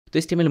তো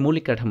HTML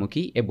মৌলিক কাঠামো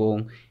কি এবং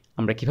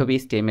আমরা কিভাবে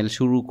HTML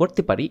শুরু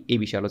করতে পারি এই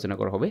বিষয়ে আলোচনা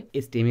করা হবে।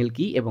 HTML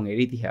কি এবং এর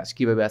ইতিহাস,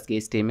 কিভাবে আজকে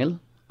HTML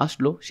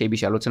আসলো সেই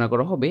বিষয়ে আলোচনা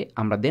করা হবে।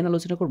 আমরা দেন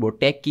আলোচনা করব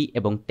ট্যাগ কি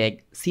এবং ট্যাগ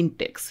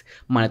সিনট্যাক্স,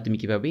 মানে তুমি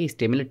কিভাবে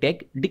HTML ট্যাগ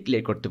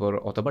ডিক্লেয়ার করতে পারো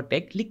অথবা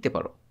ট্যাগ লিখতে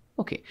পারো।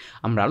 ওকে,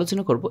 আমরা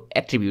আলোচনা করব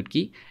অ্যাট্রিবিউট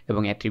কি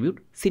এবং অ্যাট্রিবিউট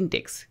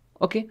সিনট্যাক্স।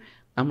 ওকে,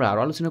 আমরা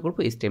আরও আলোচনা করব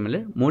HTML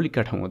এর মৌলিক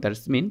কাঠামো,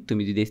 দ্যাটস মিন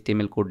তুমি যদি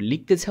HTML কোড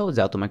লিখতে চাও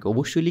যা তোমাকে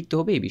অবশ্যই লিখতে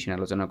হবে এই বিষয়ে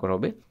আলোচনা করা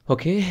হবে।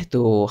 ওকে, তো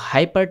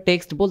হাইপার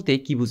টেক্সট বলতে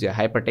কি বুঝায়?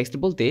 হাইপার টেক্সট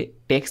বলতে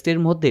টেক্সটের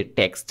মধ্যে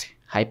টেক্সট।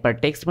 হাইপার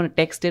টেক্সট মানে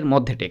টেক্সটের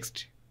মধ্যে টেক্সট,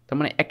 তার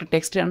মানে একটা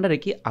টেক্সটের আন্ডারে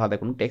কি আলাদা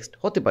কোনো টেক্সট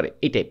হতে পারে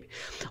এই টাইপ।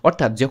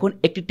 অর্থাৎ যখন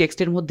একটি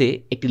টেক্সটের মধ্যে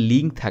একটি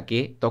লিঙ্ক থাকে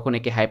তখন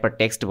একে হাইপার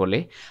টেক্সট বলে।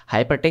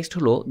 হাইপার টেক্সট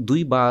হলো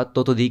দুই বা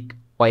ততোধিক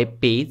ওয়েব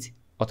পেজ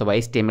অথবা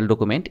HTML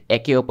ডকুমেন্ট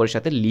একে অপরের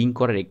সাথে লিঙ্ক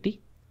করার একটি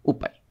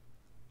উপায়।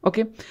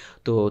 ওকে,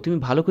 তো তুমি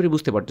ভালো করে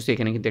বুঝতে পারতেছো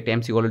এখানে কিন্তু একটা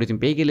এমসিকিউ অলরেডি তুমি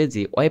পেয়ে গেলে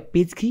যে ওয়েব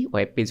পেজ কি?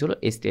 ওয়েব পেজ হলো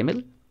HTML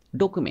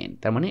ডকুমেন্ট,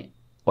 তার মানে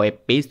ওয়েব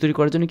পেজ তৈরি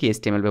করার জন্য কি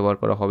HTML ব্যবহার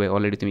করা হবে,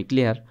 অলরেডি তুমি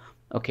ক্লিয়ার।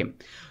 ওকে,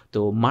 তো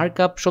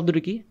মার্কআপ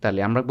শব্দটি কি? তাহলে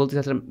আমরা বলতে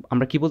চাচ্ছিলাম,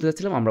 আমরা কি বলতে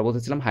চাচ্ছিলাম? আমরা বলতে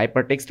চাচ্ছিলাম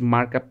হাইপার টেক্সট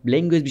মার্কআপ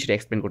ল্যাঙ্গুয়েজ বিষয়টা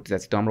এক্সপ্লেন করতে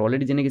চাচ্ছি। তো আমরা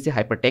অলরেডি জেনে গেছি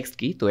হাইপার টেক্সট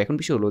কি। তো এখন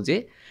বিষয় হলো যে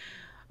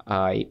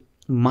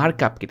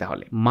মার্কআপ কি?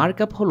 তাহলে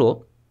মার্কআপ হলো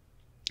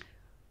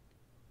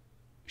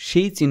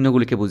সেই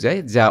চিহ্নগুলিকে বোঝায়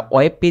যা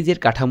ওয়েব পেজের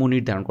কাঠামো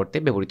নির্ধারণ করতে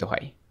ব্যবহৃত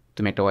হয়।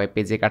 তুমি একটা ওয়েব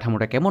পেজের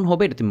কাঠামোটা কেমন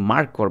হবে এটা তুমি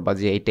মার্ক করবা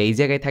যে এটা এই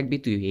জায়গায় থাকবি,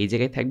 তুই এই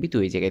জায়গায় থাকবি,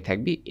 তুই এই জায়গায়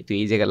থাকবি, তুই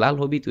এই জায়গায় লাল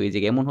হবি, তুই এই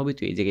জায়গায় এমন হবি,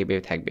 তুই এই জায়গায়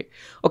এভাবে থাকবে।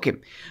 ওকে,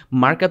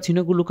 মার্কআপ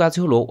চিহ্নগুলো কাজ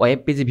হলো ওয়েব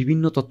পেজে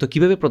বিভিন্ন তথ্য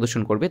কীভাবে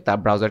প্রদর্শন করবে তা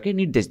ব্রাউজারকে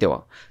নির্দেশ দেওয়া।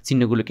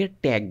 চিহ্নগুলোকে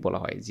ট্যাগ বলা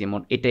হয়, যেমন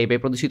এটা এভাবে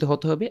প্রদর্শিত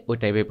হতে হবে,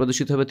 ওইটা এভাবে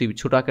প্রদর্শিত হবে, তুই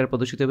ছোটো আকার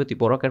প্রদর্শিত হবে, তুই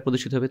বড় আকার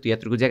প্রদর্শিত হবে, তুই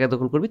এতটুকু জায়গা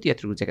দখল করবি, তুই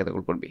এতটুকু জায়গা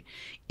দখল করবি।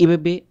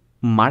 এভাবে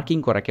মার্কিং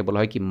করাকে বলা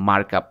হয় কি?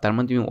 মার্কআপ। তার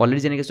মানে তুমি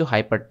অলরেডি জেনে গেছো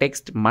হাইপার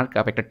টেক্সট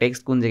মার্কআপ, একটা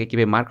টেক্সট কোন জায়গায়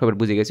কীভাবে মার্ক হবে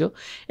বুঝে গেছো,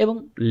 এবং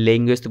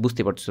ল্যাঙ্গুয়েজ তো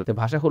বুঝতে পারছো। তো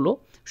ভাষা হলো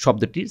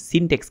শব্দটির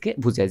সিনট্যাক্সকে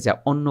বোঝায় যা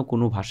অন্য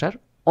কোনো ভাষার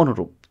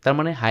অনুরূপ। তার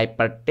মানে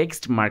হাইপার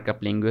টেক্সট মার্কআপ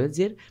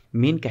ল্যাঙ্গুয়েজের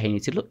মেন কাহিনী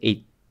ছিল এই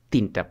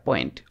তিনটা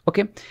পয়েন্ট।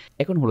 ওকে,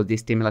 এখন হলো যে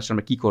HTML আসলে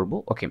আমরা কী করবো।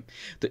 ওকে,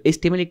 তো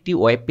HTML একটি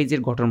ওয়েব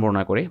পেজের গঠন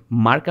বর্ণনা করে।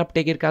 মার্কআপ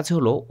ট্যাগের কাজ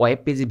হলো ওয়েব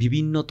পেজে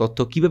বিভিন্ন তথ্য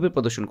কীভাবে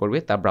প্রদর্শন করবে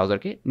তা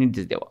ব্রাউজারকে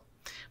নির্দেশ দেওয়া।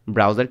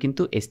 ব্রাউজার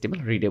কিন্তু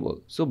HTML রিডেবল।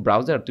 সো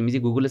ব্রাউজার তুমি যে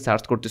গুগলে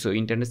সার্চ করতেছো,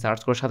 ইন্টারনেট সার্চ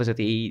করার সাথে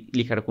সাথে এই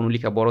লেখাটা কোনো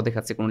লেখা বড়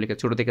দেখাচ্ছে, কোনো লেখা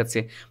ছোটো দেখাচ্ছে,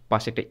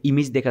 পাশে একটা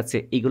ইমেজ দেখাচ্ছে,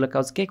 এইগুলো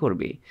কাজ কে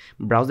করবে?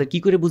 ব্রাউজার কী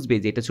করে বুঝবে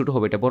যে এটা ছোটো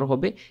হবে এটা বড়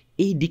হবে?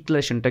 এই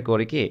ডিক্লারেশনটা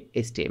করে কে?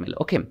 HTML।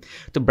 ওকে,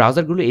 তো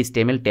ব্রাউজারগুলো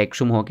HTML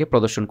ট্যাগসমূহকে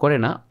প্রদর্শন করে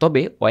না,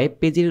 তবে ওয়েব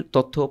পেজের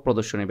তথ্য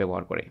প্রদর্শনে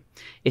ব্যবহার করে।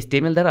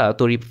 HTML দ্বারা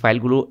তৈরি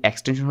ফাইলগুলো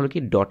এক্সটেনশন হলো কি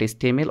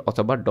 .html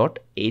অথবা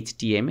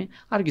 .html,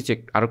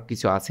 আরও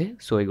কিছু আছে,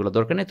 সো এগুলো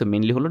দরকার নেই। তো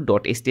মেনলি হলো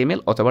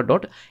 .html অথবা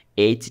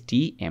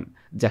 .htm,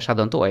 যা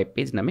সাধারণত ওয়েব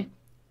পেজ নামে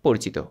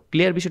পরিচিত।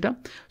 ক্লিয়ার বিষয়টা?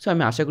 সো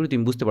আমি আশা করি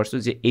তুমি বুঝতে পারছো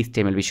যে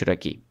HTML বিষয়টা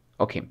কি।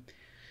 ওকে,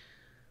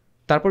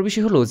 তারপর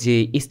বিষয় হলো যে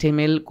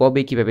HTML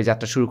কবে কীভাবে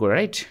যাত্রা শুরু করে,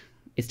 রাইট?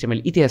 HTML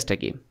ইতিহাসটা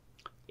কি?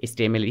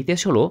 HTML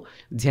ইতিহাস হলো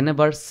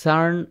জেনেভার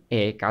সার্ন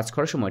এ কাজ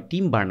করার সময়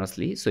টিম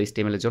বার্নার্স-লি, সো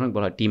HTML এর জনক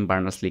বলা হয় টিম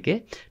বার্নার্স-লিকে।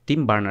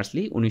 টিম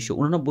বার্নার্স-লি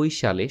 1989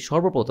 সালে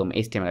সর্বপ্রথম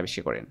HTML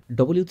আবিষ্কার করেন।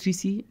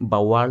 W3C বা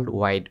ওয়ার্ল্ড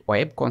ওয়াইড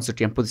ওয়েব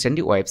কনসোর্টিয়াম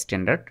প্রতিষ্ঠানটি ওয়েব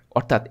স্ট্যান্ডার্ড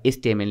অর্থাৎ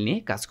HTML নিয়ে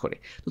কাজ করে।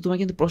 তো তোমাকে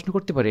কিন্তু প্রশ্ন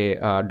করতে পারে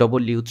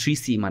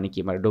W3C মানে কি,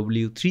 মানে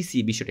W3C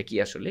বিষয়টা কি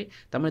আসলে?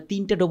 তার মানে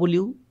তিনটা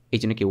W, এই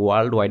জন্য কি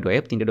ওয়ার্ল্ড ওয়াইড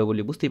ওয়েব, তিনটা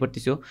W বুঝতেই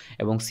পারতেছো,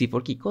 এবং C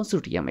ফর কি?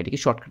 কনসোর্টিয়াম, এটাকে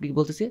শর্টকাট কি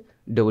বলতেছে?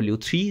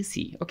 W3C।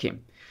 ওকে,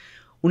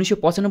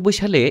 1995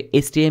 সালে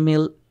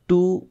HTML2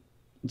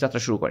 যাত্রা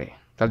শুরু করে।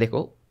 তাহলে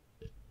দেখো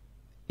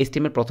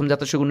HTML প্রথম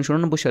যাত্রা শুরু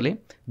 1989 সালে,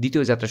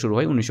 দ্বিতীয় যাত্রা শুরু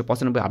হয়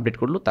 1995 আপডেট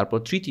করলো, তারপর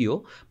তৃতীয়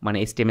মানে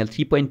HTML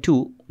 3.2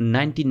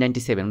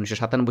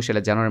 1997 সালে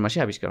জানুয়ারি মাসে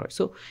আবিষ্কার হয়।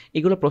 সো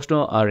এগুলো প্রশ্ন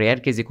রেয়ার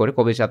কেজে করে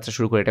কবে যাত্রা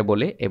শুরু করে এটা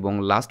বলে, এবং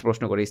লাস্ট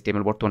প্রশ্ন করে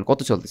HTML বর্তমান কত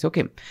চলতেছে।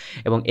 ওকে,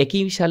 এবং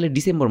একই সালে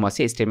ডিসেম্বর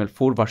মাসে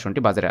HTML4 ভার্সনটি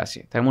বাজারে আসে।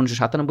 তার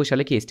 1997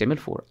 সালে কি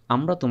HTML4।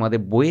 আমরা তোমাদের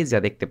বইয়ে যা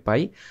দেখতে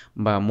পাই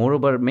বা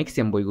মোরওভার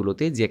ম্যাক্সিমাম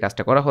বইগুলোতে যে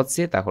কাজটা করা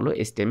হচ্ছে তা হলো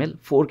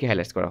HTML4কে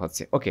হাইলাইট করা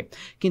হচ্ছে। ওকে,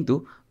 কিন্তু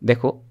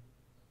দেখো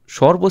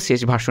সর্বশেষ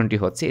ভার্সনটি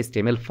হচ্ছে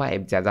HTML5,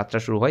 যা যাত্রা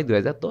শুরু হয়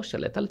 2010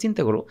 সালে। তাহলে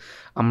চিন্তা করো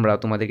আমরা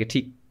তোমাদেরকে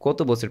ঠিক কত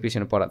বছর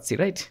পিছনে পড়াচ্ছি,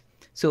 রাইট?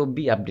 সো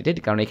বি আপডেটেড,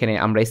 কারণ এখানে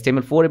আমরা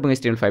HTML4 এবং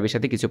HTML5 এর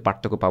সাথে কিছু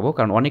পার্থক্য পাবো,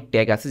 কারণ অনেক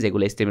ট্যাগ আছে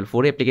যেগুলো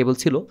HTML4 অ্যাপ্লিকেবল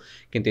ছিল,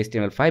 কিন্তু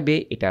HTML5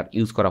 এটা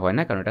ইউজ করা হয়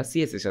না, কারণ এটা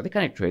CSS এর সাথে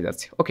কানেক্ট হয়ে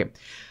যাচ্ছে।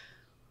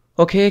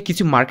 ওকে,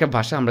 কিছু মার্কআপ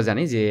ভাষা আমরা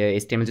জানি যে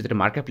HTML যেটা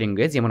মার্কআপ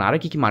ল্যাঙ্গুয়েজ, যেমন আরও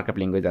কি মার্কআপ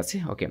ল্যাঙ্গুয়েজ আছে।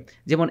 ওকে,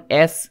 যেমন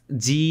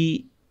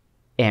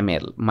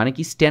SGML মানে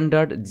কি?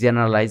 Standard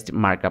generalised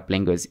markup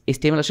language.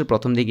 HTML আসলে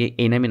প্রথম দিকে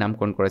এই নামে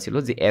নামকরণ করা ছিল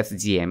যে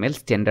SGML,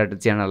 standard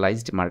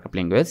generalised markup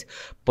language.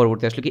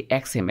 পরবর্তী আসলে কি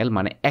XML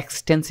মানে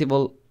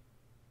এক্সটেন্সিবল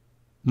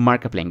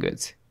মার্কআপ ল্যাঙ্গুয়েজ।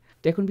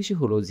 তো এখন বিষয়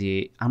হলো যে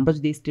আমরা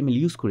যদি HTML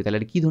ইউজ করি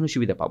তাহলে কী ধরনের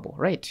সুবিধা পাবো,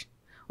 রাইট?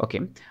 ওকে,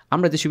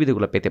 আমরা যে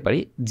সুবিধাগুলো পেতে পারি,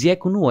 যে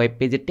কোনো ওয়েব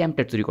পেজের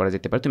টেমপ্লেট তৈরি করা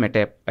যেতে পারে। তুমি একটা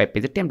ওয়েব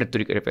পেজের টেমপ্লেট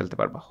তৈরি করে ফেলতে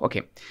পারবা। ওকে,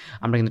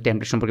 আমরা কিন্তু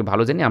টেমপ্লেট সম্পর্কে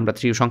ভালো জানি। আমরা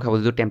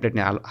সংখ্যাবদ্ধ টেমপ্লেট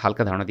নিয়ে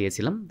হালকা ধারণা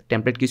দিয়েছিলাম।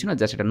 টেমপ্লেট কিছু না,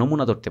 জাস্ট একটা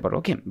নমুনা ধরতে পারো।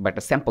 ওকে, বা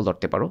একটা স্যাম্পল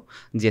ধরতে পারো,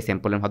 যে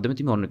স্যাম্পলের মাধ্যমে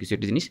তুমি অন্য কিছু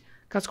একটা জিনিস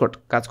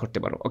কাজ করতে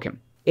পারো। ওকে,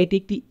 এটি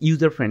একটি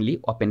ইউজার ফ্রেন্ডলি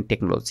ওপেন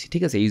টেকনোলজি।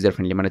 ঠিক আছে, ইউজার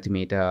ফ্রেন্ডলি মানে তুমি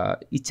এটা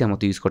ইচ্ছা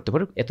মতো ইউজ করতে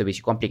পারো, এত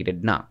বেশি কমপ্লিকেটেড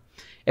না।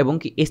 এবং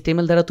কি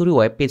HTML দ্বারা তৈরি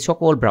ওয়েব পেজ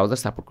সকল ব্রাউজার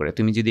সাপোর্ট করে।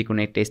 তুমি যদি কোনো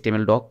একটা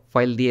HTML ডক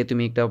ফাইল দিয়ে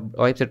তুমি একটা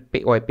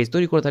ওয়েব পেজ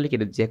তৈরি করো, তাহলে কি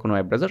যে কোনো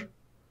ওয়েব ব্রাউজার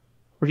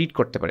রিড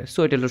করতে পারে। সো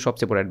এটা হলো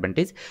সবচেয়ে বড়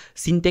অ্যাডভান্টেজ।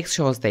 সিনটেক্স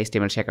সহজ, তাই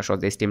HTML শেখা সহজ।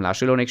 HTML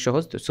আসলে অনেক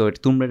সহজ। সো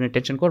তোমরা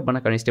টেনশন করবা না,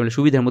 কারণ HTML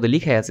সুবিধার মধ্যে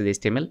লিখাই আছে যে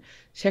HTML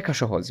শেখা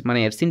সহজ, মানে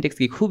এর সিনটেক্স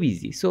কি খুব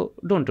ইজি। So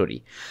don't worry.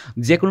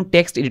 যে কোনো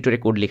টেক্সট এডিটরে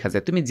কোড লেখা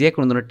যায়। তুমি যে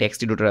কোনো ধরনের টেক্সট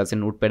এডিটর আছে,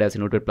 নোটপ্যাড আছে,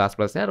 নোটপ্যাড প্লাস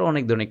প্লাস, আর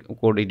অনেক ধরনের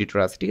কোড এডিটর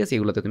আছে। ঠিক আছে,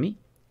 এগুলোতে তুমি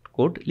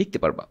কোড লিখতে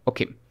পারবা।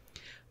 ওকে,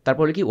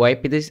 তারপরে কি ওয়েব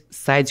পেজের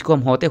সাইজ কম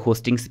হওয়াতে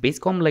হোস্টিং স্পেস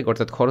কম লাগে,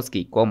 অর্থাৎ খরচ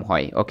কি কম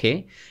হয়। ওকে,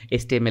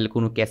 HTML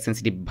কোনো কেস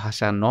সেন্সিটিভ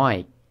ভাষা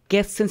নয়।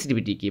 কেস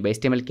সেন্সিটিভিটি কি, বা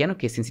HTML কেন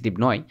কেস সেন্সিটিভ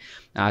নয়?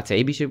 আচ্ছা,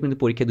 এই বিষয়ে কিন্তু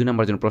পরীক্ষা 2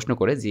 নম্বরের জন্য প্রশ্ন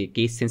করে যে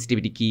কেস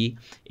সেন্সিটিভিটি কি,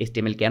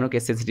 HTML কেন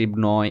কেস সেন্সিটিভ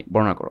নয়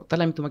বর্ণনা করো।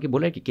 তাহলে আমি তোমাকে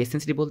বলে কি, কেস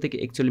সেন্সিটিভ বলতে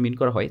অ্যাকচুয়ালি মিন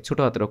করা হয় ছোট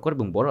হাতের অক্ষর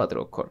এবং বড় হাতের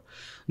অক্ষর।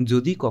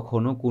 যদি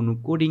কখনো কোনো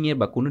কোডিংয়ের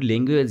বা কোনো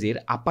ল্যাঙ্গুয়েজের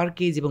আপার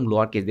কেস এবং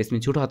লোয়ার কেস, বেশ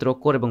ছোট হাতের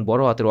অক্ষর এবং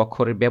বড় হাতের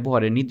অক্ষরের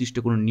ব্যবহারের নির্দিষ্ট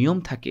কোনো নিয়ম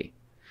থাকে,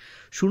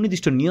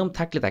 সুনির্দিষ্ট নিয়ম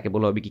থাকলে তাকে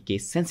বলা হবে কি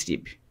কেস সেন্সিটিভ।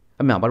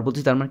 আমি আবার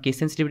বলছি, তার মানে কেস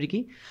সেন্সিটিভিটি কি,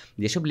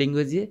 যেসব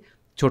ল্যাঙ্গুয়েজে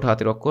ছোট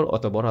হাতের অক্ষর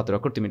অথবা বড় হাতের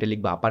অক্ষর তুমি এটা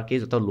লিখবা আপার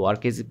কেস অথবা লোয়ার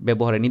কেস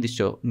ব্যবহারের নির্দিষ্ট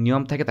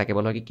নিয়ম থাকে, তাকে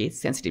বলা হয় কি কেস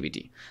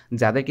সেন্সিটিভিটি।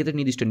 যাদের ক্ষেত্রে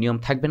নির্দিষ্ট নিয়ম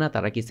থাকবে না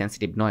তারা কি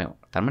সেন্সিটিভ নয়।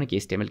 তার মানে কি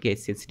HTML কেস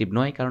সেন্সিটিভ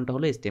নয়, কারণটা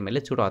হলো HTML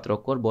এর ছোট হাতের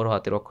অক্ষর বড়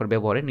হাতের অক্ষর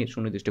ব্যবহারের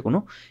সুনির্দিষ্ট কোনো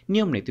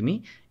নিয়ম নেই। তুমি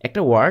একটা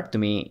ওয়ার্ড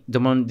তুমি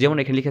যেমন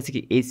এখানে লেখা আছে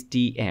কি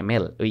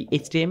HTML, ওই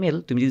HTML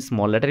তুমি যদি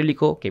স্মল লেটারে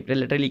লিখো, ক্যাপিটাল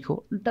লেটারে লিখো,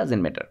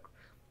 ডাজেন্ট ম্যাটার,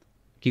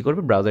 কী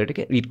করবে, ব্রাউজার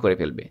এটাকে রিড করে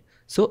ফেলবে।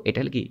 সো এটা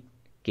হলো কি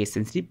কেস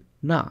সেন্সিটিভ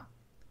না।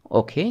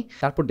 ওকে,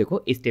 তারপর দেখো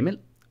HTML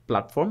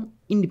প্ল্যাটফর্ম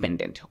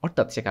ইন্ডিপেন্ডেন্ট,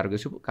 অর্থাৎ সে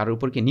কারোর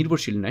উপর কি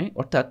নির্ভরশীল নয়।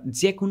 অর্থাৎ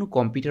যে কোনো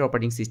কম্পিউটার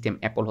অপারেটিং সিস্টেম,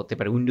 অ্যাপল হতে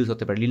পারে, উইন্ডোজ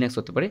হতে পারে, লিনাক্স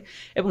হতে পারে,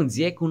 এবং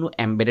যে কোনো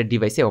এমবেডেড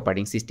ডিভাইসে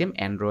operating system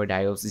Android,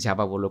 iOS,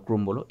 Java বলো,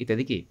 ক্রোম বলো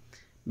ইত্যাদি কি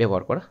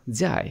ব্যবহার করা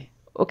যায়।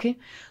 ওকে,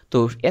 তো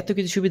এত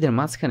কিছু সুবিধার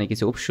মাঝখানে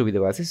কিছু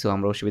অসুবিধাও আছে। সো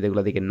আমরা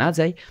অসুবিধাগুলো দিকে না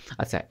যাই।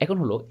 আচ্ছা, এখন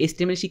হলো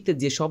HTML শিখতে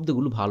যে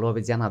শব্দগুলো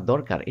ভালোভাবে জানা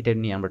দরকার, এটা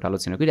নিয়ে আমরা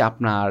আলোচনা করি।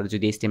 আপনার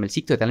যদি HTML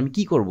শিখতে হয় তাহলে আমি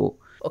কী করবো?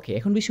 ওকে,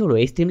 এখন বিষয় হলো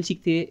HTML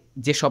শিখতে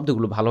যে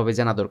শব্দগুলো ভালোভাবে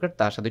জানা দরকার,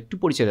 তার সাথে একটু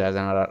পরিচয়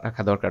জানা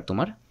রাখা দরকার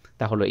তোমার।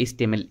 তা হলো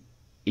HTML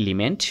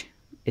এলিমেন্ট।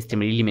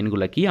 HTML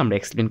এলিমেন্টগুলো কি আমরা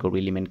এক্সপ্লেন করবো।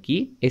 এলিমেন্ট কি,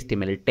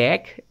 HTML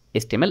ট্যাগ,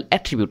 HTML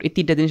অ্যাট্রিবিউট, এই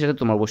 3টা জিনিসের সাথে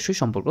তোমার অবশ্যই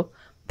সম্পর্ক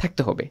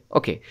থাকতে হবে।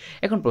 ওকে,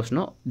 এখন প্রশ্ন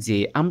যে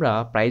আমরা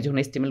প্রায় যখন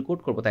HTML কোড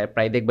করবো তাই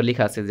প্রায় দেখবা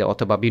লেখা আছে যে,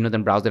 অথবা বিভিন্ন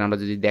ধরনের ব্রাউজার আমরা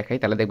যদি দেখাই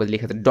তাহলে দেখবা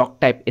লেখা আছে ডক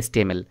টাইপ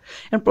HTML।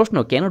 এখন প্রশ্ন,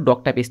 কেন ডক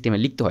টাইপ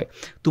HTML লিখতে হয়?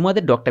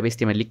 তোমাদের ডক টাইপ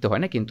HTML লিখতে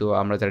হয় না, কিন্তু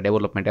আমরা যারা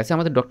ডেভেলপমেন্ট আছে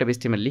আমাদের ডক টাইপ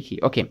HTML লিখি।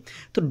 ওকে,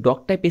 তো ডক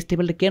টাইপ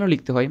HTMLটা কেন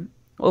লিখতে হয়?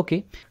 ওকে,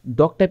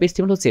 ডক টাইপ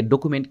HTML হচ্ছে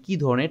ডকুমেন্ট কী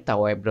ধরনের তা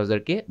ওয়েব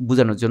ব্রাউজারকে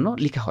বোঝানোর জন্য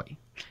লেখা হয়।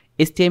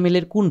 HTML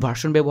এর কোন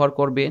ভার্সন ব্যবহার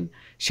করবেন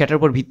সেটার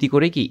উপর ভিত্তি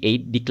করে কি এই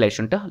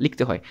ডিক্লারেশনটা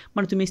লিখতে হয়।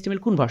 মানে তুমি HTML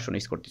কোন ভার্সন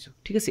ইউজ করতেছো,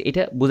 ঠিক আছে,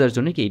 এটা বোঝার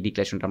জন্য কি এই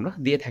ডিক্লারেশনটা আমরা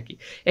দিয়ে থাকি।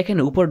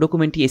 এখানে উপর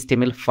ডকুমেন্টটি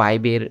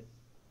HTML5 এর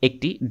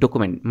একটি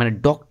ডকুমেন্ট, মানে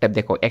ডক টাইপ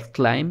দেখো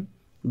এক্সক্লাইম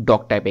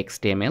ডক টাইপ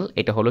HTML,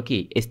 এটা হলো কি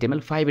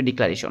HTML5 এর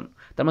ডিক্লারেশন।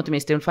 তার মানে তুমি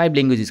HTML5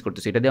 ল্যাঙ্গুয়েজ ইউজ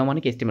করতেছো, এটা দেওয়া মানে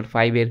কি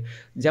HTML5 এর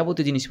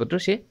যাবতীয় জিনিসপত্র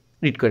সে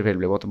রিড করে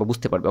ফেলবে অথবা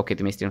বুঝতে পারবে। ওকে,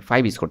 তুমি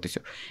HTML5 ইউজ করতেছো।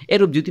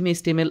 এরূপ যদি তুমি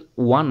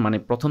HTML1 মানে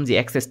প্রথম যে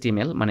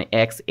XHTML মানে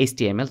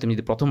XHTML তুমি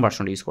যদি প্রথম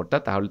ভার্সনটা ইউজ করতা,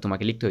 তাহলে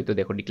তোমাকে লিখতে হইতো,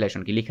 দেখো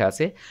ডিক্লারেশন কি লেখা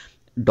আছে,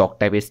 ডক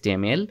টাইপ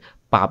HTML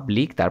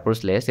পাবলিক, তারপর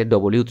স্ল্যাশ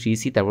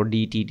W3C, তারপর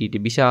DTT,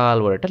 বিশাল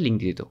বড় একটা লিঙ্ক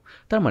দিত।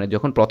 তার মানে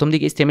যখন প্রথম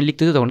দিকে HTML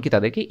লিখতে হতো তখন কি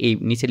তাদেরকে এই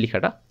নিচের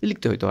লেখাটা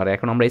লিখতে হইতো। আর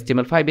এখন আমরা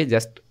HTML5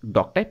 just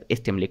doc type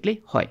HTML লিখলেই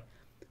হয়।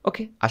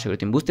 ওকে, আশা করি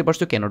তুমি বুঝতে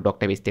পারছো কেন ডক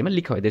টাইপ HTML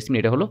লিখা হয়।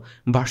 এটা হলো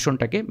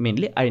ভার্সনটাকে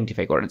মেনলি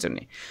আইডেন্টিফাই করার জন্য।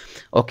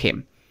 ওকে,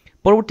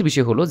 পরবর্তী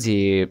বিষয় হলো যে,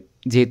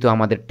 যেহেতু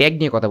আমাদের ট্যাগ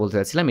নিয়ে কথা বলতে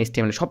চাচ্ছিলাম,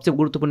 HTML সবচেয়ে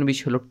গুরুত্বপূর্ণ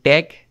বিষয় হলো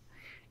ট্যাগ,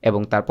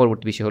 এবং তার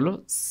পরবর্তী বিষয় হলো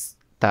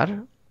তার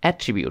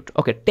অ্যাট্রিবিউট।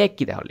 ওকে, ট্যাগ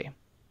কি তাহলে?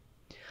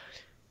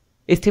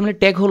 HTML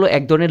ট্যাগ হলো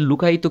এক ধরনের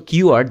লুকায়িত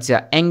কিওয়ার্ড যা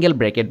অ্যাঙ্গেল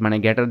ব্র্যাকেট মানে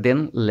গ্রেটার দেন,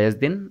 লেস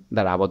দেন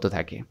দ্বারা আবদ্ধ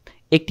থাকে।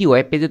 একটি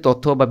ওয়েব পেজে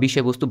তথ্য বা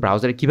বিষয়বস্তু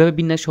ব্রাউজারে কীভাবে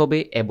বিন্যাস হবে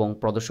এবং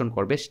প্রদর্শন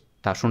করবে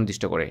তা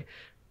সুনির্দিষ্ট করে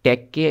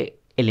ট্যাগকে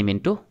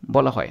এলিমেন্টও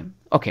বলা হয়।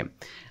 ওকে,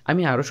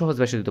 আমি আরও সহজ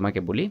ভাষায় তোমাকে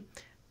বলি,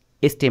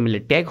 HTML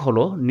এর ট্যাগ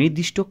হলো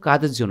নির্দিষ্ট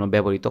কাজের জন্য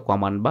ব্যবহৃত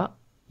কমান্ড বা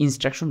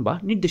ইনস্ট্রাকশন বা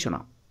নির্দেশনা।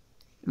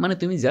 মানে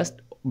তুমি জাস্ট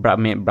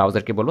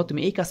ব্রাউজারকে বলো তুমি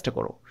এই কাজটা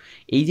করো,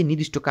 এই যে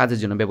নির্দিষ্ট কাজের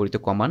জন্য ব্যবহৃত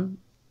কমান্ড,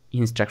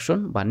 ইনস্ট্রাকশন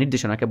বা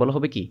নির্দেশনাকে বলা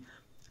হবে কি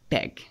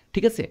ট্যাগ।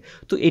 ঠিক আছে,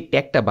 তো এই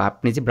ট্যাগটা বা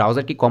আপনি যে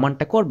ব্রাউজারকে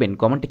কমান্ডটা করবেন,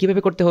 কমান্ডটা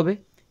কীভাবে করতে হবে,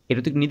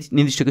 এটা তো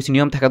নির্দিষ্ট কিছু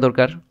নিয়ম থাকা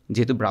দরকার।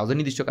 যেহেতু ব্রাউজার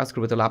নির্দিষ্ট কাজ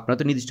করবে তাহলে আপনার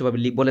তো নির্দিষ্টভাবে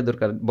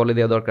বলে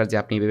দেওয়া দরকার যে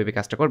আপনি এইভাবে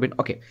কাজটা করবেন।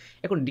 ওকে,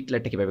 এখন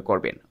ডিক্লেয়ারটা কীভাবে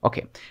করবেন?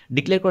 ওকে,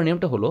 ডিক্লেয়ার করার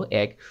নিয়মটা হলো,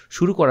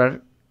 শুরু করার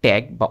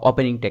ট্যাগ বা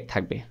ওপেনিং ট্যাগ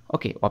থাকবে।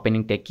 ওকে,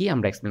 ওপেনিং ট্যাগ কি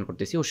আমরা এক্সপ্লেন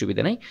করতেছি,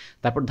 অসুবিধা নাই।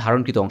 তারপর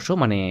ধারণকৃত অংশ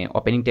মানে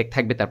ওপেনিং ট্যাগ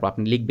থাকবে, তারপর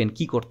আপনি লিখবেন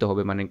কি করতে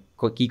হবে, মানে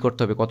কি করতে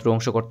হবে, কতটুকু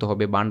অংশ করতে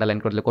হবে, বা আন্ডারলাইন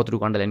করলে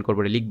কতটুকু আন্ডারলাইন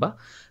করবে লিখবা।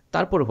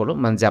 তারপর হলো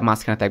মানে যা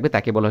মাঝখানে থাকবে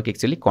তাকে বলা হয় কি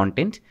অ্যাকচুয়ালি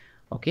কন্টেন্ট।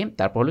 ওকে,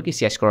 তারপর হলো কি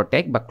শেষ করার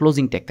ট্যাগ বা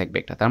ক্লোজিং ট্যাগ থাকবে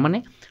একটা। তার মানে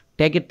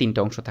ট্যাগের 3টা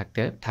অংশ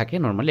থাকে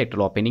নর্মালি, একটা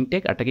হলো ওপেনিং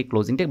ট্যাগ, একটা কি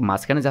ক্লোজিং ট্যাগ,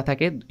 মাঝখানে যা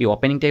থাকে এই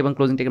ওপেনিং ট্যাগ এবং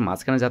ক্লোজিং ট্যাগের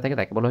মাঝখানে যা থাকে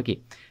তাকে বলা হয় কি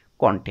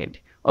কন্টেন্ট।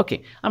 ওকে,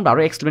 আমরা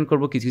আরও এক্সপ্লেন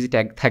করবো কিছু কিছু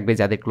ট্যাগ থাকবে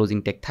যাদের ক্লোজিং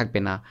ট্যাগ থাকবে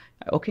না।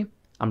 ওকে,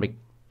 আমরা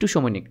একটু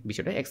সময় নিয়ে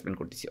বিষয়টা এক্সপ্লেন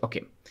করতেছি। ওকে,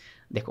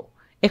 দেখো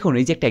এখন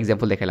এই যে একটা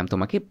এক্সাম্পল দেখালাম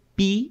তোমাকে,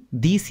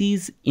 দিস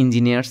ইজ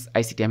ইঞ্জিনিয়ার্স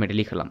আইসিটি, আমি এটা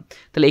লিখলাম।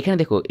 তাহলে এখানে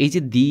দেখো এই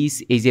যে দিস,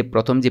 এই যে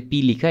প্রথম যে পি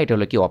লিখা এটা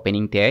হলো কি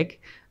opening tag,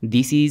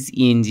 this is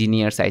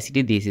engineers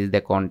ICT, this is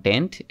the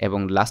content, এবং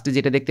লাস্টে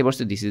যেটা দেখতে পাচ্ছ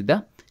this is the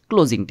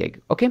closing tag.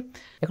 ওকে,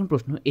 এখন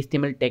প্রশ্ন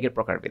HTML ট্যাগের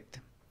প্রকারভেদ।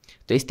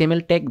 তো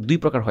HTML ট্যাগ 2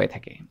 প্রকার হয়ে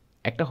থাকে,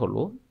 একটা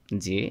হলো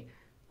যে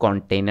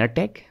কন্টেইনার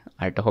ট্যাগ,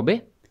 আর একটা হবে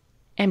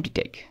এমটি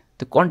ট্যাগ।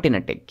 তো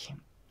কন্টেইনার ট্যাগ কি?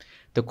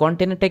 তো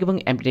কন্টেইনার ট্যাগ এবং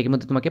এমটি ট্যাগের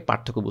মধ্যে তোমাকে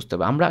পার্থক্য বুঝতে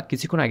হবে। আমরা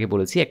কিছুক্ষণ আগে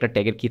বলেছি একটা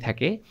ট্যাগের কি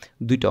থাকে,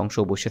 2টা অংশ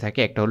অবশ্যই থাকে,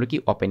 একটা হলো কি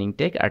ওপেনিং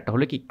ট্যাগ আর একটা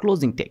হলো কি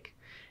ক্লোজিং ট্যাগ।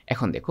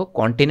 এখন দেখো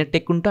কন্টেইনার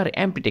ট্যাগ কোনটা আর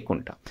এমটি ট্যাগ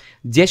কোনটা।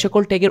 যে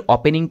সকল ট্যাগের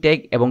ওপেনিং ট্যাগ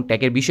এবং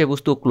ট্যাগের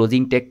বিষয়বস্তু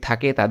ক্লোজিং ট্যাগ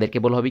থাকে তাদেরকে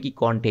বলা হবে কি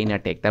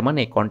কন্টেইনার ট্যাগ। তার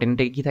মানে কন্টেইনার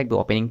ট্যাগে কি থাকবে,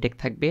 ওপেনিং ট্যাগ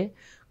থাকবে,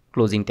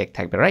 ক্লোজিং ট্যাগ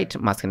থাকবে, রাইট,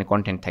 মাঝখানে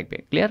কন্টেন্ট থাকবে।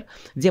 ক্লিয়ার?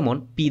 যেমন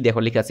পি দেখো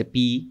লেখা আছে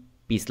পি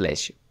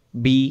স্ল্যাশ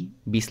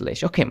বি স্ল্যাশ।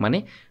 ওকে, মানে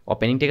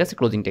ওপেনিং ট্যাগ আছে,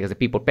 ক্লোজিং ট্যাগ আছে,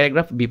 P for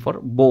paragraph, B for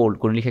bold,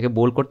 কোনো লেখাকে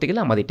বোল্ড করতে গেলে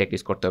আমাদের ট্যাগ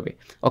ইউজ করতে হবে।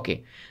 ওকে,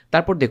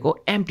 তারপর দেখো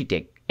এমটি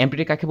ট্যাগ। এমটি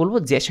ট্যাগ কাকে বলবো,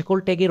 যে সকল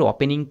ট্যাগের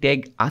ওপেনিং ট্যাগ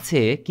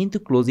আছে কিন্তু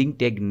ক্লোজিং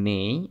ট্যাগ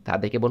নেই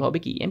তাদেরকে বলা হবে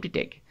কি এমটি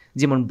ট্যাগ।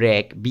 যেমন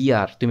ব্র্যাক,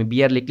 বিআর, তুমি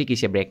বিআর লিখলে কি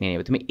সে ব্র্যাক নিয়ে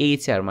নেবে। তুমি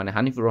এইচআর মানে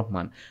হানিফুর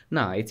রহমান,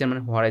 না এইচআর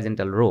মানে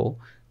হরাইজন্টাল রো।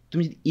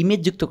 তুমি যদি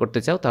ইমেজ যুক্ত করতে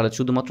চাও তাহলে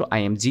শুধুমাত্র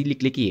আইএমজি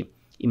লিখলে কি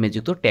ইমেজ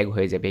যুক্ত ট্যাগ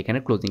হয়ে যাবে, এখানে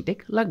ক্লোজিং ট্যাগ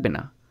লাগবে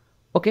না।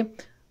 ওকে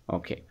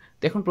ওকে,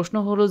 তো এখন প্রশ্ন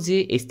হলো যে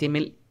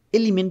HTML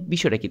এলিমেন্ট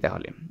বিষয়টা কি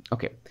তাহলে।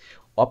 ওকে,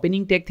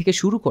 ওপেনিং ট্যাগ থেকে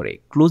শুরু করে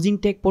ক্লোজিং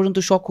ট্যাগ পর্যন্ত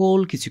সকল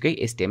কিছুকেই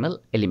HTML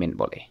এলিমেন্ট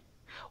বলে।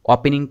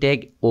 ওপেনিং ট্যাগ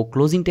ও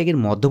ক্লোজিং ট্যাগের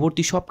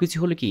মধ্যবর্তী সব কিছু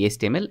হলো কি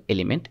HTML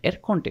এলিমেন্ট এর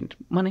কন্টেন্ট।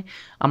 মানে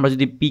আমরা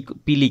যদি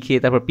পি লিখে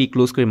তারপর পি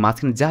ক্লোজ করে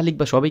মাঝখানে যা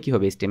লিখবা সবাই কি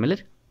হবে HTML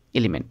এর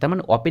এলিমেন্ট। তার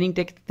মানে ওপেনিং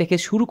ট্যাগ থেকে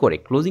শুরু করে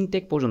ক্লোজিং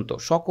ট্যাগ পর্যন্ত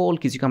সকল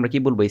কিছুকে আমরা কি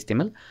বলবো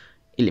HTML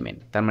এলিমেন্ট।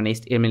 তার মানে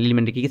HTML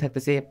এলিমেন্টে কী কী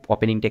থাকতেছে,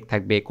 ওপেনিং ট্যাগ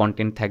থাকবে,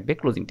 কন্টেন্ট থাকবে,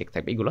 ক্লোজিং ট্যাগ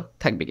থাকবে, এগুলো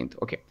থাকবে কিন্তু।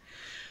 ওকে,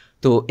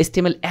 তো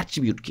HTML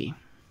অ্যাট্রিবিউট কি?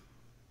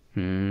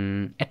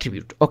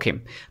 অ্যাট্রিবিউট। ওকে,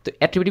 তো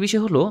অ্যাট্রিবিউটের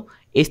বিষয় হলো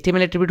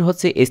HTML অ্যাট্রিবিউট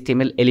হচ্ছে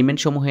HTML এলিমেন্ট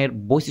সমূহের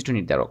বৈশিষ্ট্য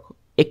নির্ধারক।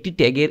 একটি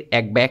ট্যাগের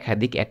এক বা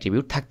একাধিক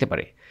অ্যাট্রিবিউট থাকতে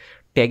পারে।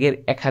 ট্যাগের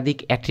একাধিক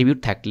অ্যাট্রিবিউট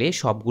থাকলে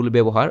সবগুলো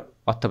ব্যবহার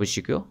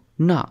অত্যাবশ্যকীয়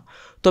না,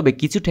 তবে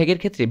কিছু ট্যাগের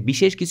ক্ষেত্রে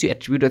বিশেষ কিছু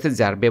অ্যাট্রিবিউট আছে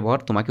যার ব্যবহার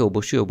তোমাকে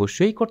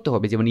অবশ্যই করতে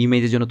হবে। যেমন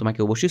ইমেজের জন্য তোমাকে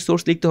অবশ্যই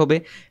সোর্স লিখতে হবে,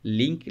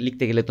 লিঙ্ক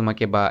লিখতে গেলে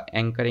তোমাকে বা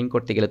অ্যাঙ্কারিং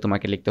করতে গেলে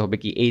তোমাকে লিখতে হবে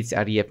কি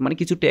HREF, মানে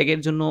কিছু ট্যাগের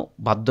জন্য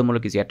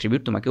বাধ্যতামূলক কিছু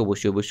অ্যাট্রিবিউট তোমাকে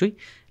অবশ্যই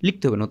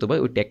লিখতে হবে, নতুবা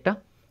ওই ট্যাগটা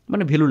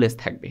মানে ভ্যালুলেস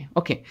থাকবে।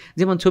 ওকে,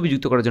 যেমন ছবি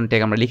যুক্ত করার জন্য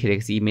ট্যাগ আমরা লিখে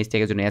রেখেছি, ইমেজ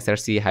ট্যাগের জন্য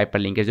SRC, হাইপার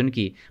লিঙ্কের জন্য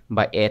কি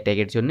বা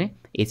ট্যাগের জন্য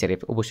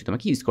HRF অবশ্যই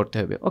তোমাকে ইউজ করতে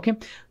হবে। ওকে,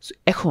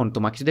 এখন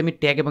তোমাকে যদি আমি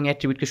ট্যাগ এবং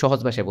অ্যাট্রিবিউটকে সহজ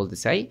ভাষায় বলতে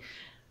চাই,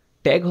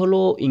 ট্যাগ হলো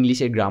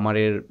ইংলিশের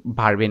গ্রামারের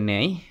ভার্বের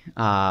ন্যায়,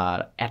 আর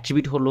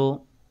অ্যাট্রিবিউট হলো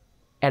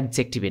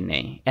অ্যাডজেক্টিভের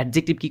ন্যায়।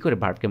 অ্যাডজেক্টিভ কী করে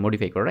ভার্বকে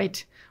মডিফাই করে, রাইট?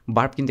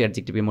 ভার্ব কিন্তু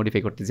অ্যাডজেক্টিভে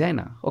মডিফাই করতে যায়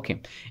না। ওকে,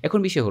 এখন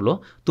বিষয় হলো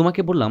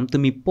তোমাকে বললাম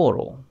তুমি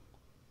পড়ো,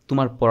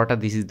 তোমার পড়াটা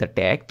দিস ইজ দ্য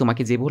ট্যাগ।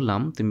 তোমাকে যে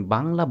বললাম তুমি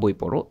বাংলা বই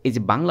পড়ো, এই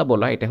যে বাংলা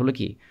বলা এটা হলো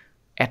কি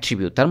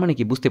অ্যাট্রিবিউট। তার মানে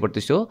কি বুঝতে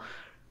পারতেছো,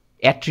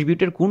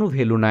 অ্যাট্রিবিউটের কোনো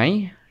ভ্যালু নাই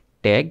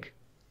ট্যাগ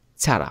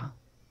ছাড়া।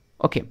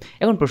 ওকে,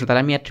 এখন প্রশ্ন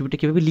তাহলে আমি অ্যাট্রিবিউটে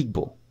কীভাবে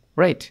লিখবো,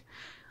 রাইট?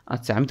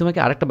 আচ্ছা, আমি তোমাকে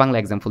আরেকটা বাংলা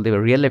এক্সাম্পল দেবো,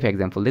 রিয়েল লাইফ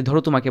এক্সাম্পল দিই।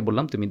 ধরো তোমাকে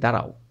বললাম তুমি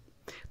দাঁড়াও,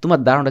 তোমার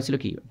দাঁড়ানোটা ছিল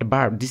কি একটা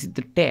verb, this is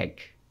the tag,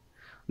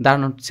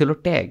 দাঁড়ানো ছিল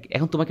ট্যাগ।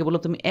 এখন তোমাকে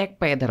বললাম তুমি এক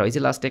পায়ে দাঁড়াও, এই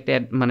যে লাস্টে একটা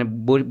মানে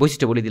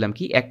বৈশিষ্ট্য বলে দিলাম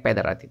কি এক পায়ে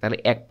দাঁড়াতে, তাহলে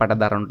এক পাটা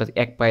দাঁড়ানোটা,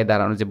 এক পায়ে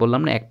দাঁড়ানো যে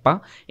বললাম না এক পা,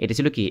 এটা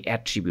ছিল কি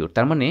অ্যাট্রিবিউট।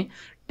 তার মানে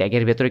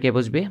ট্যাগের ভেতরে কে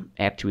বসবে,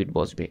 অ্যাট্রিবিউট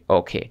বসবে।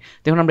 ওকে,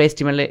 তখন আমরা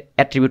HTML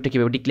অ্যাট্রিবিউটটা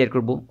কীভাবে ডিক্লেয়ার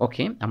করবো।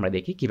 ওকে, আমরা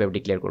দেখি কীভাবে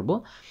ডিক্লেয়ার করবো।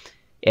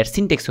 এর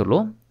সিনটেক্স হলো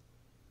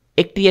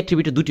একটি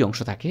অ্যাট্রিবিউটের 2টি অংশ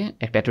থাকে,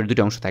 একটা অ্যাট্রিবিউট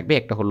 2টি অংশ থাকবে,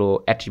 একটা হলো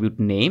অ্যাট্রিবিউট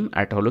নেম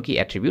আর একটা হলো কি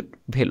অ্যাট্রিবিউট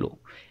ভ্যালু।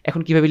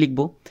 এখন কীভাবে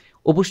লিখবো,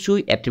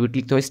 অবশ্যই অ্যাট্রিবিউট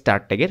লিখতে হয় স্টার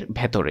ট্যাগের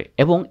ভেতরে,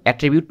 এবং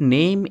অ্যাট্রিবিউট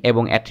নেম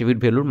এবং অ্যাট্রিবিউট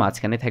ভ্যালুর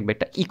মাঝখানে থাকবে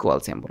একটা ইকুয়াল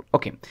সিম্বল।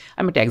 ওকে,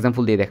 আমি একটা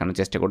এক্সাম্পল দিয়ে দেখানোর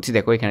চেষ্টা করছি।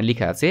 দেখো এখানে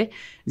লেখা আছে,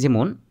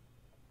 যেমন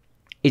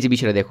এই যে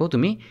বিষয়টা দেখো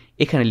তুমি,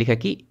 এখানে লেখা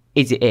কি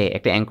এই যে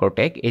একটা অ্যাঙ্কর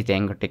ট্যাগ, এই যে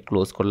অ্যাঙ্কর ট্যাগ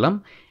ক্লোজ করলাম।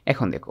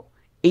 এখন দেখো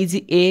এই যে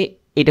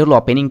এটা হলো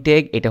ওপেনিং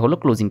ট্যাগ, এটা হলো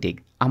ক্লোজিং ট্যাগ।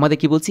 আমাদের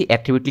কি বলছি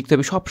অ্যাট্রিবিউট লিখতে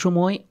হবে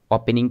সবসময়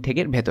ওপেনিং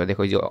ট্যাগের ভেতরে।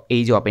 দেখো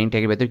এই যে ওপেনিং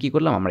ট্যাগের ভেতরে কী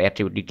করলাম আমরা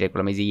অ্যাট্রিবিউট ডিক্লেয়ার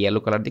করলাম। এই যে ইয়েলো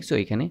কালার দেখছো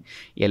এখানে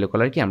ইয়েলো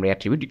কালার কি আমরা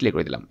অ্যাট্রিবিউট ডিক্লেয়ার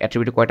করে দিলাম।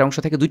 অ্যাট্রিবিউটে কয়টা অংশ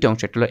থাকে? দুইটা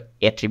অংশ, একটা হলো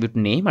অ্যাট্রিবিউট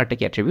নেম আর একটা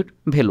কি অ্যাট্রিবিউট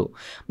ভ্যালু।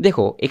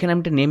 দেখো এখানে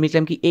আমি একটা নেম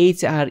লিখলাম কি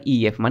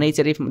HREF, মানে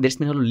HREF দ্যাটস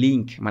মিন হলো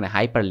লিঙ্ক, মানে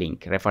হাইপার লিঙ্ক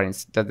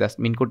রেফারেন্সটা জাস্ট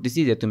মিন করতেছি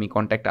যে তুমি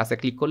কন্ট্যাক্ট আসে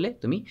ক্লিক করলে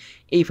তুমি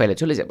এই ফাইলে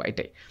চলে যাবে,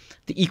 এটাই।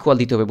 তো ইকুয়াল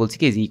দিতে হবে বলছি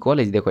কি, এই যে ইকুয়াল,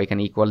 এই যে দেখো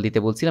এখানে ইকুয়াল দিতে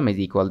বলছিলাম, এই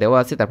যে ইকুয়াল দেওয়া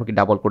আছে। তারপর কি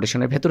ডাবল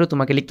কোটেশনের ভেতরে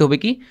তোমাকে লিখতে হবে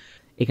কি,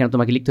 এখানে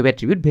তোমাকে লিখতে হবে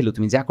অ্যাট্রিবিউট ভ্যালু,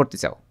 তুমি যা করতে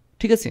চাও,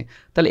 ঠিক আছে।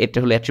 তাহলে এটা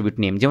হলো অ্যাট্রিবিউট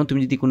নেম। যেমন তুমি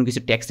যদি কোনো কিছু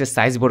টেক্সটের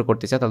সাইজ বড়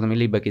করতে চাও তাহলে তুমি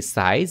লিখবা কি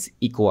সাইজ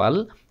ইকুয়াল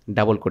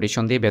ডাবল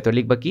কোটেশন দিয়ে ভেতরে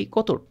লিখবা কি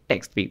কত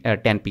টেক্সট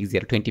 10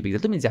 পিক্সেল 20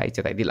 পিক্সেল, তুমি যা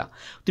ইচ্ছা তাই দিলা।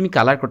 তুমি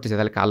কালার করতে চাও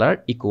তাহলে কালার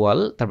ইকুয়াল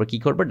তারপর কি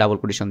করবে ডাবল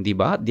কোটেশন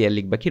দিবা, দিয়ে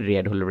লিখবা কি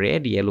রেড হলো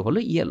রেড, ইয়েলো হলো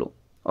ইয়েলো।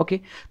 ওকে,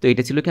 তো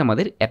এটা ছিল কি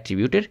আমাদের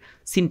অ্যাট্রিবিউটের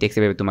সিনট্যাক্স,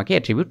 এভাবে তোমাকে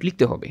অ্যাট্রিবিউট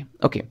লিখতে হবে।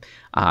 ওকে,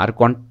 আর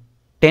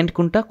কন্টেন্ট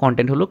কোনটা?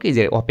 কন্টেন্ট হলো কি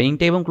যে ওপেনিং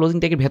ট্যাগ এবং ক্লোজিং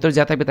ট্যাগের ভেতর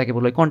যা থাকবে তাকে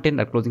বলা হয় কন্টেন্ট,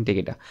 আর ক্লোজিং ট্যাগ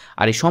এটা।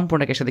 আর এই সম্পূর্ণ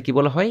ট্যাগের সাথে কি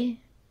বলা হয়?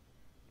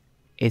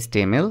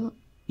 HTML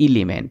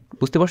element.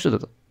 বুঝতে পারছো তো?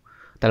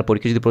 তাহলে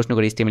পরীক্ষা যদি প্রশ্ন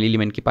করে HTML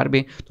এলিমেন্ট কি পারবে,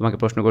 তোমাকে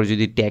প্রশ্ন করে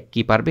যদি ট্যাগ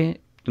কি পারবে,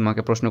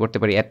 তোমাকে প্রশ্ন করতে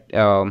পারে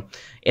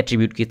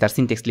অ্যাট্রিবিউট কি তার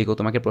সিনট্যাক্স লিখো,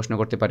 তোমাকে প্রশ্ন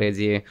করতে পারে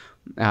যে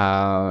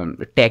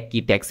ট্যাগ কি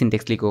ট্যাগ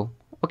সিনট্যাক্স লিখো।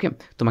 ওকে,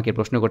 তোমাকে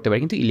প্রশ্ন করতে পারে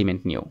কিন্তু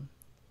এলিমেন্ট নিয়েও।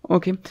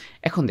 ওকে,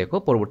 এখন দেখো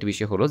পরবর্তী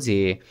বিষয় হলো যে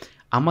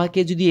আমাকে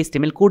যদি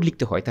HTML কোড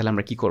লিখতে হয় তাহলে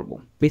আমরা কি করব?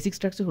 বেসিক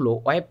স্ট্রাকচার হলো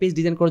ওয়েব পেজ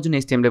ডিজাইন করার জন্য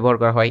HTML ব্যবহার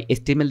করা হয়।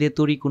 HTML দিয়ে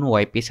তৈরি কোনো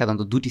ওয়েব পেজ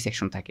সাধারণত দুটি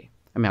সেকশন থাকে।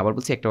 আমি আবার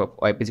বলছি, একটা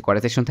ওয়েব পেজে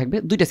কয়টা সেকশন থাকবে?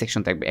 দুইটা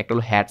সেকশন থাকবে। একটা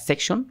হলো হেড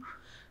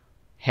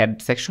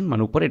সেকশন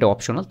মানে উপরে, এটা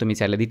অপশনাল, তুমি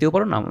চাইলে দিতেও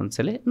পারো, না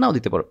চাইলে নাও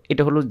দিতে পারো।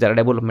 এটা হলো যারা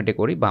ডেভেলপমেন্টে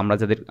করি বা আমরা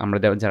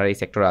যারা এই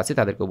সেক্টরে আছে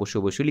তাদেরকে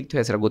অবশ্যই লিখতে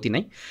হয়, এছাড়া গতি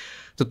নাই।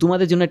 তো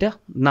তোমাদের জন্য এটা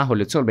না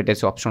হলে চলবে, এটা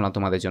হচ্ছে অপশনাল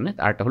তোমাদের জন্য।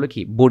 আরটা হলো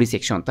কি বডি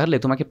সেকশন। তাহলে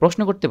তোমাকে প্রশ্ন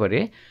করতে পারে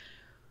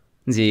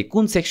যে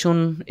কোন সেকশন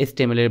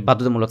HTML এর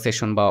বাধ্যতামূলক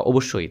সেকশন বা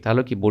অবশ্যই,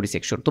 তাহলে কি বডি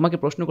সেকশন। তোমাকে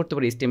প্রশ্ন করতে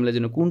পারে HTML এর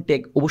জন্য কোন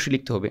ট্যাগ অবশ্যই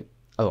লিখতে হবে।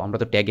 আমরা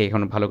তো ট্যাগে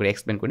এখন ভালো করে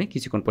এক্সপ্লেন করি,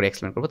 কিছুক্ষণ পরে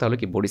এক্সপ্লেন করবো। তাহলে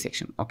কি বডি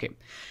সেকশন। ওকে,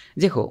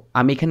 দেখো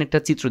আমি এখানে একটা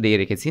চিত্র দিয়ে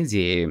রেখেছি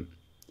যে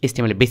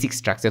HTML এর বেসিক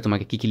স্ট্রাকচার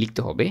তোমাকে কী কী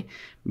লিখতে হবে।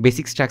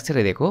 বেসিক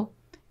স্ট্রাকচারে দেখো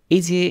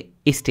এই যে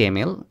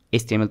HTML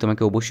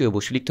তোমাকে অবশ্যই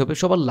লিখতে হবে।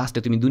 সবার লাস্টে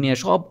তুমি দুনিয়ার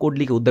সব কোড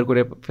লিখে উদ্ধার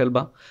করে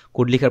ফেলবা।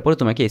 কোড লেখার পরে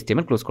তোমাকে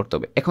HTML ক্লোজ করতে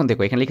হবে। এখন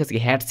দেখো এখানে লেখা আছে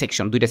হেড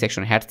সেকশন, দুইটা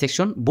section, head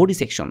section body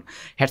section.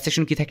 Head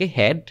section কি থাকে?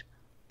 হেড,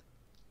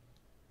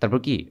 তারপর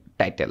কি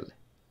টাইটেল।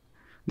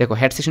 দেখো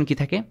হেড সেকশন কি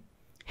থাকে?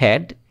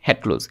 Head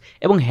close.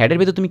 এবং হেডের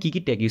ভেতর তুমি কী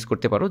ট্যাগ ইউজ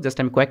করতে পারো, জাস্ট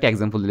আমি কয়েকটা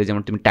এক্সাম্পল দিলে,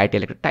 যেমন তুমি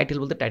টাইটেল, একটা টাইটেল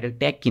বলতে টাইটেল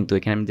ট্যাগ, কিন্তু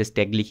এখানে আমি জাস্ট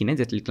ট্যাগ লিখি না,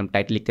 জাস্ট লিখলাম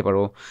টাইটেল লিখতে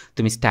পারো,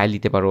 তুমি স্টাইল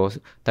দিতে পারো,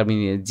 তারপর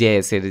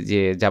জেএসের যে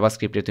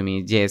জাভাস্ক্রিপ্টে তুমি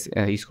জেএস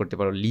ইউজ করতে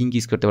পারো, লিঙ্ক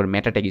ইউজ করতে পারো,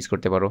 মেটা ট্যাগ ইউজ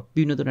করতে পারো,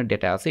 বিভিন্ন ধরনের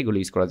ডেটা আছে এগুলো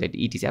ইউজ করা যায়,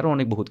 ইটিসি আরও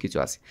অনেক বহুত কিছু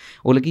আছে,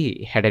 ওগুলো কি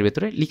হেডের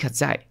ভেতরে লেখা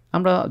যায়।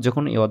 আমরা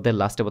যখন এই অধ্যায়ের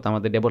লাস্টে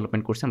আমাদের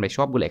ডেভেলপমেন্ট করছি আমরা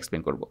সবগুলো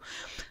এক্সপ্লেন করবো।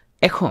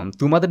 এখন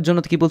তোমাদের জন্য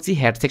কি বলছি,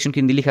 হেড সেকশন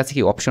কিন্তু লেখা আছে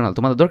কি অপশনাল,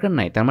 তোমাদের দরকার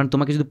নাই। তার মানে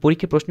তোমাকে যদি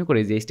পরীক্ষায় প্রশ্ন করে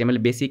যে HTML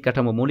বেসিক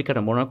কাঠামো মৌলিক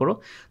কাঠামো বর্ণনা করো,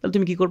 তাহলে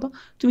তুমি কি করবা?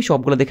 তুমি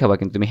সবগুলো দেখাবা,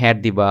 কিন্তু তুমি হেড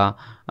দিবা,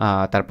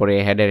 তারপরে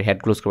হেড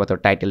ক্লোজ করবা,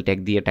 তারপর টাইটেল ট্যাগ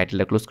দিয়ে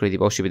টাইটেলটা ক্লোজ করে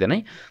দিবা, অসুবিধা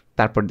নাই।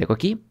 তারপর দেখো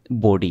কি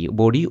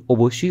বডি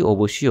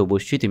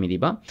অবশ্যই তুমি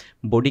দিবা।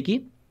 বডি কি?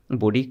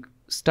 Body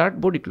start,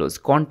 body close,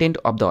 content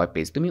of the web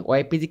page. তুমি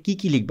ওয়েব পেজে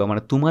কী লিখবা,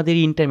 মানে তোমাদের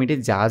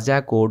ইন্টারমিডিয়েট যা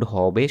কোড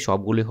হবে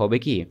সবগুলি হবে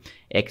কি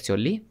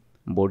অ্যাকচুয়ালি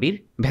বডির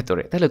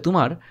ভেতরে। তাহলে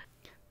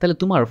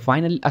তোমার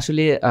ফাইনাল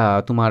আসলে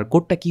তোমার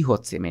কোডটা কী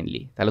হচ্ছে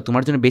মেনলি। তাহলে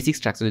তোমার জন্য বেসিক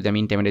স্ট্রাকচার যদি আমি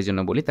ইন্টারমিডিয়েটের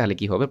জন্য বলি তাহলে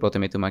কী হবে,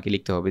 প্রথমে তোমাকে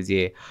লিখতে হবে যে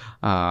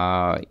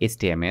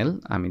HTML,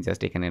 আমি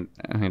জাস্ট এখানে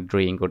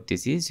ড্রয়িং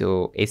করতেছি। সো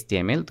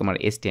তোমার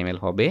HTML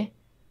হবে।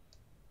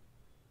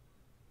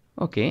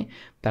 ওকে,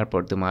 তারপর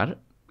তোমার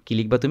কী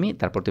লিখবা তুমি?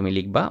 তারপর তুমি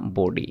লিখবা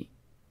বডি।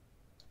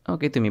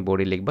 ওকে, তুমি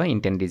বডি লিখবা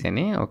ইন্টেন্ট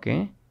ডিজাইনে।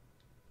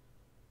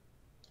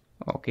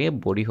 ওকে,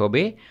 বডি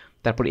হবে।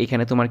 তারপর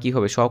এখানে তোমার কি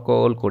হবে,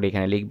 সকল কোড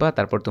এখানে লিখবা।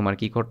 তারপর তোমার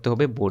কি করতে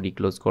হবে, বডি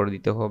ক্লোজ করে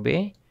দিতে হবে,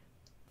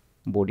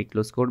 বডি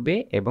ক্লোজ করবে,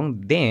 এবং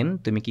দেন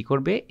তুমি কি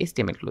করবে,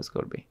 HTML ক্লোজ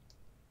করবে।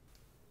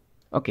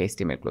 ওকে,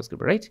 HTML ক্লোজ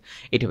করবে, রাইট?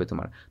 এটা হবে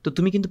তোমার। তো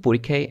তুমি কিন্তু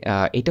পরীক্ষায়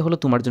এটা হলো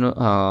তোমার জন্য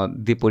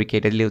পরীক্ষা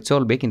এটা দিলেও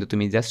চলবে, কিন্তু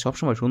তুমি জাস্ট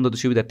সবসময় সুন্দর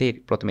সুবিধাতে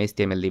প্রথমে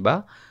HTML দিবা,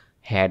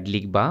 হেড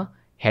লিখবা।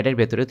 হেডের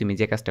ভেতরে তুমি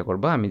যে কাজটা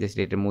করবা, আমি জাস্ট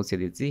এটা মুছে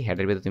দিচ্ছি,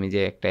 হেডের ভেতরে তুমি যে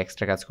একটা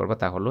এক্সট্রা কাজ করবা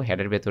তা হলো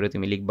হেডের ভেতরে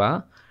তুমি লিখবা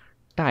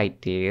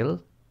টাইটেল।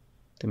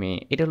 তুমি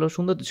এটা হলো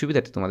সুন্দর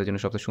সুবিধাটা তোমাদের জন্য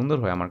সবচেয়ে সুন্দর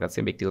হয় আমার কাছে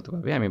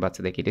ব্যক্তিগতভাবে, আমি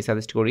বাচ্চাদেরকে এটাই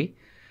সাজেস্ট করি,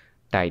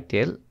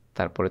 টাইটেল।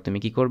 তারপরে তুমি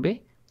কি করবে,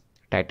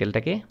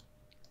 টাইটেলটাকে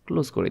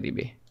ক্লোজ করে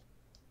দিবে।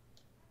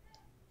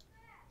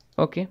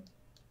 ওকে,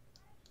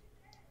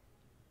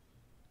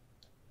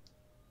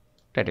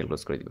 টাইটেল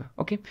ক্লোজ করে দিবা।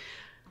 ওকে,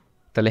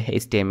 তাহলে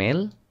HTML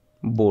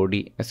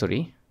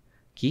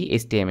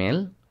HTML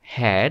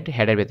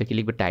হেডের ভেতরে কি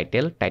লিখবে,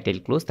 টাইটেল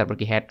ক্লোজ, তারপর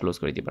কি হেড ক্লোজ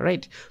করে দিবা,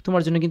 রাইট?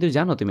 তোমার জন্য কিন্তু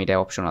জানো তুমি এটা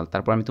অপশনাল।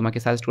 তারপর আমি তোমাকে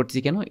সাজেস্ট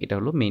করতেছি কেন, এটা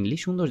হলো মেইনলি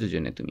সৌন্দর্যের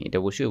জন্য, তুমি এটা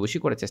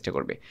অবশ্যই করার চেষ্টা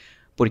করবে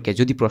পরীক্ষায়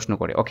যদি প্রশ্ন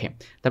করে। ওকে,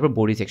 তারপর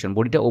বডি সেকশন,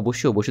 বডিটা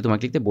অবশ্যই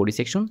তোমাকে লিখতে বডি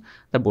সেকশন,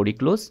 তার বডি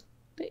ক্লোজ,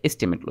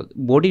 HTML ক্লোজ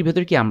বডির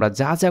ভেতরে কি আমরা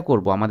যা যা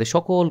করব আমাদের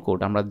সকল কোড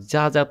আমরা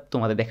যা যা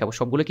তোমাদের দেখাবো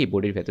সবগুলো কি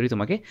বডির ভেতরেই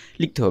তোমাকে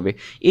লিখতে হবে।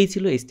 এই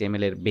ছিল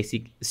HTML এর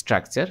বেসিক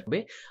স্ট্রাকচার।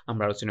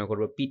 আমরা আলোচনা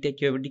করব পি ট্যাগ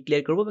কিভাবে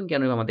ডিক্লেয়ার করব এবং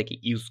কেন আমাদেরকে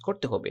ইউজ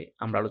করতে হবে।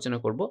 আমরা আলোচনা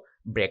করব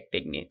ব্রেক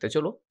ট্যাগ নিয়ে। তো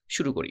চলো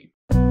শুরু করি।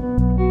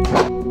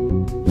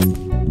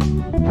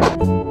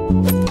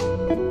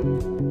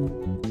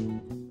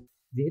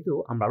 যেহেতু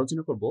আমরা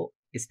আলোচনা করব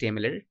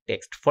HTML এর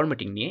টেক্সট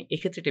ফরম্যাটিং নিয়ে,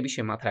 এক্ষেত্রে একটা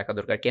বিষয় মাথায় রাখা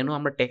দরকার, কেন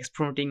আমরা টেক্সট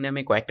ফরম্যাটিং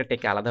নামে কয়েকটা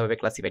ট্যাগকে আলাদাভাবে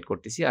ক্লাসিফাইড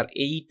করতেছি, আর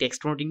এই টেক্সট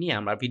ফরম্যাটিং নিয়ে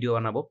আমরা ভিডিও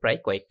বানাবো প্রায়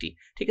কয়েকটি,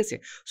 ঠিক আছে?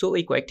 সো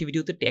এই কয়েকটি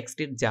ভিডিওতে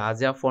টেক্সটের যা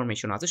যা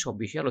ফরমেশন আছে সব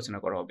বিষয়ে আলোচনা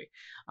করা হবে।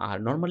 আর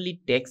নর্মালি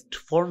টেক্সট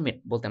ফরম্যাট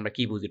বলতে আমরা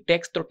কি বুঝি?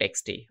 টেক্সট তো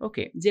টেক্সটেই,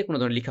 ওকে, যে কোনো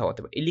ধরনের লেখা হতে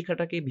পারে। এই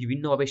লেখাটাকে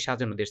বিভিন্নভাবে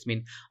সাজানো, দ্যাটস মিন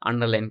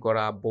আন্ডারলাইন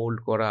করা, বোল্ড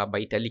করা বা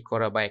ইটালিক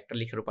করা, বা একটা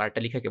লেখার উপর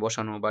আরেকটা লেখাকে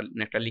বসানো, বা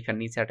একটা লেখার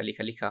নিচে একটা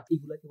লেখা,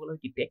 এগুলোকে বলা হয়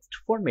কি টেক্সট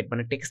ফরম্যাট,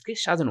 মানে টেক্সটকে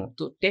সাজানো।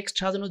 তো টেক্সট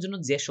সাজানোর জন্য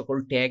যে সকল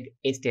ট্যাগ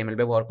HTML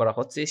ব্যবহার করা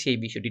হচ্ছে সেই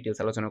বিষয়ে ডিটেইলস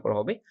আলোচনা করা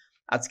হবে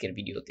আজকের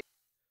ভিডিওতে।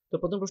 তো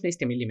প্রথম প্রশ্ন,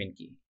 HTML এলিমেন্ট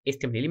কি?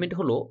 HTML এলিমেন্ট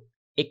হলো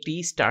একটি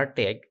স্টার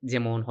ট্যাগ,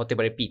 যেমন হতে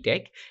পারে পি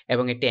ট্যাগ,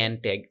 এবং একটা এন্ড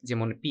ট্যাগ,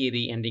 যেমন পি এর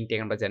এন্ডিং ট্যাগ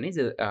আমরা জানি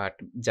যে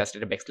জাস্ট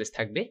একটা ব্যাকস্ল্যাশ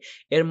থাকবে,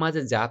 এর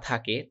মাঝে যা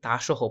থাকে তা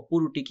সহ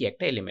পুরোটি কি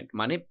একটা এলিমেন্ট।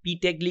 মানে পি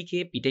ট্যাগ লিখে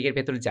পি ট্যাগের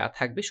ভেতরে যা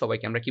থাকবে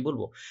সবাইকে আমরা কি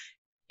বলবো?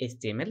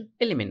 HTML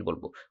এলিমেন্ট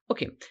বলবো।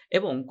 ওকে,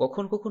 এবং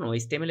কখনো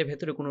HTML এর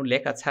ভেতরে কোনো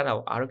লেখা ছাড়াও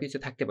আরো কিছু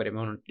থাকতে পারে,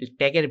 যেমন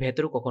ট্যাগের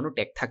ভেতরেও কখনো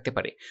ট্যাগ থাকতে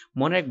পারে।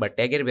 মনে রাখবা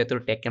ট্যাগের ভেতরে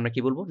ট্যাগকে আমরা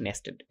কি বলবো?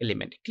 Nested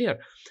element. ক্লিয়ার?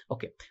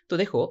 ওকে, তো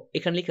দেখো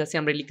এখানে লেখা আছে,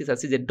 আমরা লিখতে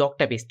চাচ্ছি যে ডক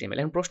টাইপ HTML।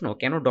 এখন প্রশ্ন,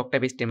 কেন ডক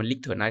টাইপ HTML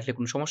লিখতে হয়? না লিখলে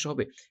কোনো সমস্যা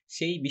হবে?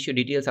 সেই বিষয়ে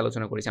ডিটেইলস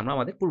আলোচনা করেছি আমরা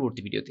আমাদের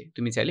পূর্ববর্তী ভিডিওতে,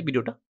 তুমি চাইলে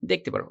ভিডিওটা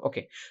দেখতে পারো।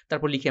 ওকে,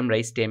 তারপর লিখি আমরা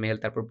HTML,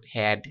 তারপর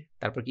হেড,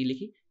 তারপর কি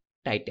লিখি?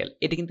 টাইটেল।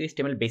 এটা কিন্তু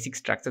HTML বেসিক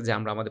স্ট্রাকচার, যা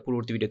আমরা আমাদের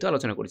পূর্ববর্তী ভিডিওতে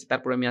আলোচনা করেছি।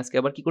 তারপর আমি আজকে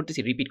আবার কি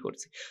করতেছি? রিপিট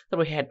করছি।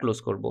 তারপর হেড ক্লোজ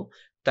করব।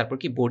 তারপর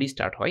কি বডি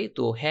স্টার্ট হয়।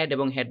 তো হেড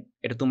এবং হেড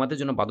এটা তোমাদের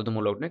জন্য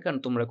বাধ্যতামূলক নয়, কারণ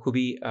তোমরা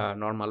খুবই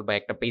নরমাল, বা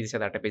একটা পেজের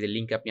সাথে আরেকটা পেজের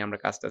লিংক আপনি আমরা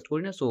কাজ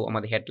করি না। সো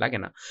আমাদের হেড লাগে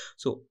না।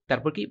 সো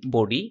তারপর কি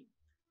বডি,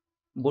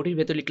 বডির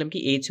ভেতর লিখলাম কি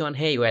H1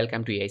 hey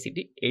welcome to AICT,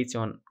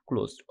 H1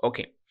 closed.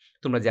 ওকে,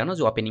 তোমরা জানো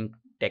যে ওপেনিং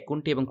ট্যাগ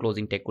কোনটি এবং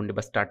ক্লোজিং ট্যাগ কোনটি,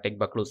 বা স্টার্ট ট্যাগ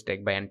বা ক্লোজ ট্যাগ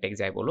বা এন্ড ট্যাগ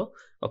যাই বলো।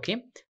 ওকে,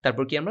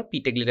 তারপর কি আমরা পি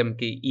ট্যাগ লিখলাম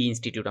কি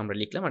ইনস্টিটিউট আমরা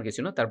লিখলাম, আর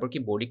কিছু না। তারপর কি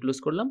বডি ক্লোজ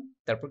করলাম,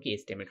 তারপর কি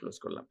HTML ক্লোজ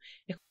করলাম।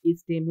 এখন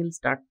HTML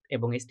স্টার্ট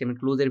এবং HTML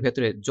ক্লোজ এর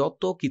ভেতরে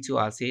যত কিছু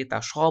আছে তা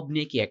সব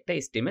নিয়ে কি একটা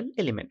HTML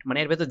এলিমেন্ট, মানে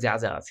এর ভেতর যা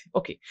যা আছে।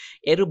 ওকে,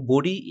 এর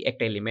বডি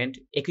একটা এলিমেন্ট,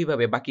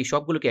 একইভাবে বাকি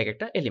সবগুলোকে এক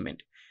একটা এলিমেন্ট।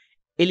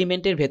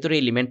 এলিমেন্টের ভেতরে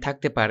এলিমেন্ট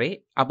থাকতে পারে,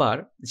 আবার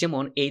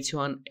যেমন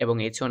H1 এবং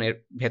H1 এর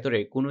ভেতরে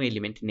কোনো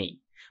এলিমেন্ট নেই,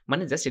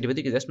 মানে জাস্ট এর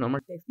ভেতরে জাস্ট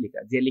নরমাল টেক্সট লেখা,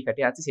 যে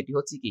লেখাটি আছে সেটি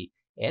হচ্ছে কি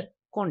এর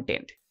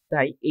কন্টেন্ট।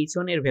 তাই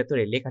H1 এর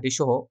ভেতরে লেখাটি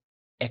সহ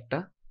একটা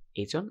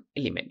H1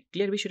 এলিমেন্ট।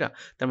 ক্লিয়ার বিষয়টা?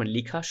 তার মানে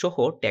লেখা সহ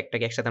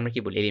ট্যাগটাকে একসাথে আমরা কি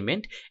বলি?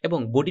 এলিমেন্ট। এবং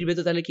বডির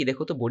ভেতর তাহলে কি,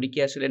 দেখো তো বডি কি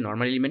আসলে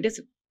নরমাল এলিমেন্ট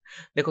আছে?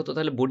 দেখো তো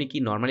তাহলে বডি কি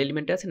নরমাল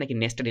এলিমেন্টে আছে নাকি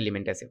নেস্টেড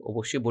এলিমেন্টে আছে?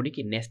 অবশ্যই বডি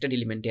কি নেস্টেড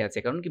এলিমেন্টে আছে,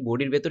 কারণ কি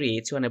বডির ভেতরে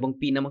H1 এবং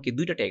P নামক কি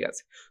দুইটা ট্যাগ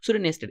আছে। সো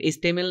এটা নেস্টেড।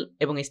 HTML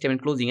এবং HTML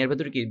ক্লোজিং এর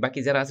ভেতরে কি বাকি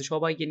যারা আছে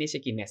সবাইকে নিয়ে সে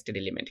কি নেস্টেড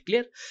এলিমেন্ট।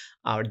 ক্লিয়ার?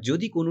 আর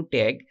যদি কোনো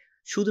ট্যাগ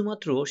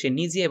শুধুমাত্র সে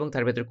নিজে এবং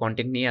তার ভেতরে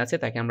কন্টেন্ট নিয়ে আছে,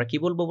 তাকে আমরা কি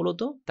বলবো বলো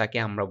তো? তাকে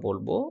আমরা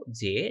বলবো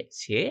যে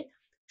সে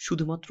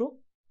শুধুমাত্র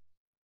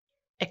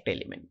একটা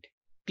এলিমেন্ট।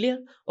 ক্লিয়ার?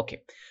 ওকে,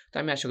 তো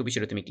আমি আশা করি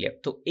বিষয়টা তুমি ক্লিয়ার।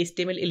 তো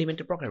HTML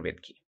এলিমেন্টের প্রকারভেদ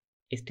কি?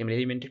 HTML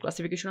এলিমেন্টের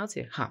ক্লাসিফিকেশন আছে?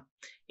 হ্যাঁ,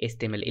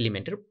 HTML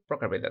এলিমেন্টের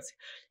প্রকারভেদ আছে।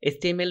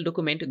 HTML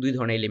ডকুমেন্ট দুই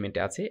ধরনের এলিমেন্ট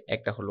আছে।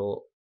 একটা হলো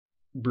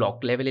ব্লক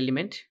লেভেল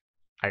এলিমেন্ট,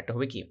 আরেকটা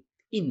হবে কি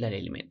ইনলাইন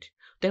এলিমেন্ট।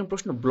 তো এখন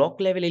প্রশ্ন, ব্লক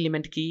লেভেল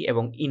এলিমেন্ট কি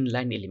এবং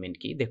ইনলাইন এলিমেন্ট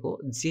কি? দেখো,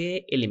 যে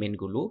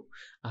এলিমেন্টগুলো,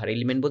 আর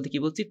এলিমেন্ট বলতে কি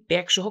বলছি?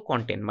 ট্যাগ সহ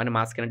কন্টেন্ট, মানে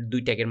মাঝখানে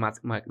দুই ট্যাগের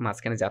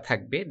মাঝখানে যা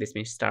থাকবে, দিস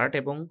মিন স্টার্ট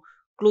এবং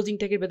ক্লোজিং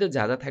ট্যাগের ভেতরে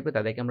যা যা থাকবে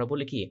তাদেরকে আমরা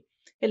বলি কি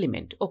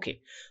এলিমেন্ট। ওকে,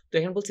 তো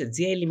এখন বলছে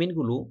যে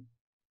এলিমেন্টগুলো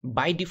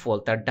বাই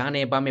ডিফল্ট তার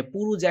ডানে বামে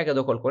পুরো জায়গা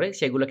দখল করে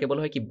সেগুলোকে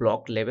বলা হয় কি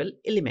ব্লক লেভেল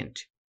এলিমেন্ট।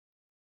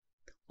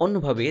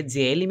 অন্যভাবে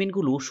যে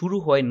এলিমেন্টগুলো শুরু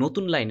হয়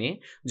নতুন লাইনে,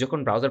 যখন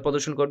ব্রাউজার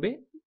প্রদর্শন করবে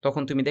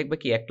তখন তুমি দেখবে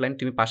কি এক লাইন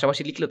তুমি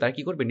পাশাপাশি লিখলেও তারা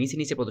কি করবে? নিচে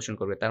নিচে প্রদর্শন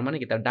করবে। তার মানে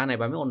কি তার ডানে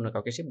বামে অন্য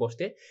কাউকে সে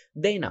বসতে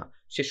দেয় না।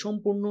 সে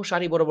সম্পূর্ণ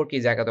সারি বরাবর কি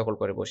জায়গা দখল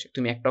করে বসে।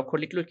 তুমি একটা অক্ষর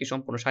লিখলেও কি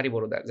সম্পূর্ণ সারি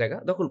বড় জায়গা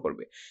দখল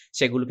করবে।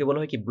 সেগুলোকে বলা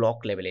হয় কি ব্লক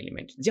লেভেল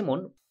এলিমেন্ট। যেমন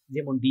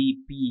যেমন D,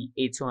 P,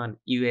 H1,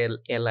 UL,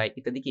 LI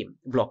ইত্যাদি কি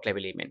ব্লক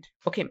লেভেল এলিমেন্ট।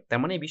 ওকে, তার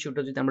মানে এই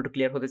বিষয়টা যদি আমরা একটু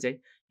ক্লিয়ার হতে চাই,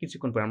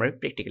 কিছুক্ষণ পর আমরা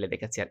প্র্যাকটিক্যালি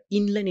দেখাচ্ছি। আর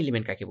ইনলাইন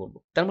এলিমেন্ট কাকে বলবো?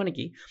 তার মানে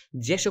কি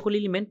যে সকল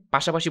এলিমেন্ট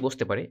পাশাপাশি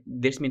বসতে পারে,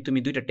 দ্যাটস মিন তুমি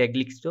দুইটা ট্যাগ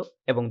লিখছো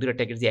এবং দুইটা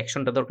ট্যাগের যে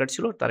অ্যাকশনটা দরকার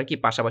ছিল তারা কি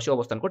পাশাপাশি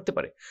অবস্থান করতে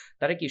পারে,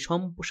 তারা কি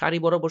সারি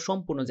বরাবর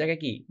সম্পূর্ণ জায়গা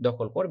কি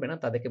দখল করবে না,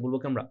 তাদেরকে বলবো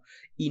কি আমরা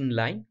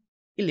ইনলাইন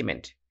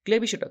এলিমেন্ট।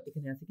 ক্লিয়ার বিষয়টা?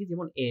 এখানে আছে কি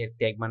যেমন এ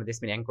ট্যাগ, মানে দ্যাটস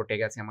মিন অ্যাঙ্কর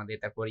ট্যাগ আছে আমাদের,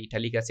 তারপর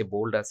ইটালিক আছে,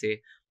 বোল্ড আছে,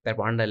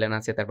 তারপর আন্ডারলাইন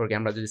আছে, তারপর কি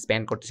আমরা যদি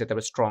স্প্যান করতেছি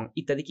তারপর স্ট্রং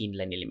ইত্যাদি কি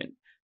ইনলাইন এলিমেন্ট।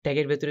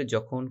 ট্যাগের ভেতরে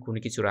যখন কোনো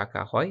কিছু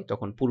রাখা হয়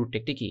তখন পুরো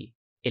ট্যাগটি কি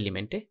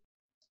এলিমেন্টে।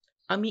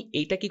 আমি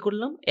এইটা কি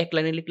করলাম? এক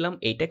লাইনে লিখলাম,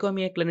 এইটাকেও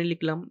আমি এক লাইনে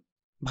লিখলাম।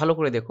 ভালো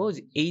করে দেখো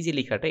যে এই যে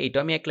লেখাটা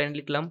এটাও আমি এক লাইনে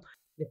লিখলাম।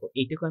 দেখো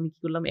এইটাকেও আমি কি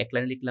করলাম? এক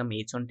লাইনে লিখলাম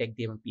H1 ট্যাগ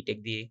দিয়ে এবং P ট্যাগ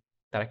দিয়ে।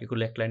 তারা কি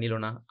করলো? এক লাইন নিল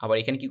না। আবার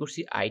এখানে কি করছি?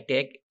 I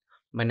ট্যাগ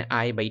মানে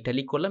আই বা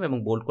ইটালিক করলাম এবং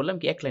বোল্ড করলাম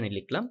কি এক লাইনে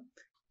লিখলাম।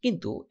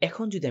 কিন্তু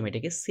এখন যদি আমি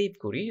এটাকে সেভ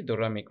করি,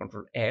 ধরো আমি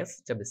কন্ট্রোল এস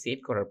চাপে সেভ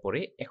করার পরে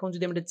এখন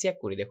যদি আমি এটা চেক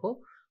করি, দেখো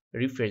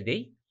রিফ্রেশ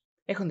দেই,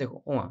 এখন দেখো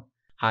ওমা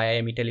হাই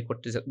আমি ইটালিক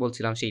করতে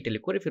বলছিলাম সে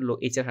ইটালিক করে ফেললো।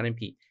 এইচআর হানিম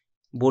কি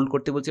বোল্ড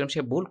করতে বলছিলাম সে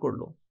বোল্ড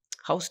করলো।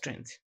 হাউ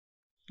স্ট্রেঞ্জ,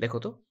 দেখো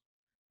তো।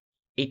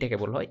 এইটাকে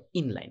বলা হয়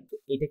ইনলাইন। তো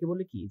এটাকে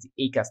বলে কি যে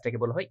এই কাজটাকে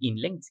বলা হয়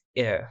ইনলাইন।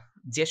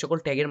 যে সকল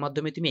ট্যাগের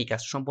মাধ্যমে তুমি এই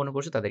কাজটা সম্পন্ন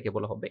করছো তাদেরকে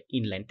বলা হবে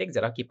ইনলাইন ট্যাগ,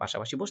 যারা কি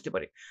পাশাপাশি বসতে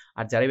পারে।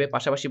 আর যারা এভাবে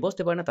পাশাপাশি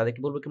বসতে পারে না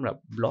তাদেরকে বলবো কি আমরা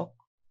ব্লক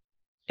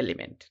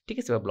এলিমেন্ট, ঠিক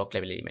আছে, বা block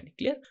level element.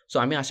 Clear? So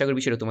আমি আশা করি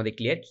বিষয়টা তোমাদের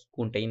ক্লিয়ার,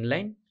 কোনটা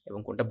ইনলাইন এবং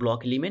কোনটা ব্লক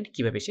এলিমেন্ট,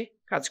 কিভাবে সে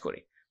কাজ করে।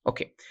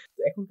 ওকে, তো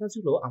এখন কাজ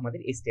হলো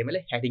আমাদের HTML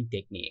এর হেডিং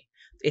ট্যাগ নিয়ে।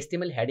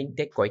 HTML হেডিং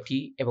ট্যাগ কয়টি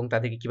এবং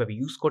তাদেরকে কিভাবে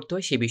ইউজ করতে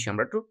হয় সে বিষয়ে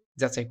আমরা একটু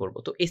যাচাই করব।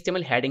 তো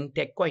HTML হেডিং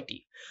ট্যাগ কয়টি?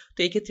 তো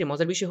এই ক্ষেত্রে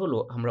মজার বিষয় হলো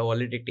আমরা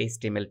অলরেডি একটা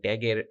HTML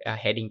ট্যাগের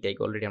হেডিং ট্যাগ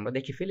অলরেডি আমরা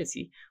দেখে ফেলেছি।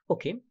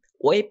 ওকে,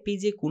 ওয়েব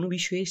পেজে কোনো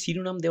বিষয়ে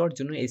শিরোনাম দেওয়ার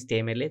জন্য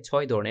HTML এ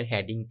 6 ধরনের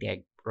হেডিং ট্যাগ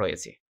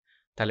রয়েছে।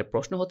 তাহলে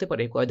প্রশ্ন হতে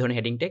পারে কয় ধরনের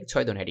হেডিং ট্যাগ?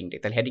 6 ধরনের হেডিং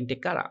ট্যাগ। তাহলে হেডিং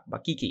ট্যাগ কারা বা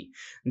কি কি?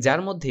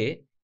 যার মধ্যে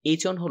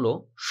H1 হলো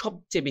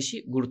সবচেয়ে বেশি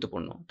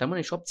গুরুত্বপূর্ণ। তার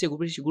মানে সবচেয়ে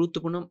বেশি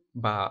গুরুত্বপূর্ণ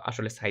বা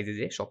আসলে সাইজে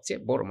যে সবচেয়ে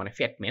বড়, মানে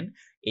ফ্যাটম্যান।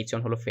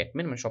 H1 হলো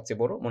ফ্যাটম্যান, মানে সবচেয়ে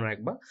বড়, মনে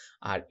রাখবা।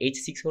 আর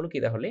H6 হলো কি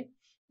তাহলে?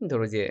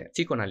 ধরো যে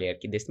চিকনালি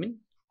আরকি, দ্যাটস মিন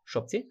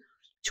সবচেয়ে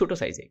ছোট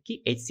সাইজে কি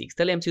H6।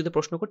 তাহলে এমসিকিউ তে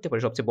প্রশ্ন করতে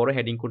পারে সবচেয়ে বড়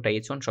হেডিং কোনটা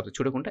H1, সবচেয়ে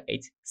ছোট কোনটা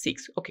H6।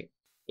 ওকে,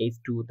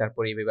 H2,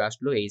 তারপরে এভাবে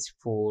আসলো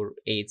H4,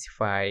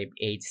 H5,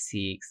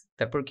 H6,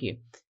 তারপর কি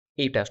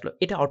এইটা আসলো।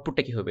 এটা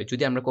আউটপুটটা কি হবে?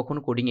 যদি আমরা কখনো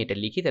কোডিং এটা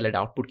লিখি তাহলে এটা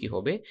আউটপুট কি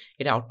হবে?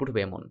 এটা আউটপুট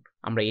হবে এমন।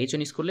 আমরা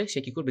H1 ইউজ করলে সে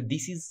কি করবে?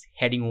 This is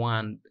heading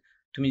 1।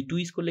 তুমি 2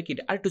 ইউজ করলে কি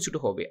এটা আরেকটু ছোট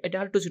হবে। এটা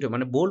আরেকটু ছোট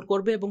মানে বোল্ড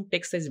করবে এবং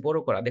টেক্সট সাইজ বড়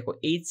করা। দেখো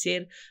H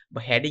এর বা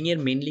হেডিং এর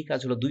মেইনলি কাজ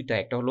হলো ২ টা।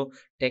 একটা হলো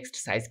টেক্সট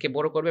সাইজকে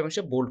বড় করবে এবং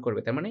সে বোল্ড করবে।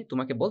 তার মানে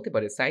তোমাকে বলতে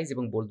পারে সাইজ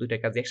এবং বোল্ড ২ টার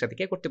কাজ একসাথে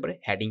কে করতে পারে?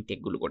 হেডিং ট্যাগ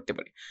গুলো করতে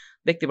পারে।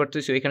 দেখতে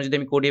পারতেছো এখানে যদি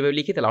আমি কোড এভাবে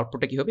লিখি তাহলে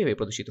আউটপুটটা কি হবে? এভাবে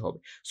প্রদর্শিত হবে।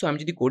 সো আমি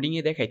যদি কোডিং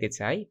এ দেখাইতে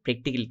চাই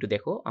প্র্যাকটিক্যালি একটু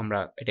দেখো আমরা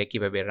এটা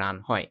কিভাবে রান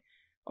হয়।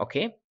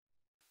 ওকে?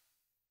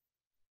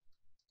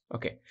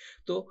 ওকে।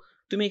 তো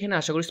তুমি এখানে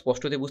আশা করি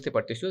স্পষ্টতই বুঝতে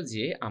পারতেছো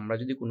যে আমরা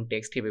যদি কোনো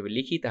টেক্সট এভাবে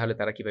লিখি তাহলে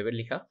তারা কিভাবে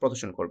লেখা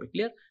প্রদর্শন করবে।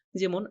 ক্লিয়ার?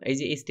 যেমন এই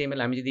যে HTML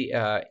আমি যদি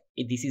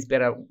দিস ইজ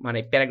মানে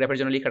প্যারাগ্রাফের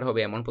জন্য লেখাটা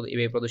হবে এমন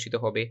এভাবে প্রদর্শিত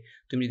হবে।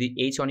 তুমি যদি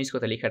H1 ইউজ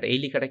করতে লেখাটা এই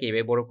লেখাটাকে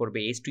এভাবে বড় করবে,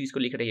 H2 ইউজ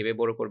করে লেখাটাকে এভাবে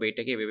বড় করবে,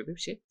 এটাকে এভাবে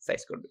সে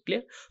সাইজ করবে।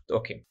 ক্লিয়ার? তো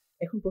ওকে।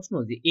 এখন প্রশ্ন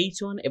যে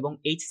H1 এবং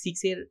H6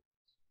 এর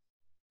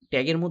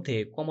ট্যাগের মধ্যে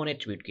কমন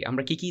অ্যাট্রিবিউট কি?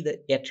 আমরা কি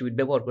অ্যাট্রিবিউট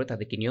ব্যবহার করে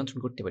তাদেরকে নিয়ন্ত্রণ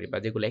করতে পারি বা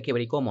যেগুলো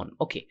একেবারেই কমন।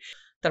 ওকে।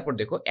 তারপর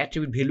দেখো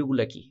অ্যাট্রিবিউট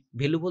ভ্যালুগুলা কি?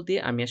 ভ্যালু বলতে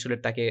আমি আসলে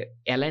তাকে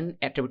অ্যালাইন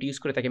অ্যাট্রিবিউট ইউজ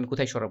করে তাকে আমি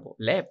কোথায় সরাবো?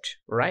 লেফট,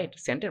 রাইট,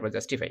 সেন্টার বা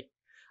জাস্টিফাই।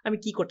 আমি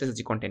কি করতে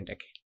চাচ্ছি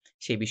কনটেন্টটাকে?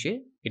 সেই বিষয়ে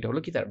এটা হলো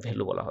কি তার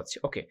ভ্যালু বলা হচ্ছে।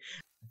 ওকে।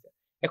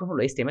 এখন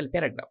হলো HTML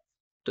প্যারাগ্রাফ।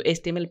 তো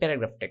HTML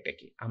প্যারাগ্রাফ ট্যাগটা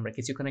কি? আমরা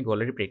কিছুক্ষণ আগে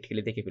অলরেডি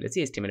প্র্যাকটিক্যালি দেখে ফেলেছি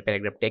HTML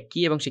প্যারাগ্রাফ ট্যাগ কি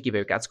এবং সে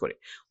কিভাবে কাজ করে।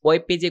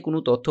 ওয়েব পেজে কোনো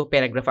তথ্য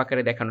প্যারাগ্রাফ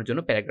আকারে দেখানোর জন্য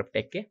প্যারাগ্রাফ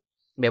ট্যাগকে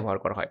ব্যবহার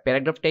করা হয়।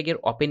 প্যারাগ্রাফ ট্যাগের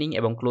ওপেনিং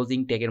এবং ক্লোজিং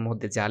ট্যাগের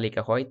মধ্যে যা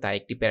লেখা হয় তা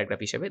একটি প্যারাগ্রাফ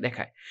হিসেবে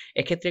দেখায়।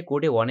 এক্ষেত্রে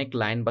কোডে অনেক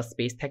লাইন বা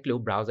স্পেস থাকলেও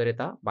ব্রাউজারে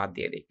তা বাদ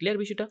দিয়ে দেয়। ক্লিয়ার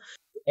বিষয়টা?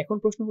 এখন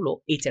প্রশ্ন হলো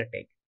HR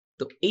ট্যাগ।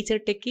 তো HR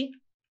ট্যাগ কি?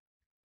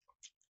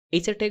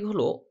 HR ট্যাগ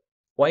হলো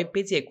ওয়েব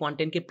পেজে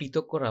কনটেন্টকে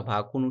পৃথক করা বা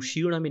কোনো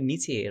শিরোনামের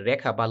নিচে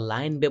রেখা বা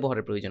লাইন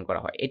ব্যবহারের প্রয়োজন করা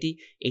হয়। এটি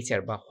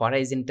HR বা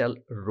হরাইজন্টাল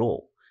রো।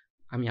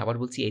 আমি আবার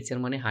বলছি HR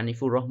মানে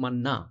হানিফুর রহমান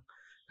না।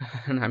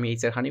 আমি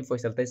HR Hanif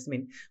Faisal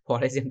Tasmin,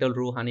 horizontal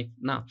rho Hanif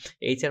না।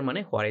 HR মানে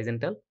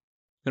হরাইজন্টাল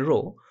রো।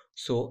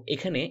 সো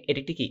এখানে এটা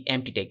একটি কি?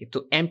 Empty tag. তো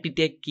এম্পটি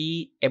ট্যাগ কি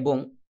এবং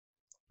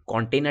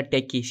কন্টেইনার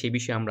ট্যাগ কি সে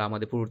বিষয়ে আমরা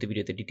আমাদের পূর্ববর্তী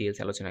ভিডিওতে ডিটেইলস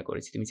আলোচনা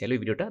করেছি। তুমি চাইলে ওই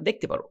ভিডিওটা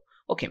দেখতে পারো।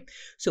 ওকে।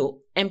 সো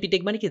এম্পটি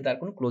ট্যাগ মানে কি? তার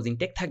কোনো ক্লোজিং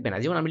ট্যাগ থাকবে না।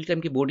 যেমন আমি লিখলাম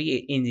কি বডি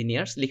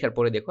ইঞ্জিনিয়ার্স লেখার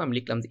পরে দেখো আমি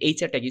লিখলাম যে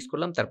HR ট্যাগ ইউজ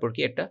করলাম। তারপর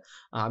কি একটা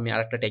আমি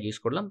আরেকটা ট্যাগ ইউজ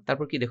করলাম।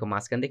 তারপর কি দেখো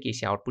মাঝখান দিয়ে কি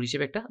সে আউটপুট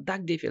হিসেবে একটা দাগ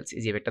দিয়ে ফেলছে।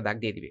 যে একটা দাগ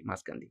দিয়ে দিবে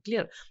মাঝখান দিয়ে।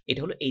 ক্লিয়ার? এটা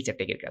হলো HR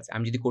ট্যাগের কাজ।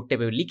 আমি যদি কোডটা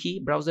এভাবে লিখি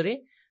ব্রাউজারে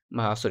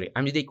সরি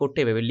আমি যদি এই কোডটা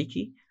এভাবে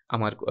লিখি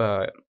আমার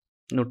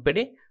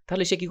নোটপ্যাডে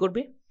তাহলে সে কি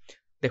করবে?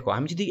 দেখো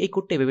আমি যদি এই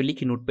কোডটা এভাবে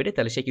লিখি নোটপ্যাডে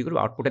তাহলে সে কি করবে?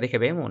 আউটপুটে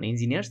দেখাবে এমন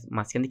ইঞ্জিনিয়ার্স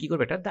মাঝখান দিয়ে কি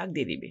করবে? একটা দাগ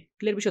দিয়ে দিবে।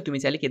 ক্লিয়ার বিষয়? তুমি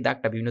চাইলে কি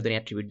দাগটা বিভিন্ন ধরনের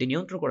অ্যাট্রিবিউট দিয়ে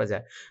নিয়ন্ত্রণ করা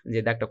যায়। যে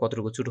দাগটা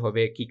কতটুকু ছোট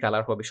হবে, কি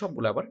কালার হবে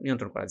সবগুলো আবার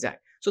নিয়ন্ত্রণ করা যায়।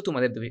 সো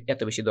তোমাদের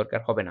এত বেশি দরকার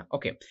হবে না।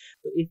 ওকে।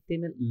 তো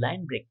HTML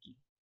লাইন ব্রেক কি?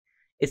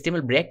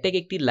 HTML ব্রেক ট্যাগ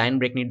একটি লাইন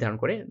ব্রেক নির্ধারণ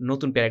করে।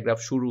 নতুন প্যারাগ্রাফ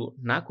শুরু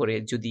না করে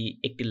যদি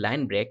একটি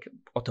লাইন ব্রেক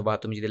অথবা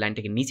তুমি যদি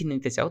লাইনটাকে নিচে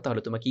নিতে চাও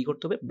তাহলে তোমাকে কি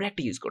করতে হবে? ব্রেক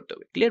ট্যাগ ইউজ করতে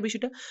হবে। ক্লিয়ার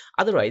বিষয়টা?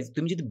 আদারওয়াইজ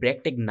তুমি যদি ব্রেক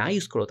ট্যাগ না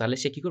ইউজ করো তাহলে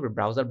সে কি করবে?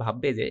 ব্রাউজার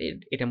ভাববে যে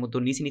এটার মধ্যে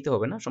নিচে নিতে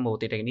হবে না।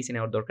 সম্ভবত এটাকে নিচে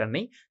নেওয়ার দরকার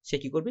নেই। সে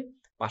কি করবে?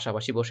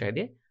 পাশাপাশি বসায়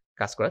দিয়ে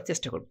কাজ করার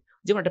চেষ্টা করবে।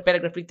 যেমন একটা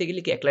প্যারাগ্রাফ লিখতে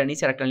গেলে কি এক লাইন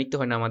নিচে আরেকটা লাইন লিখতে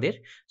হয় না আমাদের?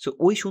 সো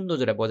ওই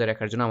সৌন্দর্যটা বজায়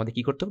রাখার জন্য আমাদের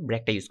কি করতে হবে?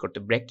 ব্রেকটা ইউজ করতে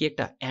হবে। ব্রেক কি?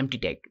 একটা এম্পটি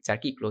ট্যাগ যার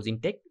কি ক্লোজিং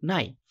ট্যাগ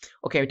নাই।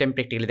 ওকে, এটা আমি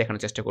প্র্যাকটিক্যালি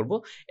দেখানোর চেষ্টা করব।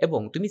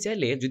 এবং তুমি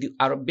চাইলে যদি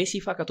আরো বেশি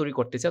ফাঁকা তৈরি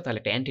করতে চাও তাহলে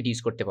একটা এন্টিটি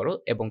ইউজ করতে পারো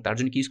এবং তার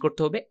জন্য কি ইউজ করতে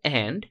হবে?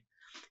 এন্ড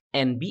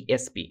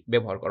NBSP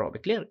ব্যবহার করা হবে।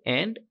 ক্লিয়ার?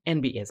 এন্ড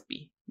NBSP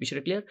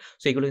বিষয়টা ক্লিয়ার?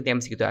 সো এগুলো কিন্তু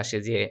এমসিকিউতে আসে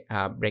যে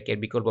ব্রেকের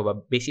বিকল্প বা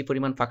বেশি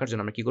পরিমাণ ফাঁকার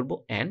জন্য আমরা কি করব?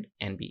 এন্ড,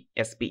 এনবি,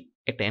 এসপি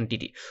একটা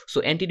এন্টিটি। সো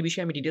এন্টিটি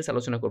বিষয়ে আমি ডিটেইলস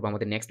আলোচনা করব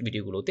আমাদের নেক্সট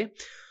ভিডিওগুলোতে।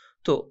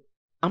 তো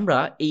আমরা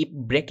এই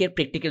ব্রেকের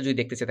প্র্যাকটিক্যাল যদি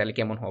দেখতে চাই তাহলে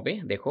কেমন হবে?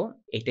 দেখো,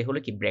 এইটা হলো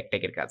কি ব্রেক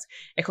ট্যাগের কাজ।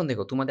 এখন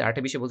দেখো তোমাদের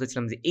আরেকটা বিষয়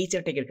বলতেছিলাম যে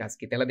এইচআর ট্যাগের কাজ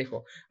কি? তাহলে দেখো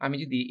আমি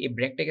যদি এই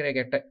ব্রেক ট্যাগের আগে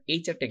একটা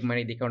এইচআর ট্যাগ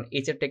মারি দিই, কারণ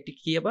এইচআর ট্যাগটি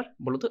কি আবার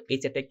বলো তো?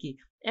 এইচআর ট্যাগ কি?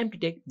 এমটি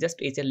ট্যাগ, জাস্ট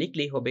এইচআর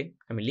লিখলেই হবে।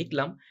 আমি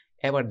লিখলাম।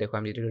 এবার দেখো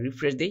আমি যদি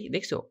রিফ্রেশ দেই,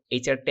 দেখছো?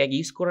 এইচআর ট্যাগ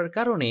ইউজ করার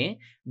কারণে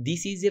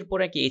দিস ইজ এর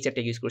পরে কি এইচআর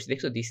ট্যাগ ইউজ করছি,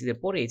 দেখছো? দিস ইজ এর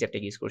পরে এইচআর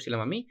ট্যাগ ইউজ করছিলাম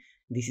আমি।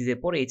 দিস ইজ এর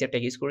পরে এইচআর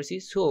ট্যাগ ইউজ করেছি।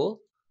 সো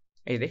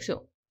এই দেখছো?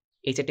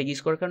 এইচআর ট্যাগ ইউজ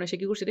করার কারণে সে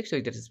কি করছে, দেখছো?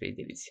 এইটার স্পেস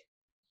দিয়ে দিচ্ছে।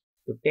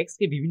 তো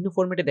টেক্সটকে বিভিন্ন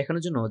ফরম্যাটে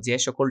দেখানোর জন্য যে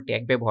সকল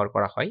ট্যাগ ব্যবহার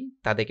করা হয়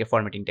তাদেরকে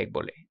ফরম্যাটিং ট্যাগ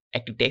বলে।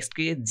 একটি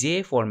টেক্সটকে যে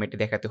ফরম্যাটে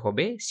দেখাতে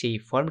হবে সেই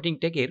ফরম্যাটিং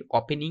ট্যাগের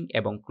ওপেনিং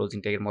এবং ক্লোজিং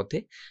ট্যাগের মধ্যে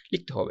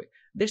লিখতে হবে।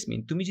 দ্যাটস মিন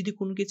তুমি যদি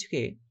কোনো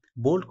কিছুকে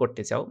বোল্ড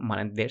করতে চাও,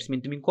 মানে দ্যাটস মিন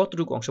তুমি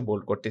কতটুকু অংশ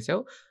বোল্ড করতে চাও,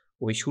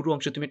 ওই শুরু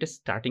অংশ তুমি একটা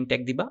স্টার্টিং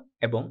ট্যাগ দিবা,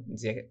 এবং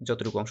যে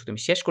যতটুকু অংশ তুমি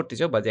শেষ করতে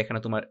চাও বা যেখানে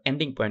তোমার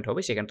এন্ডিং পয়েন্ট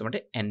হবে সেখানে তোমার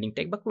একটা এন্ডিং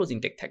ট্যাগ বা ক্লোজিং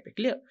ট্যাগ থাকবে।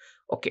 ক্লিয়ার?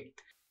 ওকে।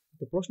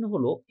 তো প্রশ্ন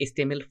হলো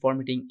HTML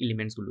ফরম্যাটিং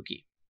এলিমেন্টস গুলো কি?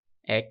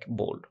 এক,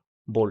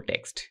 বোল্ড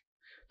টেক্সট।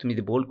 তুমি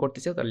যদি বোল্ড করতে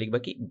চাও তাহলে লিখবা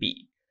কি? বি।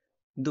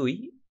 2,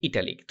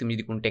 ইটালিক। তুমি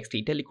যদি কোনো টেক্সট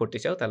ইটালিক করতে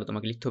চাও তাহলে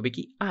তোমাকে লিখতে হবে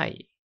কি? আই।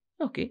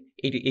 ওকে।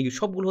 এই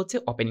সবগুলো হচ্ছে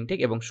ওপেনিং ট্যাগ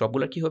এবং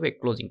সবগুলোর কি হবে?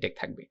 ক্লোজিং ট্যাগ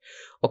থাকবে।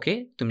 ওকে।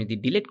 তুমি যদি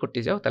ডিলিট করতে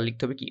চাও তাহলে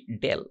লিখতে হবে কি?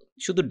 ডেল।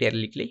 শুধু ডেল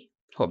লিখলেই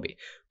হবে।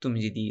 তুমি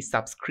যদি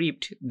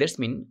সাবস্ক্রিপ্ট, দ্যাটস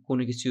মিন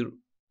কোনো কিছুর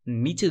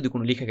নিচে যদি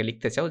কোনো লেখাকে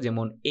লিখতে চাও,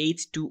 যেমন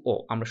H2O,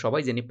 আমরা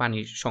সবাই জানি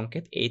পানির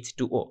সংকেত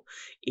H2O,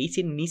 এইচ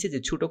এর নিচে যে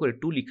ছোট করে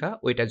 2 লিখা,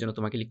 ওইটার জন্য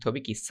তোমাকে লিখতে হবে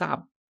কি? সাব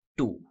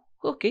 2।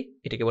 ওকে,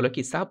 এটাকে বলা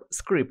কি?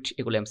 সাবস্ক্রিপ্ট।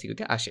 এগুলো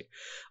এমসিকিউতে আসে।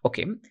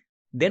 ওকে।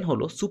 দেন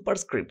হলো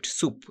সুপারস্ক্রিপ্ট।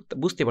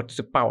 বুঝতে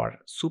পারতেছো? পাওয়ার।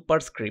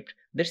 সুপারস্ক্রিপ্ট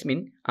দ্যাটস মিন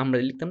আমরা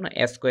লিখতাম না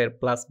a square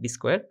plus b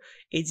square,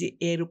 এই যে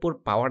এর উপর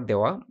পাওয়ার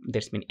দেওয়া,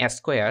 দ্যাটস মিন a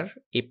স্কয়ার,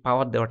 এই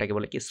পাওয়ার দেওয়াটাকে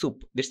বলে কি? Soup.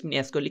 That's mean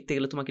a square লিখতে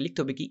গেলে তোমাকে লিখতে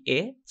হবে কি? a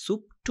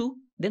soup 2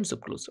 then soup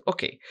close.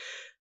 ওকে।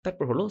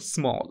 তারপর হলো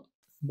স্মল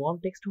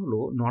টেক্সট হলো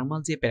নরমাল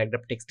যে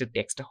প্যারাগ্রাফ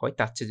টেক্সটটা হয়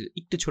তার চেয়ে যদি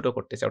একটু ছোট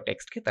করতে চাও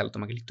টেক্সটকে তাহলে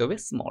তোমাকে লিখতে হবে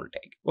স্মল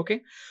ট্যাগ। ওকে।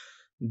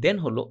 দেন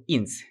হলো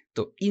ইনস।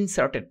 তো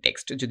ইনসার্টেড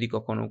টেক্সট, যদি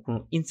কখনো কোনো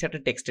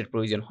ইনসার্টেড টেক্সটের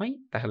প্রয়োজন হয়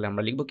তাহলে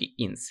আমরা লিখব কি?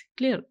 ইনস।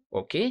 ক্লিয়ার?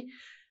 ওকে।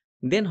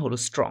 দেন হলো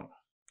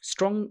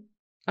স্ট্রং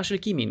আসলে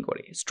কি মিন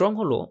করে? স্ট্রং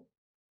হলো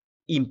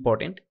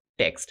ইম্পর্টেন্ট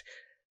টেক্সট।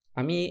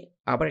 আমি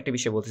আবার একটা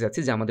বিষয় বলতে চাচ্ছি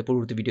যে আমাদের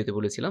পূর্ববর্তী ভিডিওতে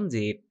বলেছিলাম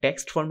যে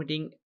টেক্সট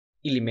ফরম্যাটিং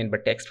এলিমেন্ট বা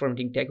টেক্সট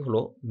ফরম্যাটিং ট্যাগ হলো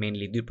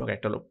মেইনলি দুই প্রকার,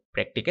 একটা হলো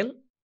প্র্যাকটিক্যাল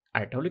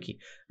আর একটা হলো কি?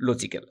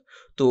 লজিক্যাল।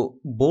 তো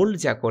বোল্ড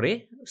যা করে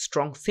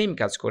স্ট্রং সেম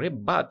কাজ করে,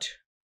 বাট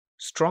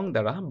স্ট্রং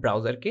দ্বারা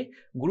ব্রাউজারকে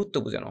গুরুত্ব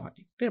বোঝানো হয়।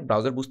 ক্লিয়ার?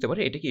 ব্রাউজার বুঝতে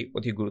পারে এটা কি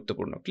অধিক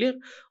গুরুত্বপূর্ণ। ক্লিয়ার?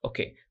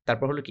 ওকে।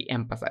 তারপর হলো কি?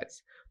 এমফাসাইজ।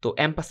 তো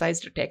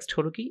এমফাসাইজড টেক্সট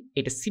হলো কি?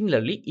 এটা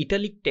সিমিলারলি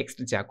ইটালিক টেক্সট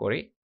যা করে,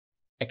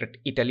 একটা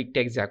ইটালিক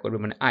ট্যাগ যা করবে,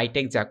 মানে আই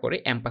ট্যাগ যা করে,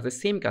 এমপাসে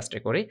সেম কাজটা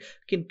করে,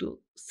 কিন্তু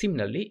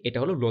সিমিলারলি এটা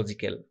হলো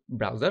লজিক্যাল।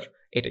 ব্রাউজার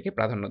এটাকে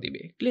প্রাধান্য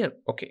দিবে। ক্লিয়ার?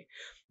 ওকে।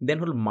 দেন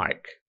হলো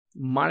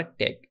মার্ক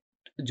ট্যাগ।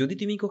 যদি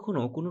তুমি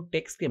কখনো কোনো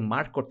টেক্সটকে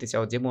মার্ক করতে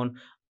চাও, যেমন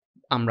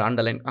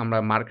আমরা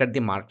মার্কার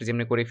দিয়ে মার্ক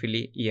যেমনি করে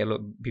ফেলি, ইয়েলো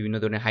বিভিন্ন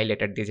ধরনের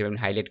হাইলাইটার দিয়ে যেমন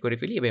হাইলাইট করে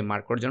ফেলি, এবার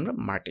মার্ক করার জন্য আমরা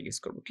মার্ক ট্যাগ ইউজ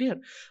করবো। ক্লিয়ার?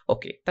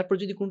 ওকে। তারপর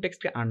যদি কোনো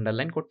টেক্সটকে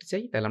আন্ডারলাইন করতে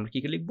চাই তাহলে আমরা কি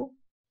লিখবো?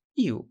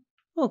 You.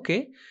 Okay.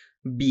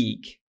 Big,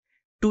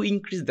 to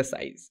increase the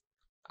size.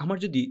 আমার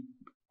যদি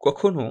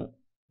কখনো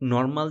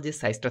নরমাল যে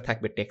সাইজটা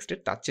থাকবে টেক্সটের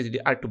তার চেয়ে যদি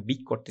আর একটু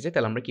বিগ করতে চাই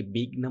তাহলে আমরা কি?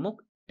 বিগ নামক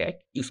ট্যাগ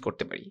ইউজ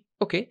করতে পারি।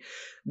 ওকে।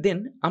 দেন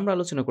আমরা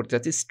আলোচনা করতে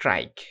চাচ্ছি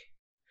স্ট্রাইক।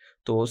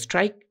 তো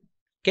স্ট্রাইক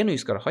কেন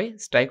ইউজ করা হয়?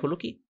 স্ট্রাইক হলো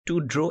কি? Two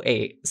draw A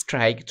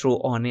strike through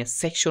on a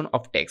section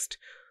of text.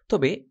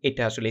 তবে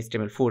এটা আসলে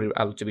HTML4 এর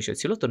আলোচ্য বিষয়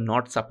ছিল, তো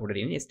not supported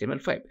in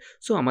HTML5।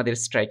 So আমাদের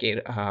স্ট্রাইকের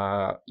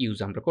ইউজ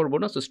আমরা করবো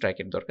না, সো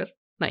স্ট্রাইকের দরকার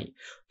নাই।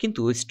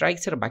 কিন্তু স্ট্রাইক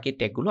ছাড়া বাকি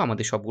ট্যাগগুলো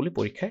আমাদের সবগুলি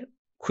পরীক্ষায়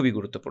খুবই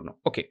গুরুত্বপূর্ণ।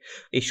 ওকে।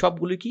 এই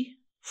সবগুলো কি?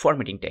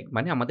 ফরম্যাটিং ট্যাগ,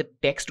 মানে আমাদের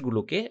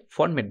টেক্সটগুলোকে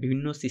ফরম্যাট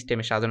বিভিন্ন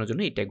সিস্টেমে সাজানোর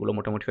জন্য এই ট্যাগগুলো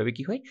মোটামুটিভাবে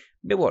কি হয়?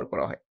 ব্যবহার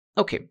করা হয়।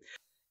 ওকে।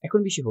 এখন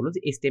বিষয় হলো যে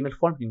HTML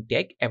ফরম্যাটিং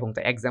ট্যাগ এবং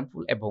তার এক্সাম্পল,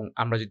 এবং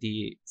আমরা যদি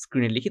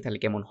স্ক্রিনে লিখি তাহলে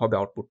কেমন হবে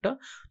আউটপুটটা।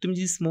 তুমি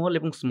যদি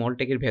স্মল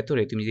ট্যাগের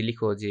ভেতরে তুমি যদি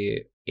লিখো যে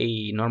এই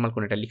নরমাল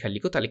কোনো একটা লেখা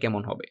লিখো তাহলে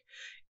কেমন হবে?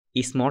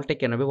 এই স্মল ট্যাগ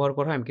কেন ব্যবহার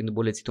করা হয় আমি কিন্তু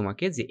বলেছি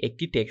তোমাকে, যে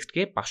একটি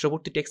টেক্সটকে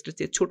পার্শ্ববর্তী টেক্সটের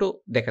চেয়ে ছোট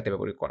দেখাতে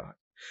ব্যবহার করা হয়।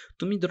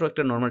 তুমি ধরো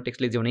একটা নরমাল টেক্সট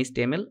লিখে, যেমন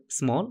HTML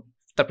স্মল,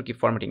 তারপর কি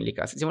ফরম্যাটিং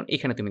লেখা আছে, যেমন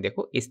এখানে তুমি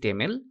দেখো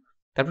HTML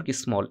তারপর কি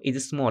স্মল, এই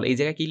যে স্মল এই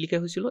জায়গায় কি লেখা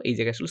হয়েছিল? এই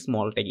জায়গায় আসলে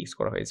স্মল ট্যাগ ইউজ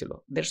করা হয়েছিল।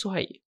 That's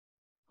why.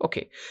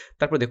 ওকে।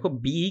 তারপর দেখো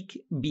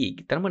বিগ,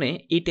 তার মানে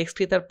এই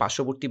টেক্সটকে তার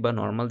পার্শ্ববর্তী বা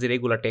নরমাল যে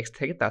রেগুলার টেক্সট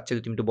থাকে তার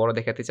চেয়ে তুমি একটু বড়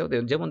দেখাতে চাও,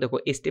 যেমন দেখো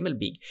HTML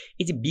বিগ,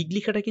 এই যে বিগ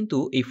লেখাটা কিন্তু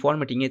এই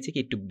ফরম্যাটিং এর থেকে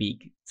একটু বিগ,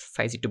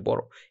 সাইজ একটু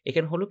বড়।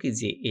 এখানে হলো কি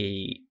যে এই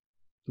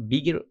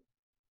বিগের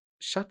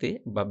সাথে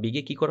বা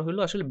বিগে কি করা হলো?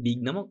 আসলে বিগ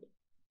নামক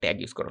ট্যাগ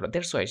ইউজ করা হলো,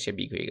 দ্যাটস হোয়াই সে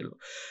বিগ হয়ে গেল।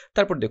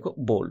 তারপর দেখো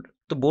বোল্ড।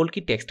 তো বোল্ড কি?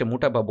 টেক্সটটা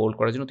মোটা বা বোল্ড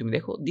করার জন্য তুমি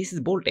দেখো দিস ইজ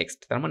বোল্ড টেক্সট,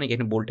 তার মানে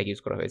এখানে বোল্ড ট্যাগ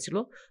ইউজ করা হয়েছিল।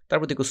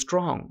 তারপর দেখো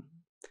স্ট্রং,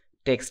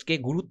 টেক্সটকে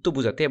গুরুত্ব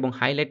বোঝাতে এবং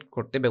হাইলাইট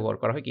করতে ব্যবহার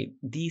করা হয় কি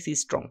this is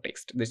strong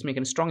text, this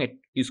এখানে স্ট্রং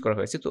ইউজ করা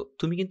হয়েছে। তো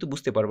তুমি কিন্তু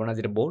বুঝতে পারবে না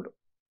যেটা বোল্ড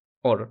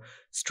অর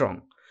স্ট্রং,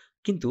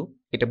 কিন্তু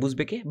এটা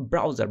বুঝবে কে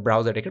ব্রাউজার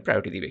এটাকে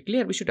প্রায়োরিটি দিবে।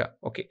 ক্লিয়ার বিষয়টা?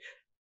 ওকে।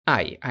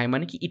 আই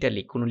মানে কি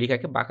ইটালিক, কোনো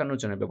লেখাকে বাঁকানোর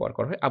জন্য ব্যবহার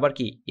করা হয়। আবার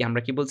কি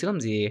আমরা কি বলছিলাম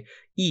যে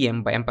ইএম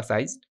বা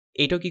এমফাসাইজড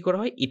এটাও কি করা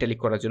হয় ইটালিক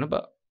করার জন্য বা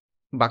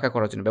বাঁকা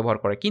করার জন্য ব্যবহার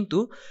করে। কিন্তু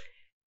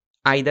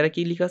আই দ্বারা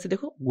কি লিখা আছে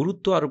দেখো,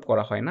 গুরুত্ব আরোপ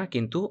করা হয় না,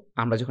 কিন্তু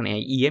আমরা যখন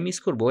ইএম ইউজ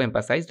করবো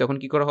এমফাসাইজ তখন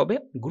কি করা হবে,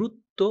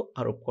 গুরুত্ব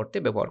আরোপ করতে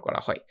ব্যবহার করা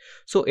হয়।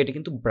 সো এটা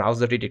কিন্তু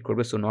ব্রাউজার ডিটেক্ট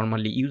করবে। সো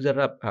নর্মালি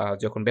ইউজাররা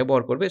যখন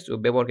ব্যবহার করবে, সো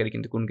ব্যবহারকারী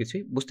কিন্তু কোনো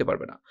কিছুই বুঝতে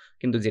পারবে না,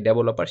 কিন্তু যে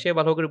ডেভেলপার সে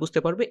ভালো করে বুঝতে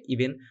পারবে।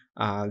 ইভেন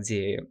যে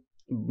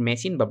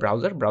মেশিন বা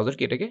ব্রাউজার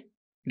কি এটাকে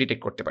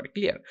ডিটেক্ট করতে পারে।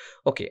 ক্লিয়ার?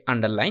 ওকে।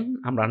 আন্ডারলাইন,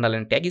 আমরা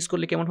আন্ডারলাইন ট্যাগ ইউজ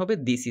করলে কেমন হবে,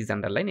 দিস ইজ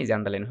আন্ডারলাইন, এই যে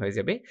আন্ডারলাইন হয়ে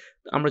যাবে।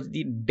 তো আমরা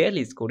যদি ডেল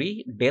ইউজ করি,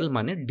 ডেল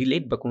মানে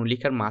ডিলেট বা কোনো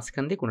লেখার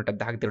মাঝখান দিয়ে কোনো একটা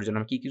দাগ দেওয়ার জন্য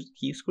আমরা কি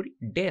ইউজ করি,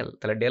 ডেল।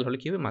 তাহলে ডেল হলে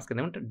কি হবে, মাঝখান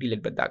দিয়ে একটা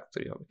ডিলেট বা দাগ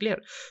তৈরি হবে। ক্লিয়ার?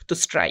 তো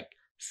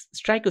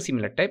স্ট্রাইকও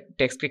সিমিলার টাইপ,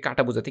 টেক্সটকে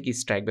কাটা বোঝাতে কি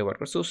স্ট্রাইক ব্যবহার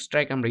করে। সো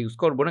স্ট্রাইক আমরা ইউজ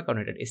করবো না, কারণ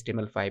এটা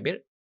HTML5 এর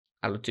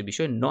আলোচ্য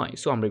বিষয় নয়।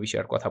 সো আমরা এই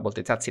বিষয়ে আর কথা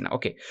বলতে চাচ্ছি না।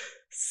 ওকে।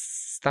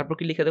 তারপর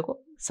কি লিখে দেখো,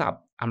 সাব।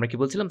 আমরা কি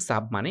বলছিলাম,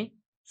 সাব মানে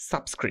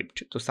সাবস্ক্রিপ্ট।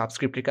 তো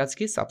সাবস্ক্রিপ্টের কাজ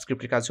কি,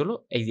 সাবস্ক্রিপ্টের কাজ হলো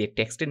এই যে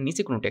টেক্সটের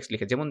নিচে কোনো টেক্সট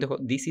লিখে, যেমন দেখো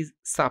দিস ইজ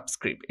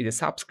সাবস্ক্রিপ্ট, এই যে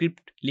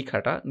সাবস্ক্রিপ্ট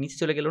লেখাটা নিচে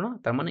চলে গেল না,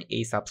 তার মানে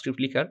এই সাবস্ক্রিপ্ট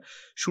লেখার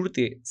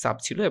শুরুতে সাব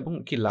ছিল এবং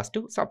কি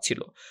লাস্টেও সাব ছিল।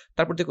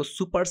 তারপর দেখো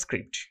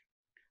সুপারস্ক্রিপ্ট,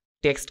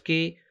 টেক্সটকে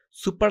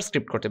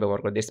সুপারস্ক্রিপ্ট করতে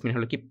ব্যবহার করে। দ্যাটস মিন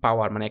হলো কি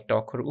পাওয়ার, মানে একটা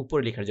অক্ষরের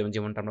উপরে লেখার,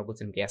 যেমনটা আমরা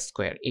বলছিলাম গ্যাস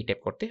স্কোয়ার, এই টাইপ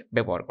করতে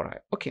ব্যবহার করা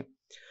হয়। ওকে।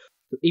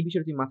 তো এই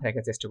বিষয়টা তুমি মাথায়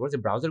রাখার চেষ্টা করো যে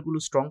ব্রাউজারগুলো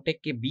স্ট্রং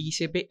ট্যাগকে বি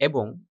হিসেবে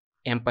এবং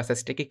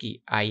এমফাসাইজটাকে কি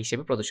আই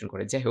হিসেবে প্রদর্শন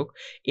করে। যাই হোক,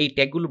 এই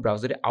ট্যাগগুলো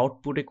ব্রাউজারে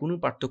আউটপুটে কোনো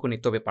পার্থক্য নেই,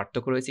 তবে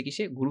পার্থক্য রয়েছে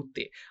কিসে,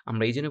 গুরুত্বে।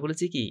 আমরা এই জন্য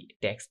বলেছি কি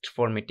টেক্সট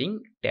ফরম্যাটিং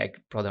ট্যাগ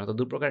প্রধানত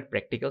দু প্রকার,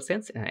 practical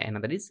sense,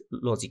 another is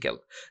logical.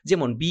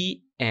 যেমন বি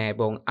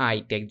এবং আই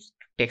ট্যাগ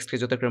টেক্সটকে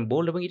যথাক্রমে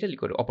বোল্ড এবং ইটালিক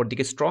করে,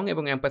 অপরদিকে স্ট্রং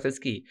এবং এমফাসাইজ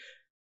কি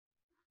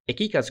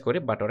একই কাজ করে,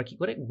 বাট ওরা কি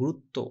করে,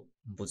 গুরুত্ব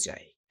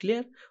বোঝায়।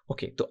 ক্লিয়ার?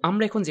 ওকে। তো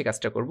আমরা এখন যে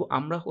কাজটা করব,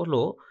 আমরা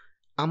হলো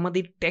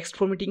আমাদের টেক্সট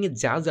ফরম্যাটিংয়ে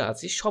যা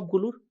আছে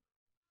সবগুলোর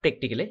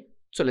প্র্যাকটিক্যালে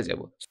চলে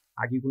যাব।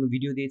 আগে কোনো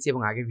ভিডিও দিয়েছি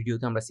এবং আগের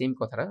ভিডিওতে আমরা সেম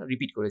কথাটা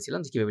রিপিট করেছিলাম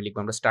যে কিভাবে লিখবো।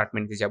 আমরা স্টার্ট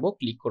মেনুতে যাব,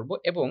 ক্লিক করব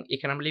এবং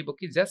এখানে আমরা লিখব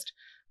কি জাস্ট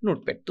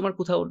নোটপ্যাড। তোমার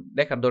কোথাও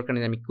দেখার দরকার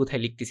নেই আমি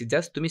কোথায় লিখতেছি,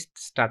 জাস্ট তুমি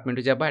স্টার্ট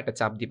মেনুতে যাবা, একটা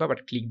চাপ দিবা, বাট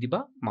ক্লিক দিবা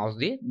মাউস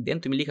দিয়ে, দেন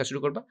তুমি লেখা শুরু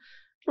করবা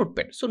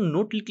নোটপ্যাড। সো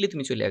নোট লিখলে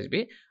তুমি চলে আসবে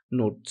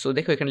নোট। সো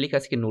দেখো এখানে লেখা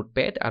আছে কি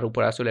নোটপ্যাড, আর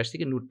উপরে চলে আসছে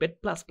কি নোটপ্যাড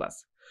প্লাস প্লাস।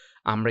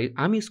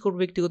 আমি ইউজ করবো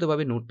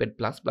ব্যক্তিগতভাবে নোটপ্যাড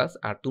প্লাস প্লাস,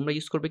 আর তোমরা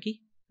ইউজ করবে কি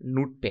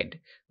নোটপ্যাড।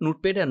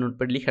 নোটপ্যাড আর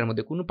নোটপ্যাড লেখার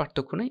মধ্যে কোনো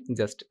পার্থক্য নেই,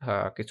 জাস্ট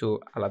কিছু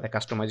আলাদা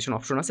কাস্টমাইজেশন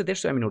অপশন আছে।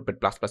 দেড়শো আমি নোটপ্যাড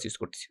প্লাস প্লাস ইউজ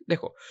করতেছি।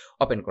 দেখো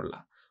ওপেন করলা,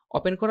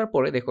 ওপেন করার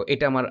পরে দেখো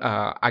এটা আমার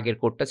আগের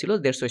কোডটা ছিল,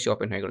 দেড়শো এসে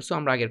ওপেন হয়ে গেল। সো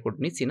আমরা আগের কোড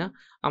নিচ্ছি না,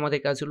 আমাদের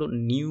কাজ হলো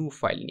নিউ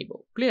ফাইল নিব।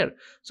 ক্লিয়ার?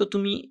 সো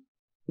তুমি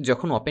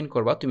যখন ওপেন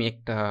করবা তুমি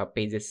একটা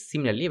পেজে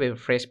সিমিলারলি এভাবে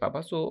ফ্রেশ পাবা।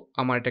 সো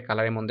আমার এটা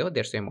কালার এমন দেওয়া,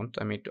 দেড়শো এমন। তো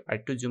আমি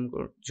আরেকটু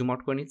জুম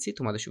আউট করে নিচ্ছি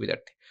তোমাদের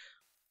সুবিধার্থে।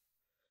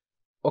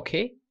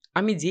 ওকে।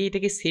 আমি যেই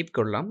এটাকে সেভ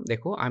করলাম,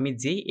 দেখো আমি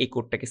যেই এই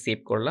কোডটাকে সেভ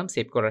করলাম,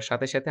 সেভ করার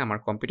সাথে সাথে আমার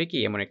কম্পিউটারে কি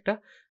এমন একটা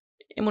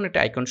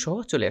আইকন সহ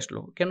চলে আসলো।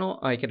 কেন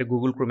এখানে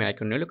গুগল ক্রোমে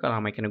আইকন নিলো, কারণ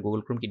আমার এখানে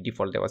গুগল ক্রোম কি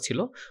ডিফল্ট দেওয়া ছিল।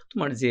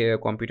 তোমার যে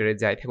কম্পিউটারে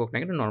যাই থাকুক না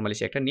কেন নর্মালি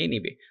সে একটা নিয়ে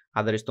নিবে,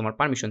 আদারওয়াইজ তোমার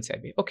পারমিশন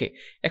চাইবে। ওকে।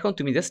 এখন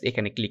তুমি জাস্ট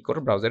এখানে ক্লিক করো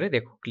ব্রাউজারে,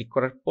 দেখো ক্লিক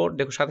করার পর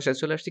দেখো সাথে সাথে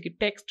চলে আসছে কি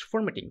টেক্সট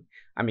ফরম্যাটিং।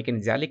 আমি এখানে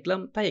যা লিখলাম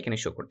তাই এখানে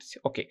শো করতেছে।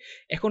 ওকে।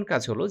 এখন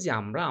কাজ হলো যে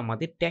আমরা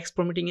আমাদের টেক্সট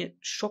ফরম্যাটিং এর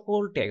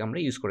সকল ট্যাগ আমরা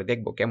ইউজ করে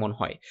দেখবো কেমন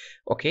হয়।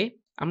 ওকে।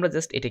 আমরা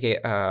জাস্ট এটাকে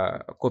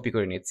কপি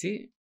করে নিচ্ছি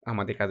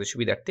আমাদের কাজের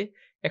সুবিধার্থে।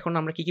 এখন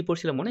আমরা কি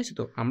পড়ছিলাম মনে আছে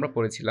তো? আমরা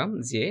পড়েছিলাম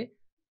যে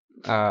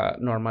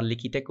নরমালি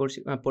কি ট্যাগ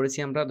পড়েছি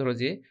আমরা, ধরো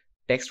যে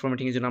টেক্সট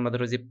ফরম্যাটিং এর জন্য আমরা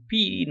ধরো যে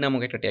পি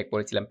নামক একটা ট্যাগ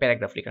পড়েছিলাম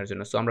প্যারাগ্রাফ লেখার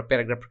জন্য। সো আমরা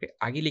প্যারাগ্রাফকে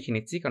আগে লিখে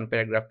নিচ্ছি, কারণ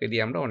প্যারাগ্রাফকে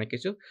দিয়ে আমরা অনেক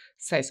কিছু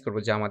সাইজ করব,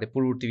 যা আমাদের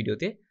পূর্ববর্তী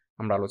ভিডিওতে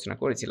আমরা আলোচনা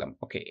করেছিলাম।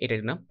 ওকে,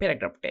 এটার নাম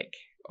প্যারাগ্রাফ ট্যাগ।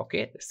 ওকে,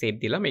 সেভ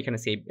দিলাম, এখানে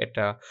সেভ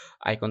একটা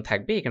আইকন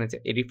থাকবে, এখানে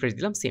রিফ্রেশ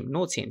দিলাম, সেম,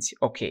 নো চেঞ্জ।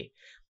 ওকে।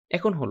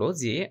 এখন হলো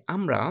যে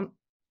আমরা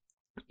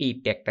এই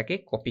ট্যাগটাকে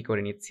কপি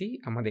করে নিচ্ছি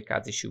আমাদের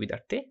কাজের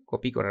সুবিধার্থে।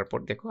 কপি করার পর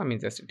দেখো আমি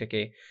জাস্ট এটাকে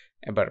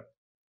এবার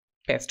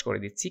পেস্ট করে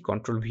দিচ্ছি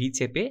কন্ট্রোল ভি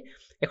চেপে।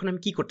 এখন আমি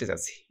কি করতে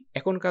চাচ্ছি,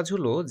 এখন কাজ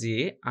হলো যে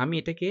আমি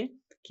এটাকে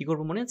কি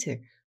করব মনে আছে,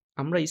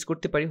 আমরা ইউজ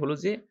করতে পারি হলো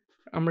যে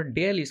আমরা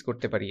ডেল ইউজ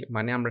করতে পারি,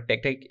 মানে আমরা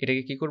ট্যাগটা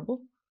এটাকে কি করব,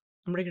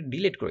 আমরা এটা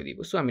ডিলিট করে দিব।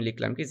 সো আমি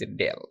লিখলাম কি যে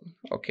ডেল।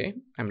 ওকে,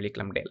 আমি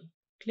লিখলাম ডেল।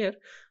 ক্লিয়ার?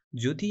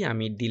 যদি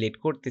আমি ডিলিট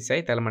করতে চাই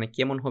তাহলে মানে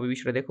কেমন হবে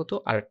বিষয়টা দেখো তো।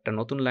 আর একটা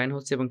নতুন লাইন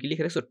হচ্ছে এবং কি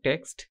লিখে রাখছো,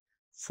 টেক্সট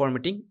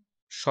ফরম্যাটিং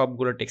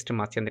সবগুলো টেক্সটের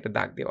মাঝখানে একটা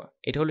দাগ দেওয়া,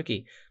 এটা হলো কি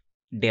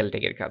ডেল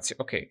ট্যাগের কাজ।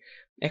 ওকে।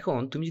 এখন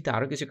তুমি যদি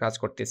আরো কিছু কাজ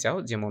করতে চাও,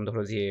 যেমন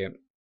ধরো যে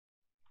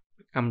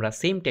আমরা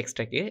সেম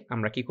টেক্সটটাকে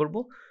আমরা কি করব,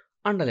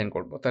 আন্ডারলাইন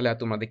করব, তাহলে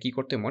তোমাদের কি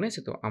করতে মনে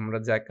আছে তো? আমরা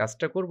যা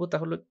কাজটা করব তা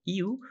হলো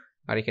ইউ,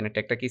 আর এখানে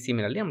ট্যাগটাকে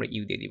সিমিলারলি আমরা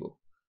ইউ দিয়ে দিব।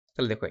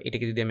 তাহলে দেখো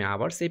এটাকে যদি আমি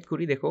আবার সেভ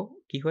করি, দেখো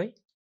কি হয়,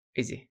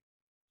 এই যে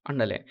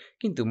আন্ডারলাইন।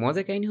 কিন্তু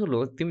মজার কাহিনী হলো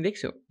তুমি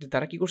দেখছো যে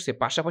তারা কি করছে,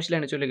 পাশাপাশি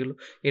লাইনে চলে গেল।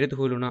 এটা তো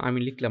হলো না, আমি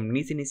লিখলাম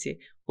নিচে নিচে,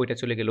 ওইটা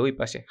চলে গেল ওই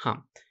পাশে। হ্যাঁ,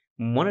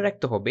 মনে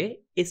রাখতে হবে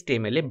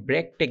HTML এ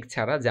ব্রেক ট্যাগ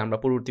ছাড়া, যে আমরা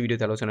পূর্ববর্তী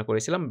ভিডিওতে আলোচনা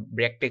করেছিলাম,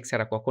 ব্রেক ট্যাগ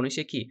ছাড়া কখনোই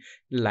সে কি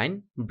লাইন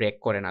ব্রেক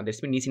করে না। দ্যাটস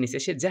মিন নিচে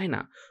সে যায়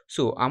না।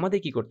 সো আমাদের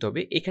কি করতে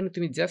হবে, এখানে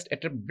তুমি জাস্ট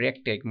একটা ব্রেক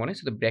ট্যাগ, মনে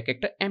আছে তো, ব্রেক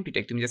একটা এম্পটি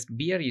ট্যাগ, তুমি জাস্ট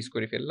বিআর ইউজ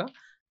করে ফেললা,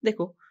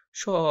 দেখো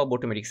সব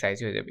অটোমেটিক সাইজ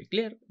হয়ে যাবে।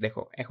 ক্লিয়ার?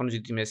 দেখো এখন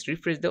যদি তুমি জাস্ট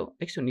রিফ্রেশ দাও,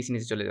 দেখছো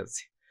নিচে চলে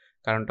যাচ্ছে।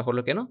 কারণটা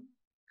হলো কেন?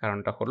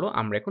 কারণটা হলো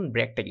আমরা এখন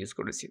ব্রেক ট্যাগ ইউজ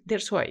করেছি।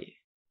 That's why.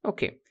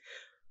 ওকে।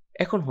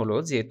 এখন হলো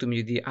যে তুমি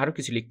যদি আরো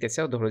কিছু লিখতে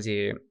চাও, ধরো যে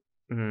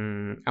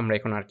আমরা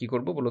এখন আর কি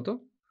করব বলো তো?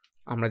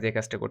 আমরা যে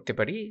কাজটা করতে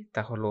পারি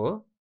তা হলো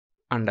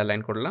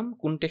আন্ডারলাইন করলাম।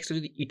 কোন টেক্সটে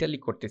যদি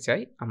ইটালিক করতে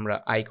চাই আমরা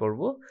আই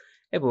করব,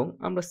 এবং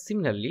আমরা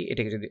সিমিলারলি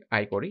এটাকে যদি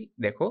আই করি,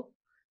 দেখো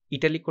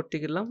ইটালিক করতে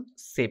গেলাম,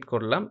 সেভ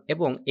করলাম,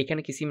 এবং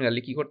এখানে কি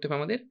সিমিলারলি কি করতে হবে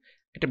আমাদের?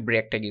 একটা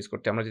ব্রেক ট্যাগ ইউজ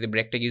করতে হবে। আমরা যদি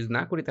ব্রেক ট্যাগ ইউজ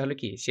না করি তাহলে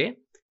কি সে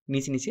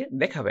নিচে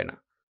দেখাবে না।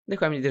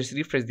 দেখো আমি যদি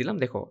রিফ্রেশ দিলাম,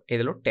 দেখো এই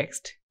হলো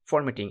টেক্সট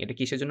ফরম্যাটিং। এটা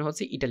কিসের জন্য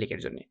হচ্ছে? ইটালিকের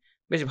জন্য।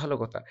 বেশ ভালো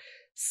কথা।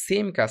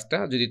 সেম কাজটা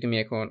যদি তুমি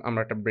এখন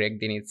আমরা একটা ব্রেক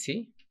দিয়ে নিচ্ছি।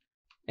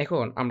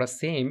 এখন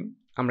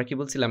আমরা কি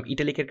বলছিলাম,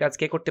 ইটালিকের কাজ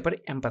কে করতে পারে?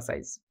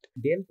 এমফাসাইজ।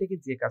 ডেল থেকে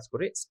যে কাজ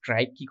করে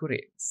স্ট্রাইক কি করে?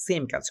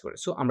 সেম কাজ করে।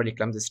 সো আমরা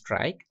লিখলাম যে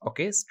স্ট্রাইক।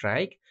 ওকে,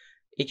 স্ট্রাইক।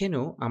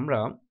 এখানেও আমরা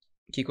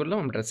কি করলাম?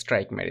 আমরা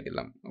স্ট্রাইক মেরে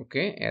দিলাম।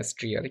 ওকে,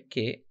 STRK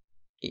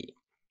ই,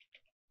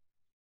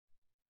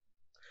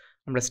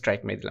 আমরা স্ট্রাইক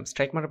মেরে দিলাম।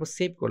 স্ট্রাইক মারার পর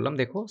সেভ করলাম।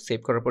 দেখো সেভ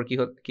করার পর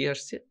কি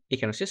আসছে?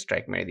 এখানে সে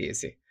স্ট্রাইক মেরে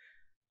দিয়েছে।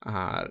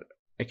 আর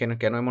এখানে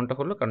কেন এমনটা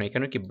হলো? কারণ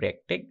এখানে কি ব্রেক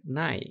ট্যাগ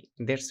নাই।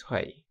 That's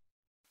why.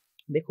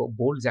 দেখো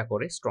বোল্ড যা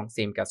করে স্ট্রং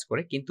সেম কাজ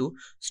করে, কিন্তু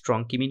স্ট্রং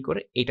কি মিন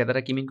করে? এটা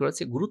দ্বারা কি মিন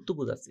করেছে? গুরুত্ব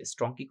বোঝাচ্ছে।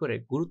 স্ট্রং কি করে?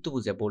 গুরুত্ব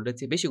বুঝে, বোল্ডের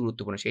চেয়ে বেশি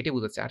গুরুত্বপূর্ণ সেটাই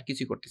বোঝাচ্ছে, আর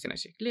কিছুই করতেছে না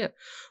সে। ক্লিয়ার?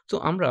 তো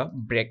আমরা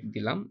ব্রেক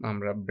দিলাম।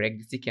 আমরা ব্রেক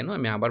দিচ্ছি কেন?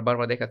 আমি আবার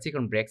বারবার দেখাচ্ছি,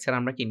 কারণ ব্রেক ছাড়া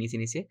আমরা কি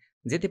নিচে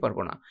যেতে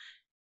পারবো না।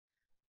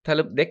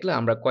 তাহলে দেখলাম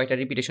আমরা কয়টা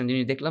রিপিটেশন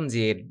জিনিস দেখলাম,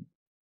 যে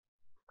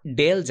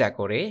ডেল যা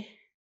করে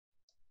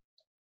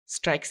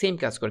স্ট্রাইক সেম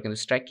কাজ করে, কিন্তু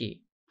স্ট্রাইক কি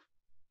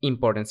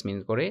ইম্পর্টেন্স মিন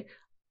করে।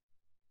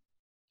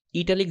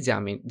 ইটালিক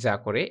যা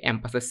করে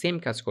এমফাসিস সেম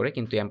কাজ করে,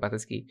 কিন্তু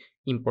এমফাসিস কি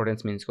ইম্পর্টেন্স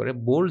মিন্স করে।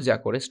 বোল্ড যা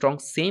করে স্ট্রং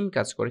সেম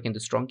কাজ করে, কিন্তু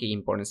স্ট্রং কি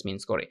ইম্পর্টেন্স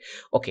মিন্স করে।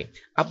 ওকে,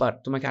 আবার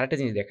তোমাকে আরেকটা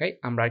জিনিস দেখাই।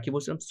 আমরা আর কি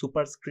বলছিলাম?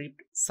 Superscript,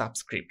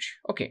 subscript.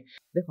 ওকে,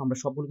 দেখো আমরা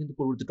সবগুলো কিন্তু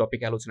পূর্ববর্তী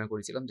টপিকে আলোচনা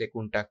করেছিলাম যে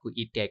কোনটা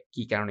ই ট্যাগ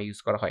কি কারণে ইউজ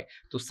করা হয়।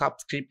 তো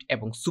সাবস্ক্রিপ্ট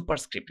এবং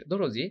সুপারস্ক্রিপ্ট,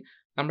 ধরো যে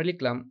আমরা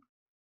লিখলাম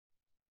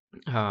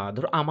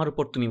ধরো আমার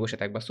উপর তুমি বসে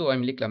থাকবা। সো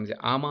আমি লিখলাম যে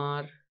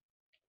আমার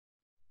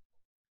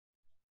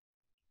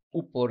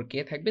উপর কে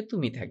থাকবে?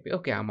 তুমি থাকবে।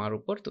 ওকে, আমার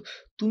উপর। তো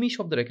তুমি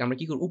শব্দটাকে আমরা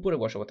কি করব? উপরে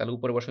বসাবো। তাহলে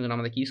উপরে বসানোর জন্য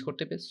আমাদের কি ইউজ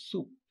করতে হবে?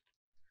 সুপ।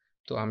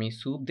 তো আমি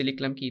সুপ দিয়ে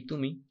লিখলাম কি?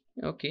 তুমি।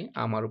 ওকে,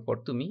 আমার উপর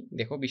তুমি।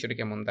 দেখো বিষয়টা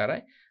কেমন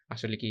দাঁড়ায়।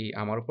 আসলে কি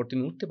আমার উপর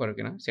তুমি উঠতে পারো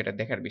কিনা সেটা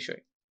দেখার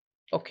বিষয়।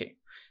 ওকে,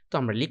 তো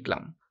আমরা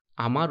লিখলাম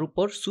আমার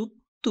উপর সুপ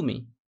তুমি।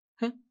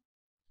 হ্যাঁ,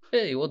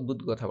 এই অদ্ভুত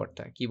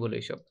কথাবার্তা কি বলে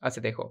এসব? আচ্ছা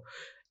দেখো,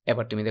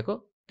 এবার তুমি দেখো,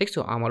 দেখছো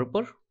আমার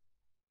উপর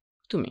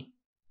তুমি।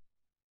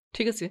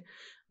 ঠিক আছে?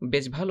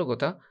 বেশ ভালো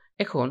কথা।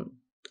 এখন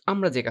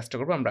আমরা যে কাজটা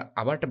করব, আমরা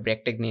আবার একটা ব্রেক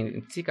ট্যাগ নিয়ে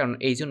নিচ্ছি। কারণ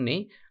এইজন্যেই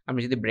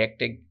আমরা যদি ব্রেক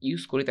ট্যাগ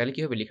ইউজ করি তাহলে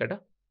কি হবে? লেখাটা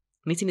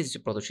নিচে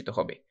প্রদর্শিত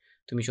হবে।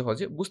 তুমি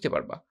সহজে বুঝতে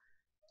পারবা।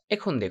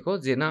 এখন দেখো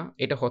যে না,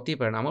 এটা হতেই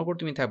পারে না। আমার উপর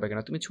তুমি থাকবে কেন?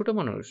 তুমি ছোট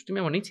মানুষ। তুমি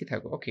আমার নিচে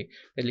থাকো। ওকে,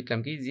 তাই লিখলাম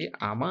কি যে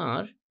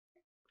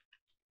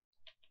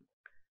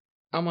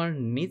আমার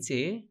নিচে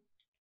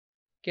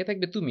কে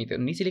থাকবে? তুমি। তো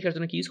নিচে লেখার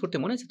জন্য কি ইউজ করতে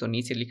মনে আছে তো?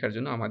 নিচে লেখার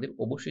জন্য আমাদের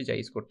অবশ্যই যা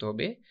ইউজ করতে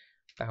হবে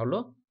তা হলো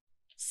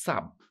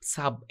sub,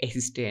 sub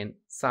assistant,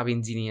 sub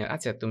engineer.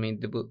 আচ্ছা তুমি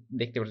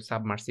দেখতে পাচ্ছ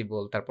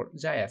সাবমার্সিবল, তারপর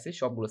যাই আছে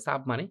সবগুলো সাব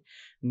মানে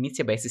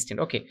নিচে বা অ্যাসিস্ট্যান্ট।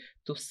 ওকে,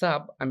 তো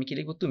সাব আমি কি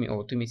লিখবো? তুমি। ও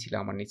তুমি ছিলে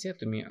আমার নিচে,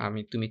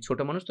 তুমি ছোট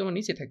মানুষ, তোমার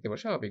নিচে থাকতে পারো,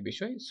 স্বাভাবিক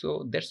বিষয়। সো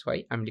দ্যাটস হোয়াই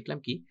আমি লিখলাম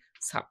কি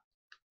সাব।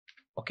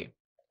 ওকে,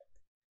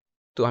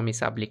 তো আমি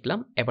সাব লিখলাম।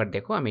 এবার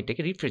দেখো আমি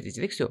এটাকে রিফ্রেশ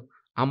দিচ্ছি, দেখছো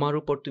আমার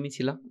উপর তুমি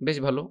ছিলা। বেশ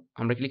ভালো।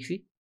 আমরা কি লিখছি?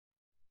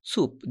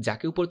 সুপ।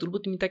 যাকে উপরে তুলবো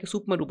তুমি তাকে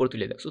সুপ মার উপর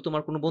তুলে দাও। সো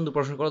তোমার কোনো বন্ধু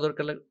প্রশ্ন করা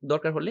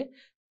দরকার হলে,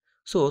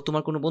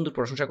 তোমার কোনো বন্ধুর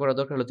প্রশংসা করা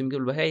দরকার হলে তুমি কি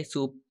বলবা? হেই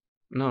সুপ।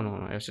 না, না,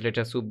 না, আসলে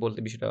এটা সুপ বলতে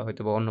বিষয়টা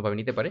হয়তো বা অন্যভাবে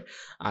নিতে পারে।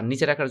 আর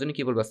নিচে রাখার জন্য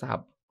কি বলবা?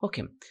 সাহাব।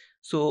 ওকে।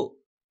 সো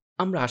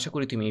আমরা আশা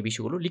করি তুমি এই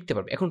বিষয়গুলো লিখতে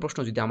পারবে। এখন প্রশ্ন,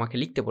 যদি আমাকে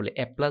লিখতে বলে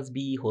a plus b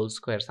whole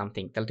square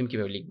something, তাহলে তুমি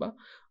কিভাবে লিখবা?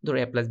 ধরো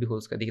a plus b whole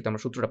square, দেখি তো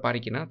আমরা সূত্রটা পারি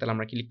কিনা। তাহলে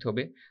আমরা কি লিখতে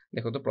হবে?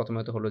 দেখো তো, প্রথমে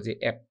তো হলো যে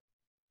a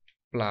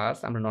প্লাস,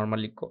 আমরা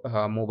নরমালি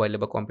মোবাইলে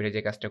বা কম্পিউটারে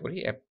যে কাজটা করি,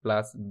 a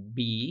plus b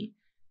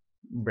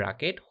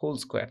bracket whole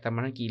square. তার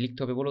মানে কি লিখতে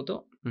হবে বলো তো?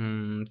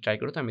 ট্রাই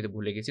করো তো, আমি তো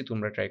ভুলে গেছি,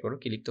 তোমরা ট্রাই করো।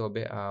 কি লিখতে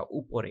হবে?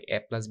 উপরে a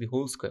plus b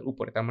whole square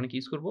উপরে, তার মানে কি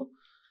ইউজ করবো?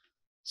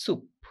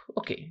 সুপ।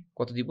 ওকে,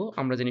 কত দিব?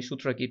 আমরা জানি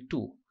সূত্রটা কি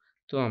 2।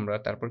 তো আমরা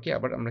তারপর কি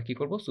আবার আমরা কি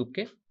করব?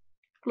 সুপকে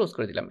ক্লোজ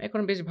করে দিলাম। এখন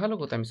বেশ ভালো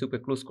কথা, আমি সুপকে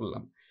ক্লোজ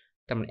করলাম।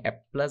 তার মানে a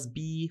plus b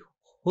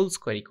whole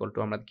square equal to,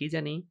 আমরা কি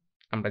জানি?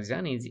 আমরা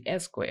জানি যে a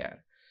স্কয়ার।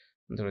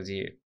 ধরো যে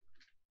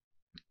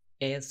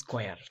a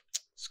স্কয়ার,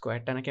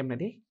 স্কয়ারটা না কেমনে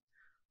দিই?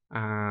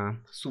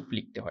 সুপ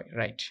লিখতে হয়,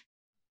 রাইট?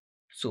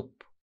 সুপ।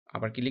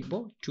 আবার কি লিখবো?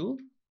 2।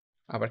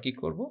 আবার কি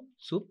করব?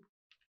 সুপ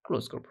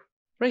ক্লোজ করব,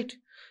 রাইট?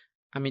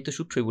 আমি তো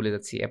সূত্রই ভুলে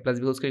যাচ্ছি। a plus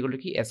b whole square equal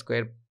to কি? a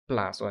স্কয়ার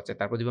প্লাস, ও আচ্ছা,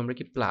 তারপর দিব আমরা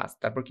কি প্লাস,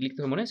 তারপর কি লিখতে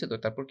হবে মনে আছে তো?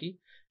 তারপর কি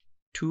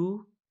 2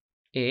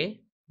 এ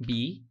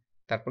বি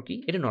তারপর কি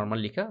এটা নর্মাল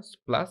লেখা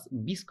প্লাস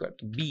বি স্কোয়ার,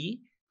 তো বি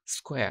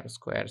স্কোয়ার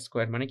স্কোয়ার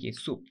স্কোয়ার মানে কি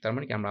সুপ, তার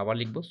মানে কি আমরা আবার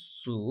লিখবো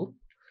সুপ,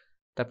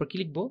 তারপর কি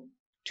লিখবো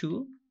 2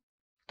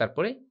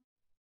 তারপরে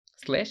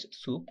স্ল্যাশ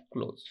সুপ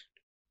ক্লোজ।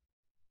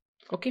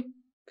 ওকে,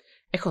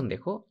 এখন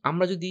দেখো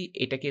আমরা যদি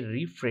এটাকে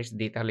রিফ্রেশ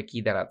দিই তাহলে কি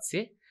দাঁড়াচ্ছে,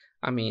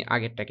 আমি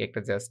আগেরটাকে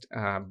একটা জাস্ট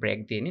ব্রেক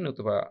দিয়ে নিই,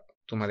 নতুবা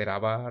তোমাদের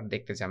আবার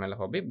দেখতে ঝামেলা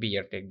হবে।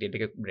 বিআর ট্যাগ দিয়ে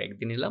এটাকে ব্রেক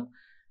দিয়ে নিলাম।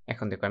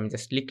 এখন দেখো আমি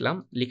জাস্ট লিখলাম,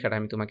 লেখাটা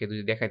আমি তোমাকে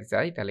যদি দেখাতে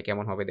চাই তাহলে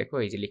কেমন হবে দেখো,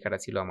 এই যে লেখাটা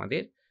ছিল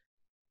আমাদের,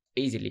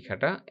 এই যে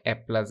লেখাটা a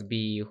plus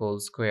B whole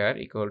square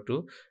equal to,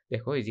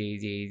 দেখো এই যে এই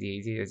যে এই যে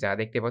এই যে যা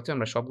দেখতে পাচ্ছ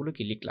আমরা সবগুলো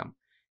কি লিখলাম।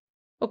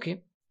 ওকে,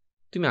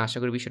 তুমি আশা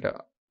করি বিষয়টা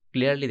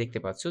ক্লিয়ারলি দেখতে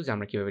পাচ্ছ যে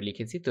আমরা কিভাবে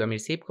লিখেছি। তো আমি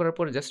সেভ করার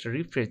পরে জাস্ট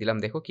রিফ্রেশ দিলাম,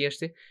 দেখো কি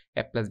আসছে,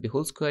 a plus B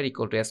whole square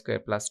equal to a square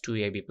plus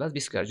 2ab plus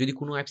B square. যদি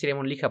কোনো অ্যাপসের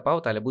এমন লেখা পাও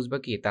তাহলে বুঝবা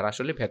কি তার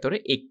আসলে ভেতরে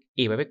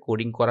এইভাবে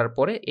কোডিং করার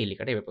পরে এই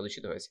লেখাটা এভাবে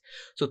প্রদর্শিত হয়েছে।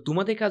 সো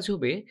তোমাদের কাজ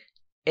হবে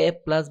a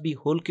প্লাস বি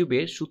হোল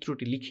কিউবের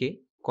সূত্রটি লিখে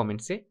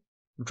কমেন্টসে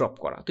ড্রপ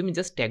করা। তুমি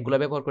জাস্ট ট্যাগগুলো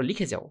ব্যবহার করে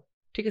লিখে যাও,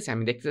 ঠিক আছে?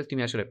 আমি দেখতে চাই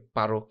তুমি আসলে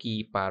পারো কি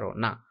পারো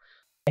না।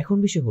 এখন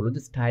বিষয় হলো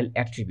যে স্টাইল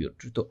অ্যাট্রিবিউট।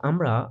 তো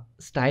আমরা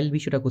স্টাইল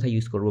বিষয়টা কোথায়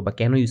ইউজ করব বা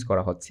কেন ইউজ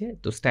করা হচ্ছে?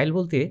 তো স্টাইল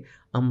বলতে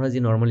আমরা যে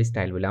নরমালি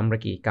স্টাইল বলি, আমরা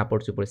কি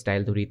কাপড়-চোপড়ে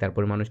স্টাইল ধরি,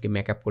 তারপরে মানুষকে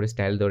মেকআপ করে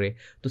স্টাইল ধরে।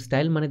 তো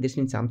স্টাইল মানে দিস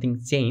মিন সামথিং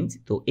চেঞ্জ।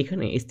 তো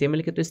এখানে HTML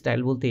এর ক্ষেত্রে স্টাইল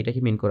বলতে এটাকে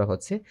মিন করা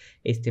হচ্ছে।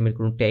 HTML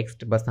কোনো টেক্সট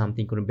বা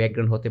সামথিং কোনো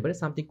ব্যাকগ্রাউন্ড হতে পারে,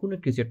 সামথিং কোনো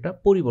কিছু একটা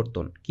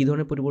পরিবর্তন। কি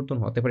ধরনের পরিবর্তন?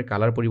 হতে পারে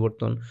কালার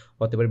পরিবর্তন,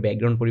 হতে পারে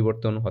ব্যাকগ্রাউন্ড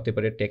পরিবর্তন, হতে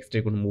পারে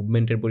টেক্সটের কোনো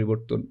মুভমেন্টের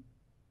পরিবর্তন।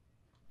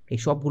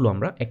 এই সবগুলো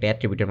আমরা একটা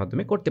অ্যাট্রিবিউটের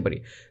মাধ্যমে করতে পারি।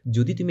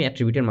 যদি তুমি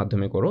অ্যাট্রিবিউটের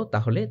মাধ্যমে করো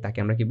তাহলে তাকে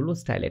আমরা কি বলবো?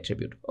 Style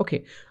attribute. ওকে,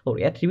 ওর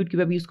অ্যাট্রিবিউট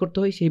কীভাবে ইউজ করতে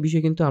হয় সেই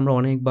বিষয়ে কিন্তু আমরা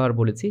অনেকবার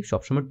বলেছি।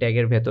 সবসময়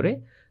ট্যাগের ভেতরে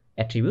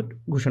অ্যাট্রিবিউট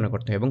ঘোষণা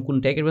করতে হয় এবং কোন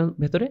ট্যাগের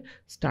ভেতরে?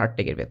 স্টার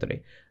ট্যাগের ভেতরে।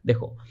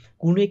 দেখো,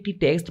 কোনো একটি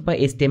টেক্সট বা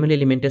HTML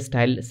এলিমেন্টের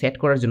স্টাইল সেট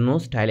করার জন্য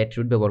স্টাইল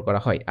অ্যাট্রিবিউট ব্যবহার করা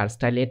হয়। আর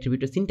স্টাইল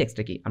অ্যাট্রিবিউটের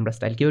সিনট্যাক্সটা কি? আমরা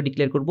স্টাইল কীভাবে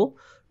ডিক্লেয়ার করব?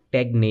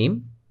 ট্যাগ নেম,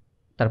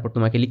 তারপর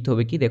তোমাকে লিখতে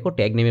হবে কি? দেখো,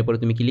 ট্যাগ নেমের পরে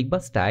তুমি কি লিখবা?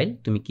 স্টাইল।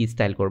 তুমি কি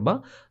স্টাইল করবা?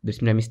 দ্যাটস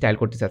মিন আমি স্টাইল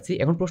করতে চাচ্ছি।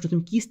 এখন প্রশ্ন,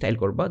 তুমি কি স্টাইল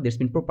করবা? That's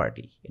mean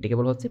property. এটাকে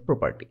বলা হচ্ছে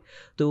প্রপার্টি।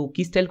 তো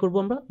কি স্টাইল করবো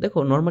আমরা? দেখো,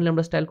 নরমালি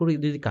আমরা স্টাইল করি,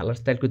 যদি কালার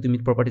স্টাইল করি তুমি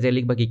প্রপার্টি জায়গায়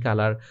লিখবা কি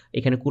কালার,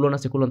 এখানে কুলন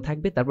আছে কুলন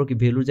থাকবে, তারপর কি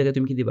ভ্যালুর জায়গায়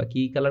তুমি কি দিবা?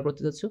 কি কালার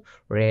করতে চাচ্ছ?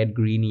 রেড,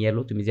 গ্রিন,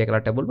 ইয়েলো, তুমি যে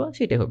কালারটা বলবা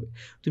সেটাই হবে।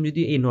 তুমি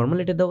যদি এই নরমাল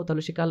এটা দাও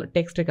তাহলে সে কালার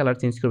টেক্সটের কালার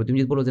চেঞ্জ করবে। তুমি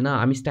যদি বলো যে না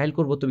আমি স্টাইল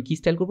করবো, তুমি কি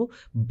স্টাইল করবো?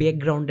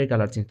 ব্যাকগ্রাউন্ডের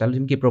কালার চেঞ্জ, তাহলে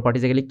তুমি কি প্রপার্টি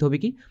জায়গায় লিখতে হবে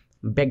কি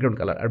ব্যাকগ্রাউন্ড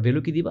কালার, আর ভ্যালু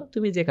কি দিবা?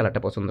 তুমি যে কালারটা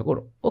পছন্দ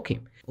করো। ওকে,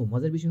 ও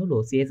মজার বিষয় হলো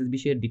সিএসএস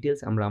বিষয়ের ডিটেলস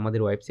আমরা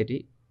আমাদের ওয়েবসাইটে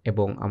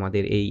এবং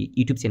আমাদের এই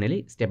ইউটিউব চ্যানেলে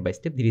স্টেপ বাই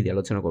স্টেপ ধীরে ধীরে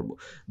আলোচনা করবো।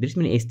 দ্যাটস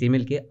মিন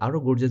HTML-কে আরও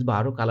গর্জিয়াস বা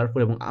আরও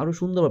কালারফুল এবং আরও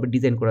সুন্দরভাবে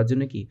ডিজাইন করার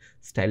জন্য কি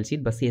স্টাইল শিট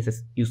বা CSS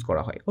ইউজ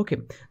করা হয়। ওকে,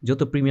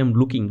 যত প্রিমিয়াম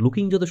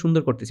লুকিং যত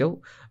সুন্দর করতে চাও,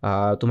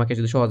 তোমাকে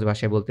যদি সহজ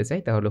ভাষায় বলতে চাই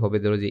তাহলে হবে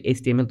ধরো যে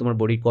HTML তোমার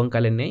বডির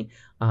কঙ্কালের নেই,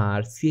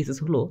 আর CSS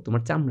হলো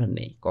তোমার চামড়ার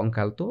নেই।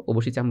 কঙ্কাল তো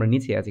অবশ্যই চামড়ার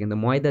নিচে আছে, কিন্তু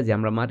ময়দা যে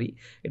আমরা মারি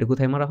এটা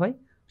কোথায় মারা হয়?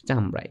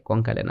 চামড়ায়,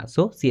 কঙ্কালে না।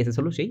 সো CSS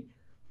হলো সেই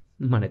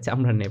মানে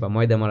চামড়ার নেই বা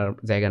ময়দা মারার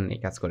জায়গার নেই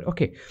কাজ করে।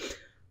 ওকে,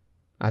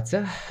 আচ্ছা,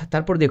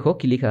 তারপর দেখো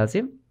কি লেখা আছে।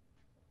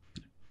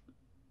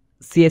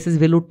 CSS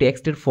ভ্যালু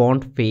টেক্সটের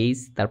ফন্ট ফেস,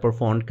 তারপর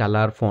ফন্ট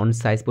কালার, ফন্ট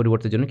সাইজ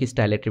পরিবর্তনের জন্য কি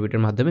স্টাইল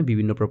অ্যাট্রিবিউটের মাধ্যমে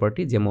বিভিন্ন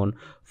প্রপার্টি যেমন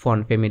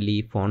font family,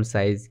 font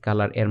size,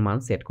 colour এর মান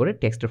সেট করে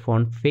টেক্সটের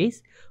font face,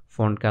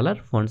 font colour,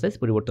 font size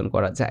পরিবর্তন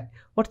করা যায়।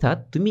 অর্থাৎ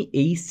তুমি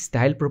এই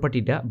স্টাইল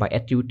প্রপার্টিটা বা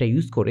অ্যাট্রিবিউটটা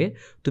ইউজ করে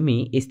তুমি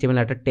HTML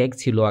একটা ট্যাগ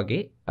ছিল আগে,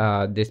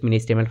 দ্যাটস মিন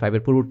HTML5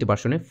 এর পূর্ববর্তী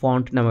ভার্সনে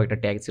ফন্ট নামক একটা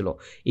ট্যাগ ছিল।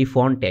 এই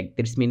font tag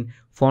that's mean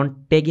font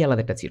ট্যাগই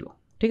আলাদা একটা ছিল।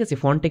 ঠিক আছে,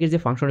 ফন্ট ট্যাগের যে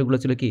ফাংশনগুলো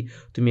ছিল কি,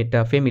 তুমি একটা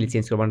ফ্যামিলি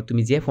চেঞ্জ করবা, মানে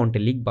তুমি যে ফন্টে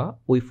লিখবা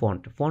ওই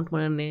ফন্ট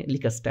মানে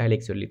লেখার স্টাইল।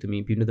 অ্যাকচুয়ালি তুমি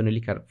বিভিন্ন ধরনের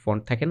লেখার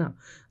ফন্ট থাকে না,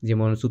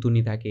 যেমন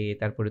সুতুনি থাকে,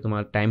 তারপরে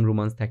তোমার টাইম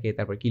রোমান্স থাকে,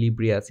 তারপরে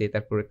কিলিব্রি আছে,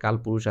 তারপরে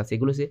কালপুরুষ আছে,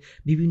 এগুলো হচ্ছে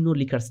বিভিন্ন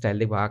লেখার স্টাইল,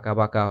 দেখবা আঁকা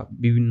বাঁকা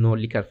বিভিন্ন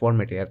লেখার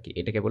ফরম্যাটে আর কি,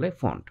 এটাকে বলে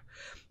ফন্ট।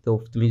 তো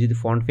তুমি যদি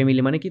ফন্ট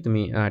ফ্যামিলি মানে কি,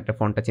 তুমি একটা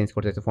ফন্টটা চেঞ্জ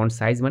করতে চাচ্ছ। ফন্ট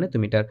সাইজ মানে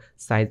তুমি এটার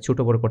সাইজ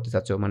ছোটো বড়ো করতে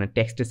চাচ্ছ, মানে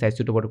টেক্সটের সাইজ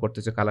ছোটো বড়ো করতে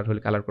চাচ্ছ, কালার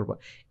হলে কালার করবা,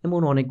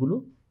 এমন অনেকগুলো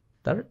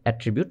তার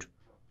অ্যাট্রিবিউট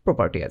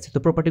প্রপার্টি আছে। তো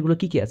প্রপার্টিগুলো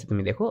কী কী আছে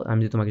তুমি দেখো, আমি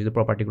যদি তোমাকে যদি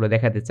প্রপার্টিগুলো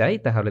দেখাতে চাই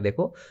তাহলে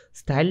দেখো,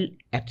 স্টাইল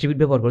অ্যাট্রিবিউট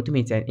ব্যবহার করে তুমি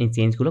এই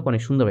চেঞ্জগুলো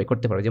অনেক সুন্দরভাবে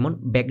করতে পারো। যেমন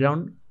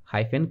ব্যাকগ্রাউন্ড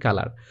হাইফেন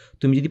কালার,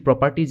 তুমি যদি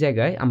প্রপার্টির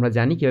জায়গায়, আমরা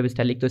জানি কীভাবে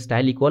স্টাইল লিখতে,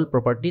 স্টাইল ইকুয়াল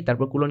প্রপার্টি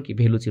তারপর কুলন কি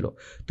ভ্যালু ছিল,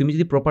 তুমি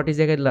যদি প্রপার্টির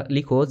জায়গায়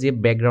লিখো যে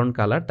ব্যাকগ্রাউন্ড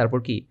কালার,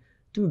 তারপর কি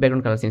তুমি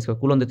ব্যাকগ্রাউন্ড কালার চেঞ্জ করো,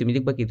 কুলনতে তুমি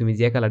লিখবা কি তুমি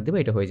যে কালার দেবে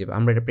এটা হয়ে যাবে।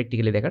 আমরা এটা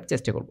প্র্যাকটিক্যালি দেখার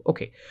চেষ্টা করবো।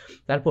 ওকে,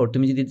 তারপর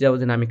তুমি যদি যাও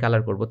যে না আমি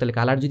কালার করবো, তাহলে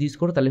কালার যদি ইউজ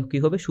করো তাহলে কী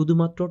হবে?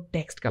 শুধুমাত্র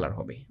টেক্সট কালার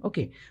হবে।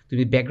 ওকে,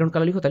 তুমি ব্যাকগ্রাউন্ড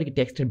কালার লিখো তাহলে কি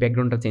টেক্সটের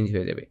ব্যাকগ্রাউন্ডটা চেঞ্জ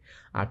হয়ে যাবে।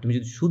 আর তুমি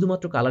যদি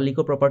শুধুমাত্র কালার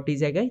লিখো প্রপার্টি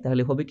জায়গায়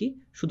তাহলে হবে কি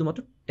শুধুমাত্র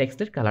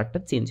টেক্সটের কালারটা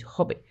চেঞ্জ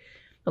হবে।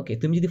 ওকে,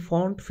 তুমি যদি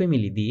ফন্ট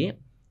ফ্যামিলি দিয়ে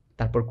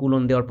তারপর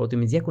কুলন দেওয়ার পর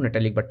তুমি যে কোনো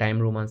একটা লিখবা, টাইম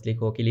রোমান্স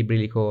লিখো, কিলিব্রি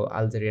লিখো,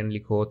 আলজেরিয়ান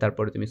লিখো,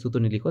 তারপরে তুমি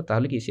সুতুনি লিখো,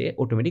 তাহলে কি সে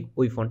অটোমেটিক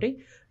ওই ফন্টেই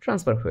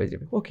ট্রান্সফার হয়ে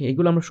যাবে। ওকে,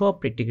 এগুলো আমরা সব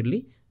প্র্যাকটিক্যালি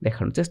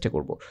দেখানোর চেষ্টা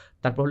করব।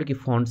 তারপর হলো কি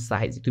ফন্ট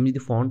সাইজ, তুমি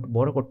যদি ফন্ট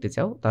বড় করতে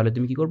চাও তাহলে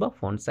তুমি কি করবা?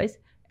 ফন্ট সাইজ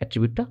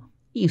অ্যাট্রিবিউটটা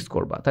ইউজ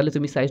করবা, তাহলে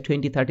তুমি সাইজ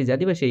 20, 30 যা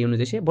দিবে সেই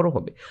অনুযায়ী সে বড়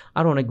হবে।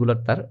 আর অনেকগুলো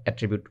তার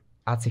অ্যাট্রিবিউট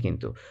আছে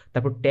কিন্তু।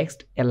 তারপর টেক্সট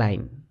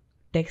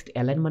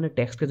অ্যালাইন মানে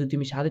টেক্সটকে যদি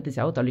তুমি সাজাতে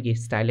চাও তাহলে কি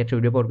স্টাইল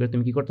অ্যাট্রিবিউট ব্যবহার করে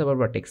তুমি কি করতে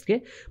পারবা, টেক্সটকে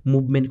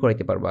মুভমেন্ট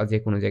করাইতে পারবা যে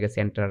কোনো জায়গায়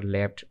সেন্টার,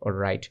 লেফট অর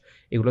রাইট,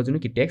 এগুলোর জন্য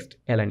কি টেক্সট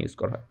অ্যালাইন ইউজ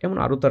করা হয়। এমন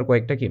আরও তার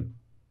কয়েকটা কি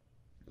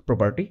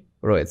প্রপার্টি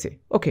রয়েছে।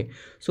 ওকে,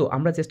 সো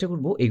আমরা চেষ্টা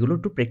করব এগুলো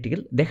একটু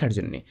প্র্যাকটিক্যাল দেখার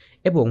জন্যে।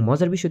 এবং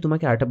মজার বিষয়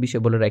তোমাকে আরেকটা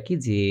বিষয় বলে রাখি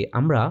যে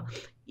আমরা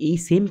এই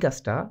সেম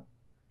কাজটা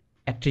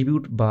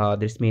অ্যাট্রিবিউট বা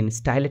দ্যাটস মিন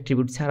স্টাইল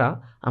অ্যাট্রিবিউট ছাড়া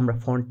আমরা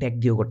ফন্ট ট্যাগ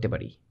দিয়েও করতে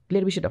পারি।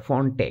 ক্লিয়ার বিষয়টা?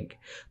 ফন্ট ট্যাগ,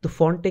 তো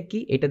ফন্ট ট্যাগ কি,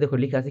 এটা দেখো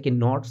লেখা আছে কি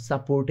নট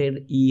সাপোর্টেড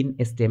ইন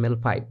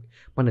HTML5,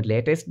 মানে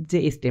লেটেস্ট যে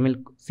HTML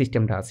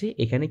সিস্টেমটা আছে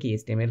এখানে কি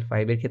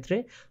HTML5 এর ক্ষেত্রে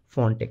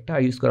ফন্ট ট্যাগটা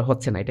ইউজ করা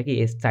হচ্ছে না, এটা কি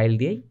স্টাইল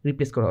দিয়েই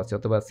রিপ্লেস করা হচ্ছে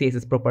অথবা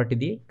CSS প্রপার্টি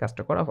দিয়ে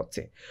কাজটা করা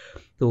হচ্ছে।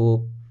 তো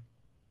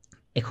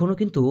এখনও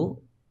কিন্তু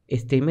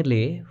HTML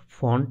এ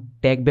ফন্ট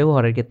ট্যাগ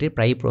ব্যবহারের ক্ষেত্রে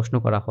প্রায়ই প্রশ্ন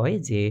করা হয়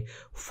যে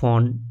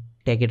ফন্ট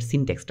ট্যাগের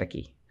সিনট্যাক্সটা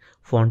কি।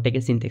 ফন্ট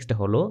ট্যাগের সিনট্যাক্সটা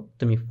হলো,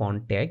 তুমি ফন্ট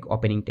ট্যাগ,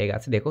 ওপেনিং ট্যাগ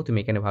আছে দেখো, তুমি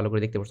এখানে ভালো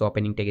করে দেখতে পাচ্ছ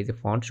ওপেনিং ট্যাগে যে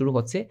ফন্ট শুরু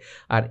হচ্ছে,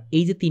 আর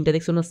এই যে তিনটা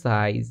দেখছো না,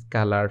 সাইজ,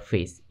 কালার,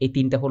 ফেস, এই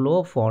তিনটা হলো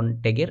ফন্ট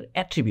ট্যাগের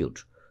অ্যাট্রিবিউট।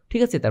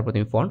 ঠিক আছে, তারপর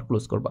তুমি ফন্ট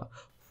ক্লোজ করবা।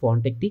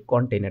 ফন্ট একটি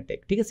কন্টেইনার ট্যাগ,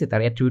 ঠিক আছে,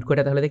 তার অ্যাট্রিবিউট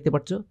কয়টা তাহলে দেখতে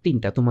পাচ্ছ?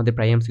 তিনটা। তোমাদের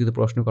প্রায় এমসিকিউতে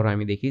প্রশ্ন করো,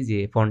 আমি দেখি যে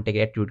ফন্ট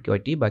ট্যাগের অ্যাট্রিবিউট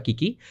কয়টি বা কী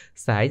কী,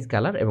 সাইজ,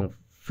 কালার এবং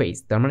ফেস।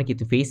 তার মানে কি,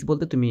 ফেস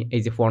বলতে তুমি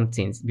এই যে ফন্ট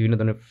চেঞ্জ, বিভিন্ন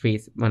ধরনের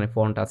ফেস মানে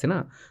ফন্ট আছে না,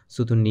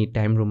 সুতুনি,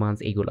 টাইম রোমান্স,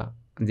 এইগুলা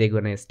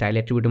যেগুলো স্টাইল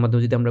অ্যাট্রিবিউটের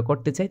মাধ্যমে যদি আমরা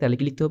করতে চাই তাহলে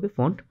কি লিখতে হবে,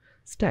 ফন্ট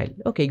স্টাইল।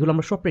 ওকে, এগুলো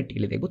আমরা সব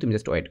প্র্যাকটিক্যালি দেখবো, তুমি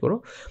জাস্ট ওয়েট করো।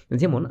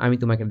 যেমন আমি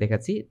তোমাকে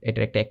দেখাচ্ছি,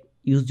 এটার একটা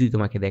ইউজ যদি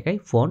তোমাকে দেখাই,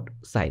 ফন্ট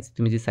সাইজ,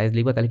 তুমি যে সাইজ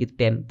লিখবা তাহলে কি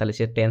 10, তাহলে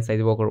সে 10 সাইজ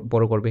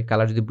বড় করবে।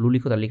 কালার যদি ব্লু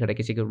লিখো তাহলে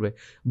লেখাটাকে সে করবে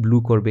ব্লু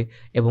করবে।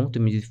 এবং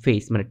তুমি যদি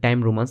ফেস মানে টাইম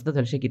রোমান্স দাও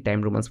তাহলে সে কি টাইম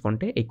রোমান্স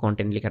ফন্টে এই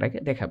কন্টেন্ট লেখাটাকে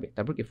দেখাবে।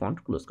 তারপর কি ফন্ট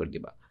ক্লোজ করে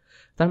দিবা।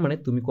 তার মানে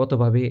তুমি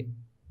কতভাবে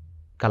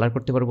কালার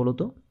করতে পারো বলো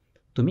তো?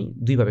 তুমি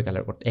দুইভাবে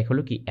কালার করতে, এক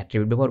হলো কি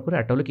অ্যাট্রিবিউট ব্যবহার করে,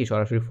 আরটা হলো কি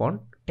সরাসরি ফন্ট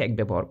ট্যাগ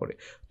ব্যবহার করে।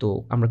 তো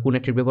আমরা কোন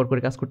অ্যাট্রিবিউট ব্যবহার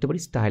করে কাজ করতে পারি?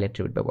 স্টাইল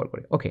অ্যাট্রিবিউট ব্যবহার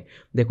করে। ওকে,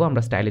 দেখো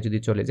আমরা স্টাইলে যদি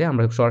চলে যাই,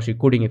 আমরা সরাসরি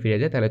কোডিংয়ে ফিরে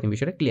যাই, তাহলে তুমি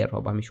বিষয়টা ক্লিয়ার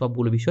হবে। আমি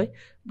সবগুলো বিষয়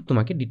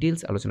তোমাকে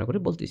ডিটেলস আলোচনা করে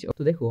বলতেছি।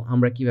 তো দেখো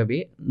আমরা কিভাবে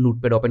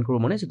নোটপ্যাড ওপেন করবো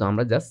মনে আছে তো?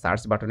 আমরা জাস্ট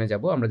সার্চ বাটনে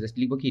যাব, আমরা জাস্ট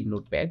লিখবো কি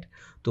নোটপ্যাড।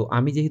 তো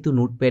আমি যেহেতু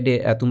নোটপ্যাডে,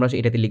 তোমরা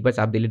এটাতে লিখবা,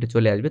 চাপ দিলে এটা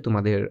চলে আসবে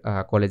তোমাদের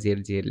কলেজের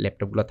যে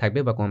ল্যাপটপগুলো থাকবে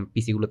বা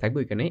পিসিগুলো থাকবে,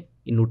 ওইখানে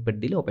নোটপ্যাড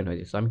দিলে ওপেন হয়ে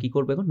যায়। সো আমি কি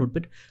করবো এখন,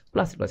 নোটপ্যাড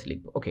প্লাস প্লাস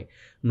লিখবো। ওকে,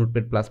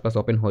 নোটপ্যাড প্লাস প্লাস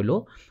ওপেন হলো।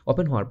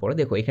 ওপেন হওয়ার পরে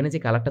দেখো এখানে যে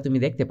কালারটা তুমি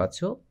দেখতে পাচ্ছ,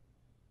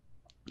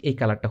 এই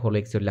কালারটা হলো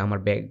অ্যাকচুয়ালি আমার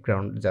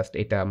ব্যাকগ্রাউন্ড, জাস্ট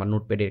এটা আমার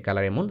নোটপ্যাডের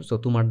কালার এমন, সো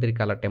তোমাদের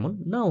কালারটা এমন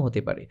নাও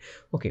হতে পারে।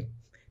 ওকে,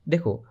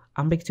 দেখো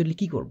আমরা অ্যাকচুয়ালি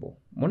কী করবো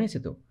মনে আছে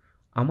তো?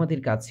 আমাদের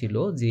কাজ ছিল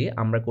যে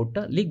আমরা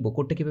কোডটা লিখবো।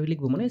 কোডটা কীভাবে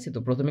লিখবো মনে আছে তো?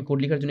 প্রথমে কোড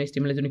লেখার জন্য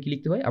HTML এর জন্য কী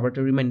লিখতে হয়, আবার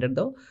একটা রিমাইন্ডার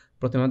দাও।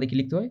 প্রথমে আমাদের কী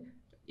লিখতে হয়,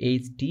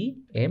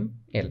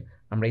 HTML।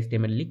 আমরা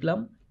HTML লিখলাম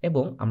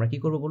এবং আমরা কি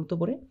করবো বলতো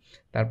পরে?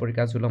 তারপরে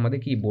কাজ হলো আমাদের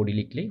কি, বডি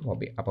লিখলেই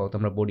হবে। আপাতত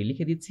আমরা বডি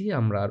লিখে দিচ্ছি,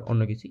 আমরা আর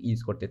অন্য কিছু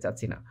ইউজ করতে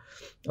চাচ্ছি না।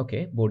 ওকে,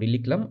 বডি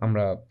লিখলাম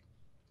আমরা।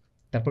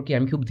 তারপর কি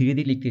আমি খুব ধীরে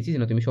ধীরে লিখতেছি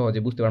যেন তুমি সহজে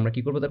বুঝতে পারো আমরা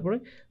কী করবো। তারপরে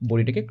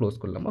বডিটাকে ক্লোজ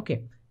করলাম। ওকে,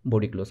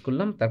 বডি ক্লোজ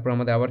করলাম। তারপর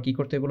আমাদের আবার কী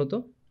করতে হবে বলো তো?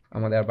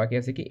 আমাদের আর বাকি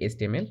আছে কি,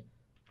 HTML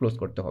ক্লোজ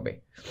করতে হবে।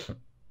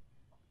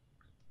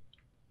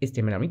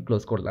 HTML আমি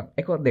ক্লোজ করলাম।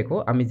 এখন দেখো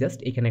আমি জাস্ট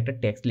এখানে একটা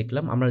টেক্সট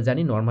লিখলাম। আমরা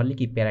জানি নর্মালি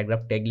কি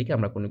প্যারাগ্রাফ ট্যাগ লিখে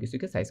আমরা কোনো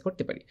কিছুকে সাইজ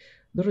করতে পারি।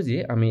 ধরো যে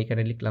আমি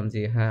এখানে লিখলাম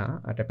যে হ্যাঁ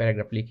একটা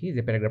প্যারাগ্রাফ লিখি,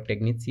 যে প্যারাগ্রাফ ট্যাগ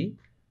নিচ্ছি।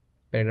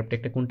 প্যারাগ্রাফ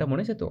ট্যাগটা কোনটা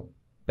মনে আছে তো?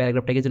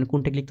 প্যারাগ্রাফ ট্যাগের জন্য কোন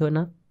ট্যাগ লিখতে হয়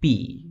না, পি।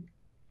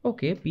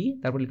 ওকে, পি।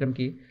 তারপর লিখলাম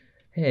কি,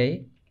 হ্যাঁ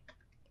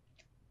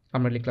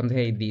আমরা লিখলাম যে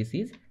হ্যাঁ দিস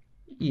ইজ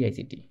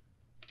EICT।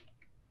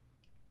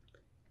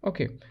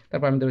 ওকে,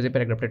 তারপর আমি ধরো যে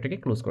প্যারাগ্রাফ ট্যাগটাকে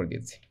ক্লোজ করে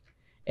দিয়েছি।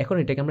 এখন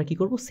এটাকে আমরা কি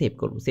করব, সেভ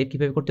করব। সেভ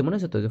কীভাবে করতে মনে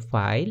আছে তো? যে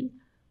ফাইল,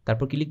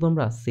 তারপর কি লিখবো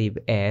আমরা, সেভ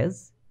অ্যাজ।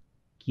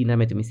 কী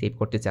নামে তুমি সেভ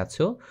করতে চাচ্ছ?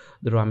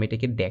 ধরো আমি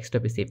এটাকে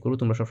ডেস্কটপে সেভ করবো।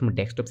 তোমরা সবসময়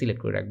ডেস্কটপ সিলেক্ট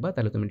করে রাখবা,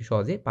 তাহলে তুমি এটা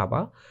সহজে পাবা।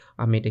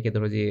 আমি এটাকে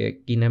ধরো যে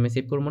কী নামে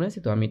সেভ করবো মনে আছে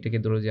তো? আমি এটাকে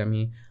ধরো যে আমি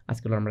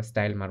আজকে আমরা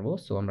স্টাইল মারবো,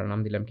 সো আমরা নাম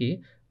দিলাম কি,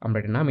 আমরা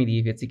এটা নামই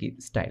দিয়ে ফেলছি কি,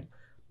 স্টাইল।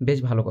 বেশ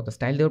ভালো কথা।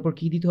 স্টাইল দেওয়ার পর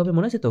কী দিতে হবে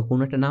মনে আছে তো?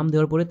 কোনো একটা নাম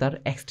দেওয়ার পরে তার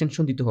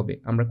এক্সটেনশন দিতে হবে।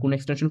 আমরা কোন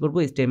এক্সটেনশন করবো?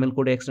 HTML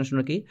কোডের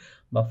এক্সটেনশনটা কি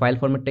বা ফাইল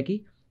ফরম্যাটটা কি,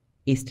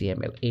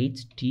 HTML,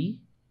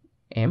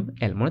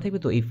 HTML মনে থাকবে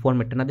তো? এই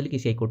ফরম্যাটটা না দিলে কি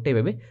সেই কোডটা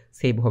এভাবে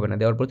সেভ হবে না।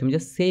 দেওয়ার পর তুমি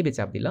জাস্ট সেভে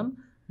চাপ দিলাম।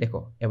 দেখো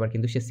এবার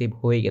কিন্তু সে সেভ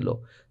হয়ে গেল।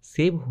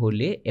 সেভ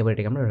হলে এবার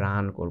এটাকে আমরা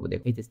রান করবো।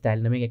 দেখো এই যে স্টাইল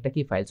নামে একটা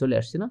কি ফাইল চলে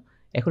আসছে না?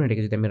 এখন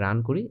এটাকে যদি আমি রান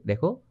করি,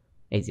 দেখো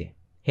এই যে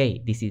হেই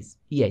দিস ইজ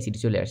EICT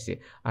চলে আসছে।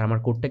 আর আমার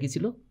কোডটা কি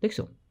ছিল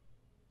দেখছো?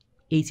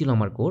 এই ছিল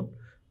আমার কোড,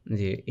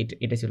 যে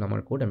এটা ছিল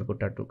আমার কোড। আমি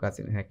কোডটা একটু কাছে,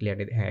 হ্যাঁ ক্লিয়ার,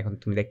 হ্যাঁ এখন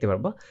তুমি দেখতে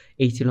পারবা।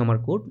 এই ছিল আমার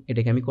কোড,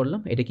 এটাকে আমি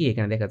করলাম। এটা কি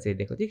এখানে দেখাচ্ছে,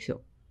 দেখো দেখছো,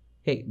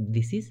 হেই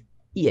দিস ইজ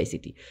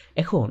EICT।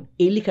 এখন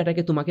এই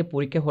লেখাটাকে তোমাকে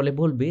পরীক্ষা হলে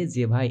বলবে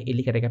যে ভাই এই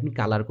লেখাটাকে আপনি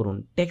কালার করুন,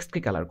 টেক্সটকে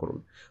কালার করুন।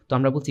 তো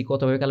আমরা বলছি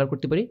কতভাবে কালার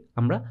করতে পারি?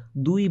 আমরা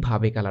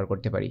দুইভাবে কালার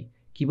করতে পারি।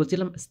 কি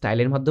বলছিলাম?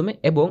 স্টাইলের মাধ্যমে,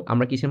 এবং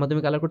আমরা কিসের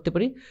মাধ্যমে কালার করতে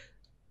পারি?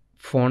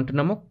 ফন্ট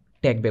নামক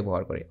ট্যাগ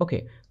ব্যবহার করে। ওকে,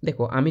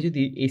 দেখো আমি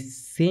যদি এই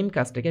সেম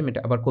কাজটাকে আমি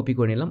আবার কপি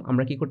করে নিলাম,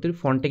 আমরা কি করতে পারি?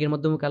 ফন্ট ট্যাগের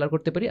মাধ্যমে কালার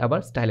করতে পারি, আবার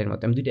স্টাইলের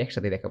মাধ্যমে। আমি দুইটা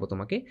একসাথে দেখাবো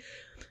তোমাকে।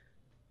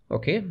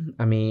 ওকে,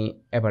 আমি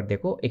এবার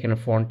দেখো এখানে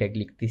ফন্ট ট্যাগ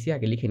লিখতেছি,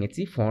 আগে লিখে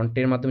নিচ্ছি।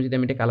 ফন্টের মাধ্যমে যদি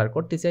আমি এটা কালার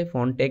করতে চাই,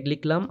 ফন্ট ট্যাগ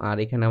লিখলাম, আর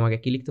এখানে আমাকে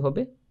কি লিখতে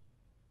হবে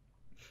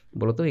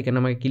বলো তো? এখানে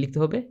আমাকে কি লিখতে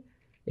হবে?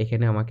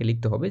 এখানে আমাকে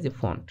লিখতে হবে যে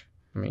ফন্ট।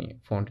 আমি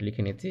ফন্ট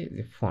লিখে নিচ্ছি,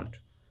 যে ফন্ট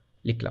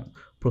লিখলাম।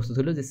 প্রসেস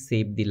হলো যে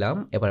সেভ দিলাম।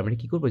 এবার আমরা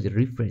কি করবো, যে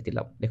রিফ্রেশ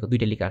দিলাম। দেখো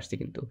দুইটা লেখা আসছে,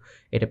 কিন্তু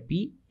এটা পি,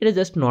 এটা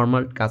জাস্ট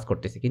নর্মাল কাজ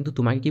করতেছে। কিন্তু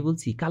তোমাকে কি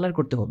বলছি, কালার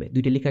করতে হবে।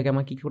 দুইটা লেখাকে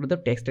আমাকে কি করে দাও,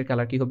 টেক্সটের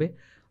কালার কি হবে,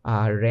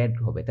 আর রেড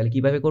হবে। তাহলে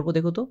কিভাবে করবো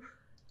দেখো তো?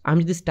 আমি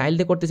যদি স্টাইল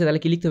দিয়ে করতে চাই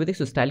তাহলে কি লিখতে হবে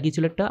দেখছো? স্টাইল কি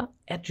ছিল, একটা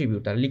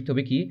অ্যাট্রিবিউট। তাহলে লিখতে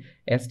হবে কি,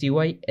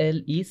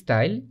 STYLE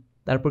স্টাইল,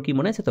 তারপর কি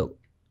মনে আছে তো,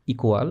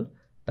 ইকুয়াল,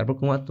 তারপর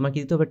তোমার কি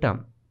দিতে হবে, টার্ম,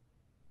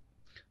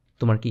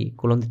 তোমার কি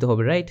কোলন দিতে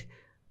হবে, রাইট?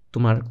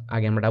 তোমার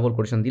আগে আমরা ডাবল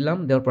কোটেশন দিলাম,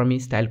 দেওয়ার পর আমি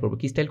স্টাইল করবো।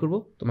 কি স্টাইল করবো?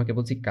 তোমাকে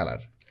বলছি কালার,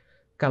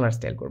 কালার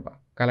স্টাইল করবা।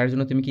 কালার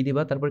জন্য তুমি কি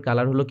দিবা? তারপর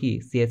কালার হলো কি,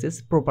 CSS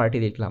প্রপার্টি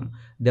লিখলাম,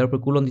 দেওয়ার পর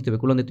কুলন দিতে হবে।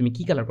 কুলন দিয়ে তুমি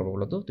কি কালার করবো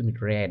বলো তো? তুমি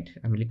রেড,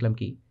 আমি লিখলাম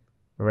কি,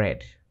 রেড।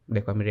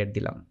 দেখো আমি রেড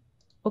দিলাম।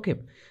 ওকে,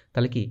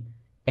 তাহলে কি,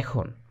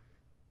 এখন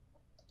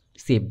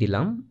সেভ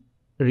দিলাম,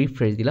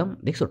 রিফ্রেশ দিলাম,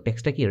 দেখছো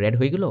টেক্সটটা কি রেড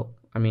হয়ে গেল?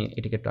 আমি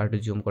এটাকে একটু আরেকটু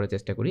জুম করার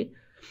চেষ্টা করি।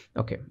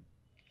 ওকে,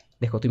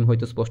 দেখো তুমি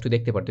হয়তো স্পষ্ট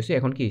দেখতে পারতেছো।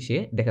 এখন কি সে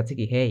দেখাচ্ছে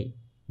কি, হেই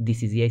দিস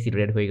ইজ ইআইসি,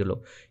 রেড হয়ে গেল।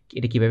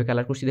 এটা কিভাবে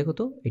কালার করছি দেখো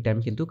তো? এটা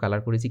আমি কিন্তু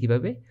কালার করেছি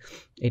কিভাবে,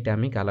 এটা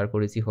আমি কালার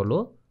করেছি হলো,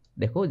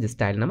 দেখো যে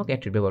স্টাইল নামক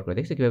অ্যাট্রিবিউট ব্যবহার করে।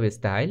 দেখছো কিভাবে,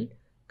 স্টাইল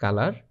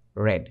কালার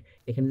রেড।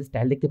 এখানে যে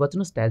স্টাইল দেখতে পাচ্ছ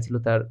না, স্টাইল ছিল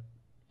তার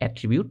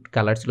অ্যাট্রিবিউট,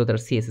 কালার ছিল তার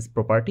CSS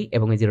প্রপার্টি,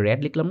 এবং এই যে রেড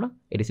লিখলাম না,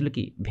 এটা ছিল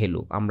কি,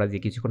 ভ্যালু। আমরা যে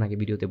কিছুক্ষণ আগে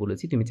ভিডিওতে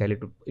বলেছি, তুমি চাইলে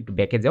একটু একটু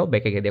ব্যাকে যাও,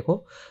 ব্যাকে গিয়ে দেখো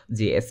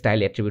যে স্টাইল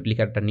অ্যাট্রিবিউট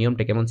লেখারটা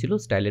নিয়মটা কেমন ছিল।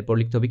 স্টাইলের পর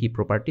লিখতে হবে কি,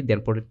 প্রপার্টি, দেন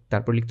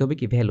তারপর লিখতে হবে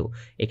কি, ভ্যালু।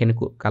 এখানে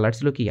কালার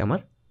ছিল কি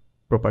আমার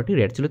প্রপার্টি,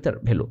 রেড ছিল তার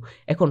ভ্যালু।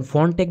 এখন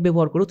ফন্ট ট্যাগ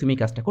ব্যবহার করে তুমি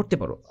কাজটা করতে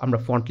পারো। আমরা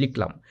ফন্ট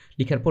লিখলাম,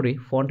 লিখার পরে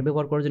ফন্ট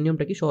ব্যবহার করার যে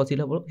নিয়মটা কি, সহজ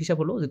হিসাব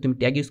হলো যে তুমি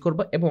ট্যাগ ইউজ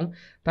করবা, এবং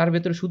তার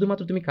ভেতরে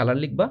শুধুমাত্র তুমি কালার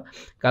লিখবা।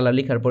 কালার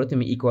লিখার পরে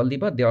তুমি ইকুয়াল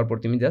দিবা, দেওয়ার পর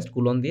তুমি জাস্ট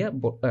কুলন দিয়ে,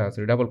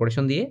 সরি ডাবল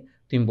কোটেশন দিয়ে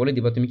তুমি বলে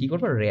দিবা তুমি কি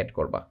করবা, রেড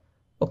করবা।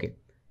 ওকে,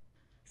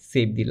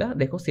 সেভ দিলা।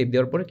 দেখো সেভ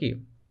দেওয়ার পরে কি,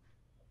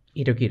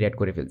 এটা কি রেড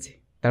করে ফেলছে।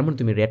 তার মানে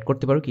তুমি রেড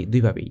করতে পারো কি,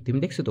 দুইভাবেই। তুমি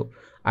দেখছো তো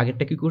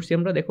আগেরটা কি করছি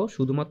আমরা, দেখো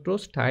শুধুমাত্র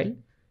স্টাইল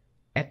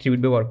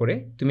অ্যাট্রিবিউট ব্যবহার করে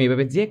তুমি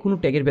এভাবে যে কোনো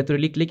ট্যাগের ভেতরে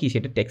লিখলে কি,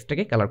 সেটা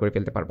টেক্সটটাকে কালার করে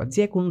ফেলতে পারবা।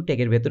 যে কোনো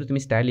ট্যাগের ভেতরে তুমি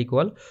style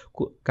equal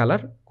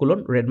colour colon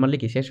red মারলে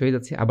কি শেষ হয়ে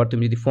যাচ্ছে। আবার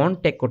তুমি যদি ফন্ট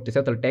ট্যাগ করতে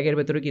চাও, তাহলে ট্যাগের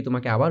ভেতরে কি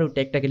তোমাকে আবার ওই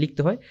ট্যাগটাকে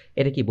লিখতে হয়।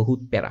 এটা কি বহুত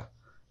প্যারা।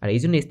 আর এই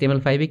জন্য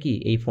HTML5 কি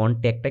এই ফন্ট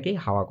ট্যাগটাকে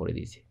হাওয়া করে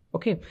দিয়েছে।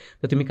 ওকে,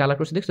 তো তুমি কালার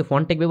করছো, দেখছো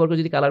ফন্ট ট্যাগ ব্যবহার করে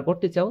যদি কালার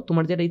করতে চাও,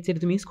 তোমার যেটা ইচ্ছে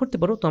তুমি ইউজ করতে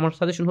পারো। তো আমার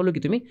সাজেশন হলো কি,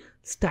 তুমি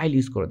স্টাইল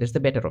ইউজ করো, দ্যাটস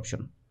দ্য বেটার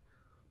অপশন।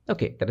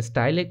 ওকে, তাহলে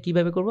স্টাইলে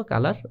কীভাবে করবো,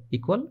 কালার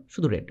ইকুয়াল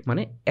শুধু রেড,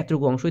 মানে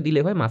এতটুকু অংশই দিলে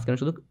হয়, মাঝখানে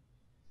শুধু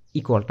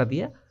ইকুয়ালটা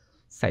দিয়ে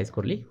সাইজ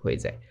করলেই হয়ে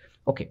যায়।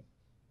 ওকে,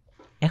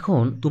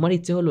 এখন তোমার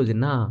ইচ্ছে হলো যে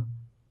না,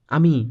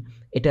 আমি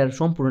এটার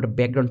সম্পূর্ণ একটা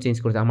ব্যাকগ্রাউন্ড চেঞ্জ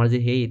করতে, আমার যে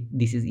হে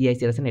দিস ইজ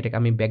ইআইসি আছে না, এটাকে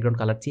আমি ব্যাকগ্রাউন্ড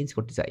কালার চেঞ্জ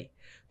করতে চাই।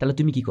 তাহলে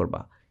তুমি কি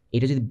করবা?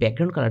 এটা যদি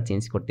ব্যাকগ্রাউন্ড কালার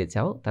চেঞ্জ করতে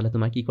চাও, তাহলে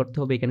তোমার কি করতে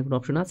হবে? এখানে কোনো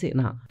অপশন আছে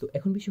না। তো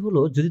এখন বিষয়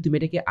হলো, যদি তুমি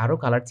এটাকে আরও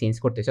কালার চেঞ্জ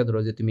করতে চাও,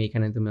 ধরো যে তুমি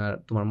এখানে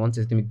তোমার মন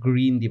চাইছে তুমি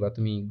গ্রিন দিবা,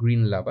 তুমি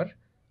গ্রিন লাভার।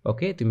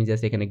 ওকে, তুমি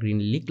জাস্ট এখানে গ্রিন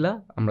লিখলা,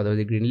 আমরা ধরো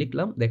যে গ্রিন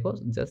লিখলাম, দেখো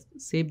জাস্ট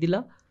সেভ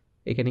দিলা।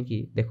 এখানে কি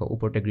দেখো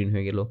উপরটা গ্রিন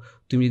হয়ে গেল।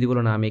 তুমি যদি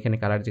বলো না আমি এখানে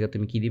কালার জায়গা,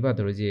 তুমি কি দিবা,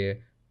 ধরো যে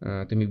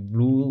তুমি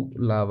ব্লু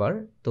লাভার,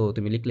 তো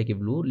তুমি লিখলে কি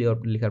ব্লু,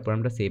 লেখার পর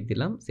আমরা সেভ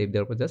দিলাম। সেভ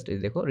দেওয়ার পর জাস্ট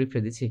দেখো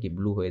রিফ্রেশ দিচ্ছে কি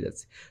ব্লু হয়ে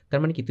যাচ্ছে। তার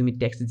মানে কি তুমি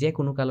টেক্সট যে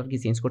কোনো কালার কি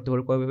চেঞ্জ করতে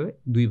পারো কয়ভাবে,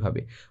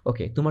 দুইভাবে।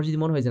 ওকে, তোমার যদি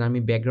মনে হয় যে আমি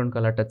ব্যাকগ্রাউন্ড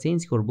কালারটা চেঞ্জ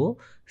করবো,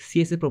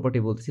 CSS প্রপার্টি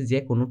বলতেছে যে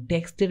কোনো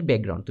টেক্সটের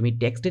ব্যাকগ্রাউন্ড, তুমি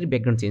টেক্সটের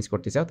ব্যাকগ্রাউন্ড চেঞ্জ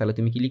করতে চাও, তাহলে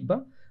তুমি কি লিখবা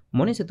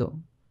মনে আছে তো?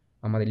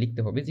 আমাদের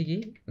লিখতে হবে যে কি,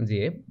 যে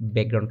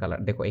ব্যাকগ্রাউন্ড কালার।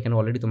 দেখো এখানে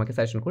অলরেডি তোমাকে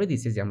সাজেশন করে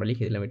দিচ্ছে, যে আমরা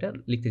লিখে দিলাম, এটা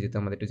লিখতে যেতে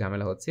আমাদের একটু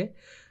ঝামেলা হচ্ছে।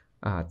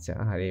 আচ্ছা,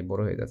 আরে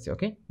বড় হয়ে যাচ্ছে।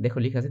 ওকে, দেখো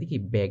লেখা আছে কি,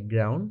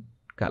 ব্যাকগ্রাউন্ড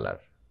কালার,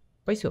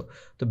 পাইছো?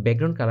 তো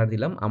ব্যাকগ্রাউন্ড কালার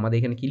দিলাম। আমাদের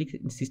এখানে কি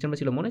সিস্টেমটা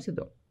ছিল মনে আছে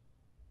তো?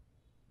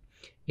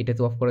 এটা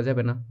তো অফ করা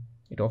যাবে না,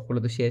 এটা অফ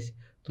করলে তো শেষ।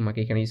 তোমাকে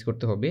এখানে ইউজ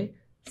করতে হবে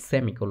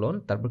সেমিকোলন,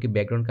 তারপর কি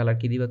ব্যাকগ্রাউন্ড কালার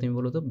কি দিবা তুমি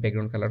বলো তো?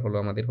 ব্যাকগ্রাউন্ড কালার হলো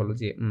আমাদের হলো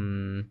যে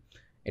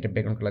এটা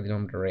ব্যাকগ্রাউন্ড কালার দিলাম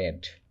আমরা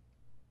রেড।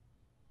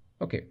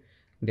 ওকে,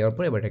 দেওয়ার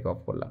পর এবার এটাকে অফ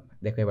করলাম।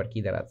 দেখো এবার কি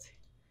দাঁড়াচ্ছে,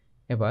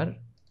 এবার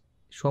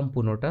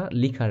সম্পূর্ণটা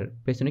লিখার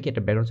পেছনে কি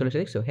একটা ব্যাকগ্রাউন্ড চলে এসে,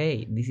 দেখছো হেই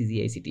দিস ইজ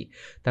ইআইসিটি।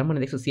 তার মানে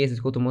দেখছো CSS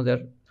কত মজার,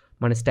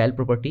 মানে স্টাইল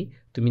প্রপার্টি।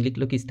 তুমি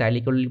লিখলো কি, স্টাইল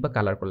ইকুয়াল লিখবা,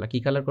 কালার করলা, কি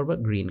কালার করবা,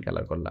 গ্রিন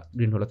কালার করলা,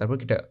 গ্রিন হলো, তারপর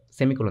এটা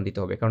সেমিকোলন দিতে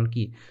হবে, কারণ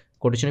কি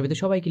কোটেশনের ভিতরে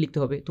সবাইকে লিখতে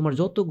হবে। তোমার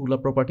যতগুলো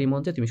প্রপার্টি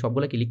মন চায় তুমি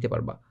সবগুলো কি লিখতে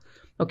পারবা।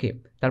 ওকে,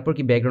 তারপর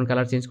কি ব্যাকগ্রাউন্ড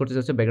কালার চেঞ্জ করতে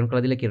চাচ্ছ, ব্যাকগ্রাউন্ড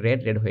কালার দিলে কি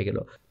রেড হয়ে গেল।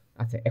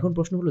 আচ্ছা, এখন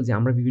প্রশ্ন হলো যে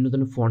আমরা বিভিন্ন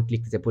ধরনের ফন্ট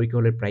লিখতে চাই, পরীক্ষা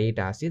হলে প্রায়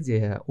এটা আসে যে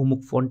অমুক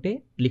ফন্টে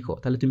লিখো।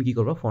 তাহলে তুমি কি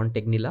করবা, ফন্ট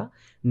ট্যাগ নিলা,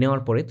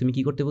 নেওয়ার পরে তুমি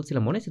কি করতে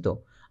বলছিলাম মনে আছে তো?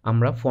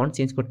 আমরা ফন্ট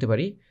চেঞ্জ করতে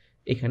পারি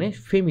এখানে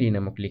ফ্যামিলি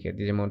নামক লিখে,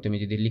 যেমন তুমি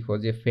যদি লিখো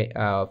যে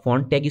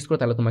ফন্ট ট্যাগ ইউজ করো,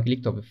 তাহলে তোমাকে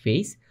লিখতে হবে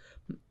ফেস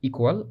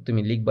ইকুয়াল,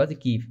 তুমি লিখবা যে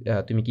কি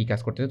তুমি কি কাজ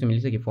করতে চাও, তুমি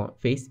লিখলে কি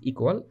ফেস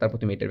ইকুয়াল, তারপর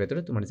তুমি এটার ভেতরে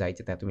তোমার যা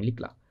ইচ্ছে তাই তুমি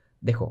লিখলা।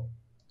 দেখো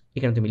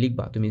এখানে তুমি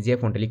লিখবা তুমি যে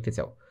ফন্টে লিখতে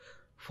চাও।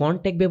 ফন্ট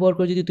ট্যাগ ব্যবহার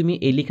করে যদি তুমি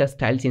এই লেখার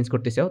স্টাইল চেঞ্জ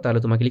করতে চাও, তাহলে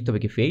তোমাকে লিখতে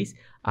হবে কি ফেস।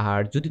 আর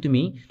যদি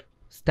তুমি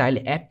স্টাইল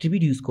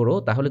অ্যাট্রিবিউট ইউজ করো,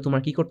 তাহলে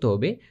তোমার কি করতে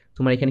হবে,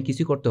 তোমার এখানে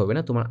কিছু করতে হবে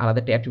না, তোমার আলাদা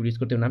একটা অ্যাট্রিবিউট ইউজ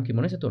করতে হবে। নাম কি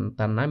মনে আছে তো?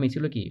 তার নামই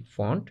ছিল কি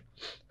ফন্ট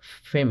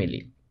ফ্যামিলি।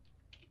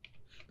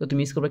 তো তুমি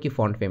ইউজ করবে কি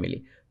ফন্ট ফ্যামিলি।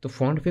 তো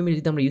ফন্ট ফ্যামিলি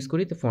যদি আমরা ইউজ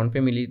করি, তো ফন্ট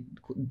ফ্যামিলি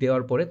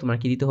দেওয়ার পরে তোমার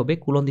কি দিতে হবে,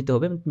 কোলন দিতে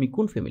হবে, তুমি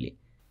কোন ফ্যামিলি।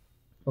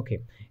 ওকে,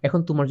 এখন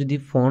তোমার যদি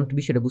ফন্ট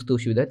বিষয়টা বুঝতে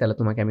অসুবিধা হয়, তাহলে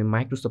তোমাকে আমি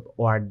মাইক্রোসফট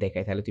ওয়ার্ড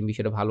দেখাই, তাহলে তুমি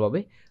বিষয়টা ভালোভাবে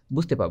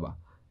বুঝতে পারবা।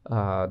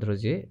 ধরো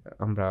যে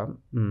আমরা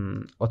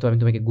অথবা আমি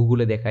তোমাকে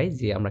গুগলে দেখাই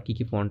যে আমরা কী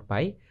কী ফন্ট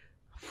পাই।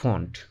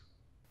 ফন্ট,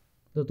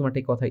 তো তোমারটা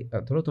কথাই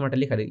ধরো তোমারটা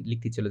লেখা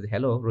লিখতে ছিল যে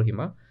hello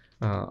Rahima,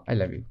 I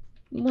love you,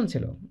 মন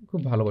ছিল খুব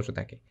ভালোবাসো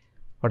তাকে,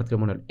 হঠাৎ করে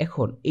মনে হলো।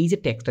 এখন এই যে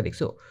টেক্সটটা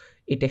দেখছো,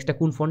 এই টেক্সটটা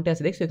কোন ফন্টে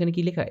আছে দেখছো, এখানে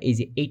কি লেখা, এই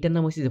যে এইটার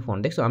নাম হচ্ছে যে ফন্ট,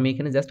 দেখছো আমি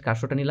এখানে জাস্ট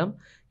কার্সরটা নিলাম,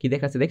 কি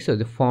দেখাচ্ছে দেখছো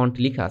যে ফন্ট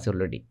লেখা আছে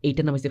অলরেডি,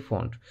 এইটার নাম হচ্ছে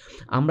ফন্ট।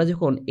 আমরা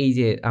যখন এই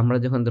যে আমরা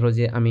যখন ধরো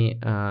যে আমি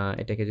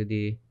এটাকে যদি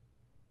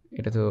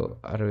এটা তো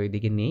আরও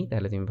এইদিকে নেই,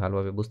 তাহলে তুমি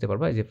ভালোভাবে বুঝতে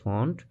পারবা যে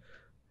ফন্ট,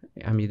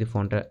 আমি যদি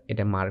ফন্টটা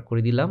এটা মার্ক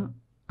করে দিলাম,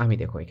 আমি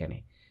দেখো এখানে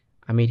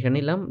আমি এখানে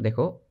নিলাম,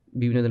 দেখো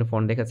বিভিন্ন ধরনের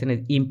ফন্ট দেখাচ্ছে না,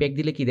 ইম্প্যাক্ট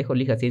দিলে কি দেখো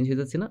লেখা চেঞ্জ হয়ে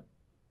যাচ্ছে না,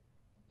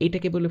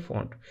 এটাকে বলে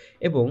ফন্ট।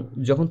 এবং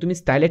যখন তুমি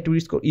স্টাইল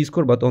অ্যাট্রিবিউটস ইউজ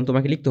করবা, তখন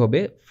তোমাকে লিখতে হবে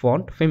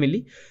ফন্ট ফ্যামিলি।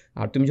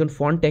 আর তুমি যখন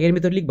ফন্ট ট্যাগের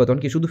ভিতরে লিখবা, তখন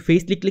কি শুধু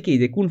ফেস লিখলে কি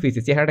যে কোন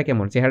ফেসে চেহারাটা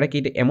কেমন, চেহারা কি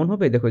এটা এমন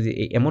হবে, দেখো যে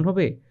এমন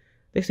হবে,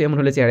 দেখছো এমন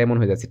হলে চেহারা এমন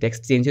হয়ে যাচ্ছে,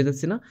 টেক্সট চেঞ্জ হয়ে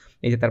যাচ্ছে না।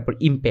 এই যে তারপর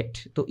ইম্প্যাক্ট,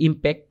 তো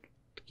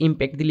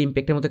ইম্প্যাক্ট দিলে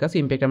ইম্প্যাক্টের মতো কাছে,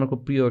 ইম্প্যাক্ট আমার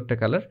খুব প্রিয় একটা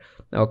কালার।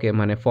 ওকে,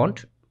 মানে ফন্ট।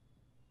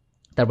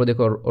 তারপর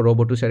দেখো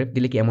রোবটু শারেপ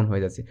দিলে কি এমন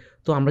হয়ে যাচ্ছে।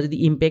 তো আমরা যদি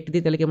ইম্প্যাক্ট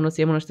দিই তাহলে কেমন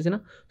আসছে, এমন আসতেছে না।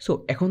 সো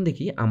এখন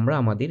দেখি আমরা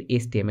আমাদের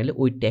HTML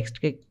ওই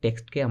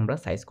টেক্সটকে আমরা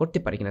সাইজ করতে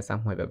পারি কিনা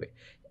সামহাইভাবে।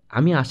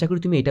 আমি আশা করি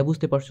তুমি এটা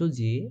বুঝতে পারছো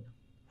যে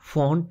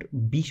ফন্ট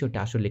বিষয়টা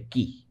আসলে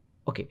কি।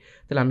 ওকে,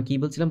 তাহলে আমি কি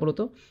বলছিলাম বলো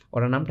তো,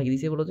 ওরা নামটা কি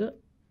দিয়েছে বলো তো,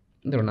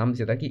 ধরো নাম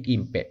দিচ্ছে তার কি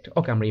ইম্প্যাক্ট।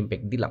 ওকে, আমরা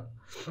ইম্প্যাক্ট দিলাম,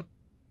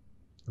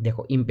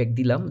 দেখো ইম্প্যাক্ট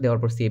দিলাম, দেওয়ার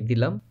পর সেভ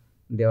দিলাম,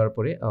 দেওয়ার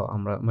পরে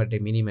আমরা এটা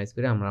মিনিমাইজ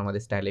করে আমরা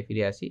আমাদের স্টাইলে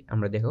ফিরে আসি।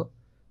 আমরা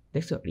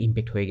দেখছো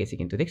ইম্প্যাক্ট হয়ে গেছে,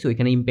 কিন্তু দেখছো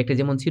ওইখানে ইম্প্যাক্টে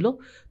যেমন ছিল,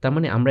 তার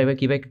মানে আমরা এবার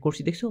কীভাবে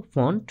করছি দেখছো,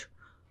 ফন্ট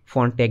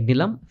ট্যাগ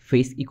নিলাম,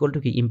 ফেস ইকুয়াল টু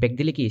কি ইম্প্যাক্ট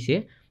দিলে কি সে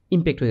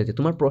ইম্প্যাক্ট হয়ে যাচ্ছে।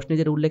 তোমার প্রশ্নে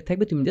যেটা উল্লেখ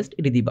থাকবে তুমি জাস্ট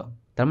এটা দিবা,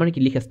 তার মানে কি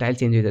লেখা স্টাইল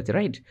চেঞ্জ হয়ে যাচ্ছে,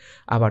 রাইট।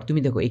 আবার তুমি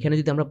দেখো এখানে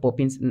যদি আমরা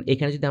পপিন্স,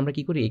 এখানে যদি আমরা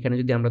কি করি, এখানে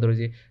যদি আমরা ধরো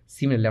যে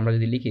সিমিলারলি আমরা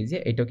যদি লিখি যে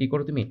এটাও কি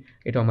করো তুমি,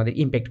 এটা আমাদের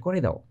ইম্প্যাক্ট করে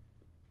দাও।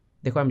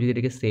 দেখো আমি যদি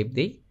এটাকে সেভ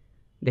দিই,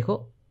 দেখো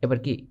এবার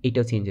কি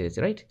এইটাও চেঞ্জ হয়ে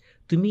যাচ্ছে, রাইট।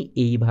 তুমি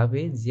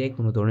এইভাবে যে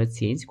কোনো ধরনের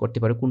চেঞ্জ করতে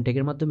পারো কোন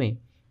ট্যাগের মাধ্যমে,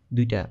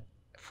 দুইটা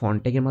ফন্ট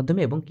ট্যাগের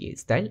মাধ্যমে এবং কি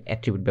স্টাইল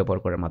অ্যাট্রিবিউট ব্যবহার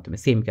করার মাধ্যমে,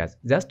 সেম কাজ।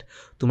 জাস্ট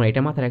তোমার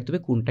এটা মাথায় রাখতে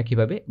হবে কোনটা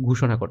কীভাবে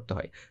ঘোষণা করতে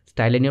হয়।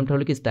 স্টাইলের নিয়মটা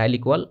হলো কি style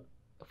equal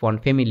font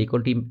family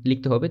equal টি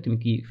লিখতে হবে, তুমি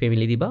কি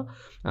ফ্যামিলি দিবা।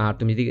 আর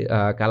তুমি যদি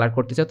কালার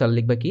করতে চাও তাহলে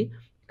লিখবা কি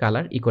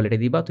কালার ইকুয়ালিটি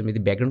দিবা। তুমি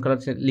যদি ব্যাকগ্রাউন্ড কালার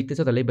লিখতে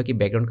চাও তাহলে বাকি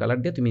ব্যাকগ্রাউন্ড কালার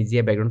দিয়ে তুমি যে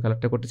ব্যাকগ্রাউন্ড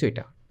কালারটা করতেছো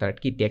এটা তার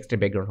কি টেক্সটের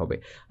ব্যাকগ্রাউন্ড হবে।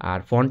 আর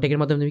ফন্ট ট্যাগের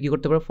মাধ্যমে তুমি কি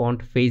করতে পারো, ফন্ট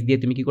ফেস দিয়ে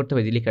তুমি কি করতে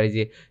পারো, যে লেখার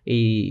যে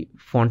এই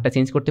ফন্টটা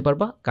চেঞ্জ করতে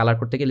পারবা। কালার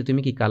করতে গেলে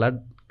তুমি কি কালার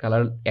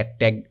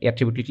ট্যাগ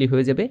অ্যাট্রিবিউট লিখলে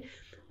হয়ে যাবে।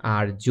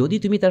 আর যদি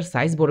তুমি তার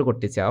সাইজ বড়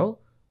করতে চাও,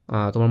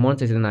 তোমার মনে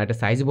চাইছে না এটা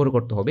সাইজ বড়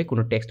করতে হবে,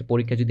 কোনো টেক্সট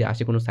পরীক্ষা যদি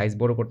আসে কোনো সাইজ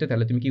বড় করতে,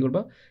 তাহলে তুমি কি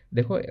করবা,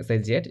 দেখো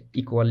সাইজ জেড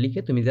ইকুয়াল লিখে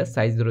তুমি জাস্ট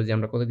সাইজ ধরো যে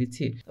আমরা কত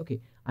দিচ্ছি। ওকে,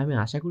 আমি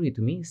আশা করি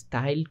তুমি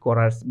স্টাইল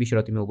করার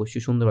বিষয়টা তুমি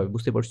অবশ্যই সুন্দরভাবে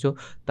বুঝতে পারছো।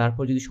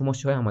 তারপর যদি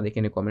সমস্যা হয় আমাদের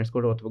এখানে কমেন্টস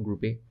করো অথবা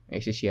গ্রুপে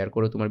এসে শেয়ার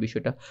করো তোমার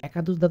বিষয়টা।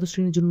 একাদশ দ্বাদশ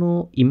শ্রেণীর জন্য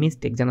ইমেজ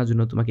ট্যাগ জানার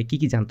জন্য তোমাকে কী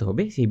কী জানতে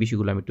হবে সেই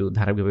বিষয়গুলো আমি একটু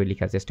ধারাবাহিকভাবে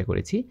লেখার চেষ্টা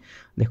করেছি।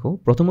 দেখো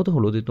প্রথমত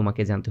হলো যে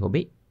তোমাকে জানতে হবে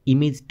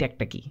ইমেজ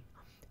ট্যাগটা কি।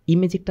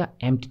 ইমেজ একটা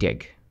MT tag,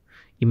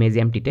 image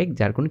MT tag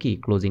যার কোনো কি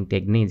ক্লোজিং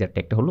ট্যাগ নেই, যার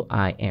ট্যাগটা হলো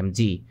IMG।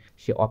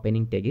 সে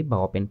ওপেনিং ট্যাগে বা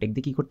ওপেন ট্যাগ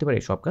দিয়ে কী করতে পারে,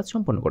 সব কাজ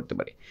সম্পন্ন করতে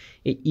পারে।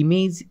 এই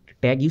ইমেজ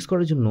ট্যাগ ইউজ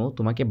করার জন্য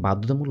তোমাকে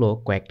বাধ্যতামূলক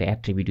কয়েকটা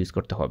অ্যাট্রিবিউট ইউজ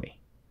করতে হবে,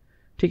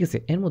 ঠিক আছে।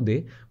 এর মধ্যে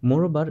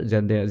মোরওভার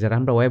যারা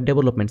আমরা ওয়েব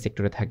ডেভেলপমেন্ট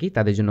সেক্টরে থাকি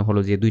তাদের জন্য হলো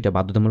যে দুইটা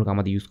বাধ্যতামূলক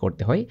আমাদের ইউজ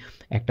করতে হয়,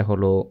 একটা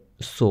হলো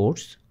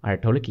সোর্স আর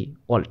একটা হলো কি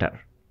অল্টার,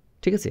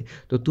 ঠিক আছে।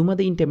 তো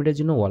তোমাদের ইন্টারমিডিয়েটের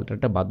জন্য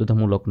অল্টারটা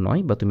বাধ্যতামূলক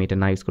নয় বা তুমি এটা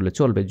না ইউজ করলে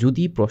চলবে,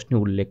 যদি প্রশ্নে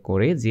উল্লেখ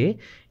করে যে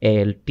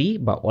ALT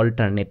বা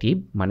অল্টারনেটিভ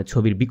মানে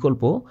ছবির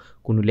বিকল্প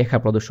কোনো লেখা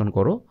প্রদর্শন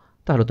করো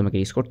তাহলে তোমাকে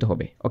ইউজ করতে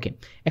হবে। ওকে,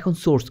 এখন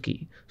সোর্স কি,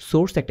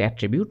 সোর্স একটা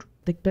অ্যাট্রিবিউট,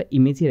 একটা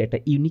ইমেজের একটা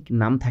ইউনিক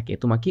নাম থাকে,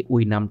 তোমাকে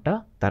ওই নামটা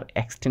তার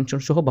এক্সটেনশন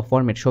সহ বা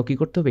ফরম্যাট সহ কী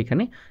করতে হবে,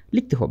 এখানে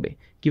লিখতে হবে।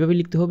 কীভাবে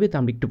লিখতে হবে তা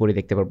আমরা একটু পরে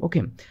দেখতে পারবো। ওকে,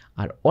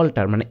 আর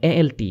অল্টার মানে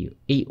ALT,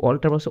 এই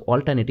অল্টার বলছে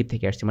অল্টারনেটিভ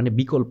থেকে আসছে মানে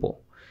বিকল্প।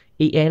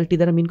 এই ALT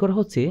দ্বারা মিন করা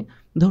হচ্ছে,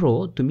 ধরো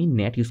তুমি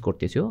নেট ইউজ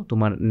করতেছো,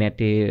 তোমার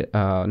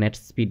নেট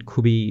স্পিড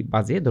খুবই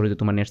বাজে, ধরো যে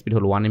তোমার নেট স্পিড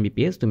হলো 1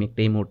 Mbps, তুমি একটা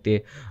এই মুহূর্তে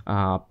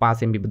 5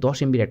 MB 10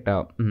 MBর একটা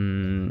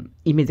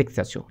ইমেজ দেখতে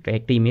চাচ্ছ,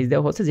 একটা ইমেজ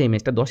দেওয়া হচ্ছে যে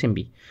ইমেজটা 10 MB,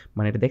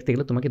 মানে এটা দেখতে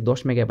গেলে তোমাকে 10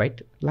 মেগাবাইট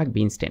লাগবে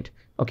ইনস্ট্যান্ট।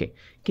 ওকে,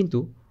 কিন্তু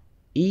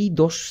এই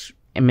 10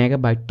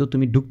 মেগাবাইট তো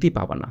তুমি ঢুকতেই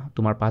পাবা না,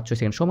 তোমার 5-6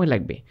 সেকেন্ড সময়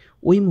লাগবে।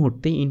 ওই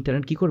মুহূর্তে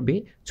ইন্টারনেট কী করবে,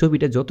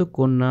 ছবিটা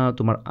যতক্ষণ না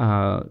তোমার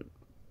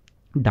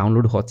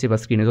ডাউনলোড হচ্ছে বা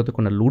স্ক্রিনে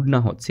যতক্ষণ না লোড না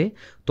হচ্ছে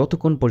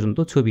ততক্ষণ পর্যন্ত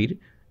ছবির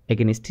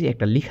এগেনস্টে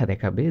একটা লেখা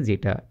দেখাবে,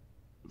 যেটা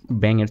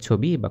ব্যাঙের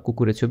ছবি বা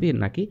কুকুরের ছবি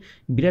নাকি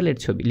বিড়ালের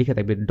ছবি, লেখা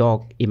থাকবে ডগ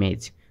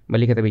ইমেজ বা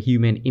লেখা থাকবে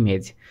হিউম্যান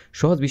ইমেজ।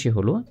 সহজ বিষয়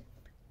হলো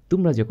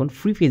তোমরা যখন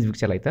ফ্রি ফেসবুক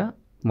চালাইতা,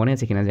 মনে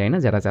আছে কিনা জানি না,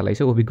 যারা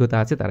চালাইছো অভিজ্ঞতা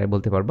আছে তারাই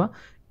বলতে পারবা,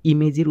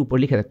 ইমেজের উপর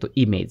লেখা থাকতো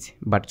ইমেজ,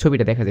 বাট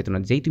ছবিটা দেখা যেত না।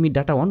 যেই তুমি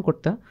ডাটা অন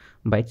করতা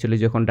বা অ্যাকচুয়ালি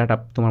যখন ডাটা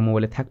তোমার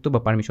মোবাইলে থাকতো বা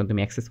পারমিশন তুমি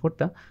অ্যাক্সেস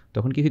করতা,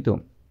 তখন কী হইতো,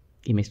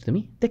 ইমেজটা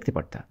তুমি দেখতে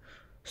পারতা।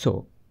 সো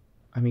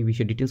আমি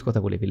বিষয়ে ডিটেলস কথা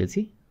বলে ফেলেছি।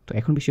 তো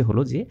এখন বিষয়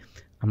হলো যে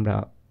আমরা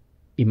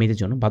ইমেজের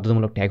জন্য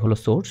বাধ্যতামূলক ট্যাগ হলো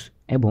সোর্স,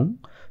 এবং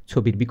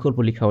ছবির বিকল্প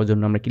লেখার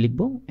জন্য আমরা কি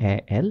লিখব,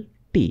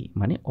 ALT,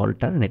 মানে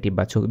অল্টারনেটিভ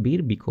বা ছবির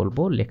বিকল্প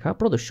লেখা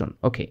প্রদর্শন।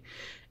 ওকে,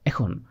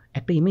 এখন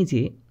একটা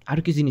ইমেজে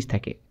আরও কিছু জিনিস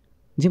থাকে,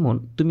 যেমন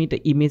তুমি এটা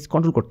ইমেজ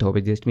কন্ট্রোল করতে হবে,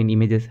 জাস্ট মিন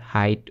ইমেজের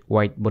হাইট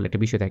ওয়াইট বলে একটা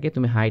বিষয় থাকে।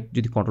 তুমি হাইট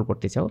যদি কন্ট্রোল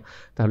করতে চাও,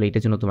 তাহলে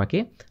এটার জন্য তোমাকে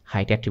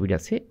হাইট অ্যাট্রিবিউট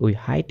আছে, ওই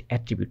হাইট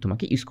অ্যাট্রিবিউট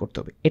তোমাকে ইউজ করতে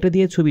হবে। এটা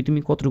দিয়ে ছবি তুমি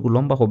কতটুকু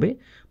লম্বা হবে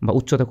বা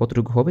উচ্চতা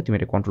কতটুকু হবে তুমি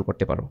এটা কন্ট্রোল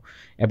করতে পারো।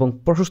 এবং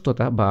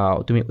প্রশস্ততা, বা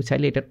তুমি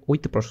চাইলে এটা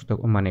উইথ প্রশস্ত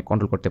মানে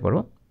কন্ট্রোল করতে পারো।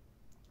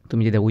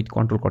 তুমি যদি উইথ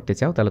কন্ট্রোল করতে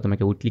চাও, তাহলে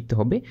তোমাকে উইথ লিখতে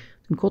হবে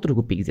তুমি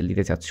কতটুকু পিক্সেল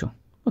দিতে চাচ্ছ।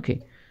 ওকে,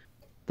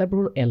 তারপর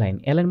হলো অ্যালাইন।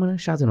 অ্যালাইন মানে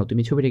সাজানো,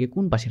 তুমি ছবিটাকে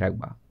কোন পাশে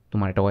রাখবা।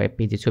 তোমার একটা ওয়েব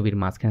পেজে ছবির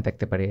মাঝখানে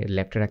থাকতে পারে,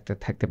 লেফটে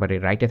থাকতে পারে,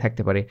 রাইটে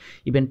থাকতে পারে,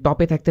 ইভেন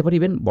টপে থাকতে পারে,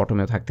 ইভেন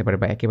বটমেও থাকতে পারে,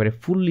 বা একেবারে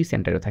ফুললি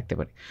সেন্টারেও থাকতে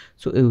পারে।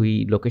 সো ওই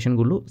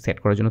লোকেশনগুলো সেট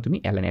করার জন্য তুমি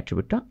অ্যালাইন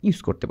অ্যাট্রিবিউটটা ইউজ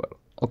করতে পারো।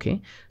 ওকে,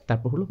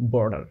 তারপর হলো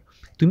বর্ডার।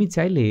 তুমি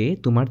চাইলে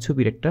তোমার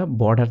ছবির একটা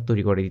বর্ডার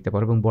তৈরি করে দিতে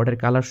পারো, এবং বর্ডার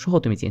কালার সহ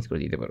তুমি চেঞ্জ করে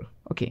দিতে পারো।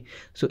 ওকে,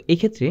 সো এই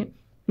ক্ষেত্রে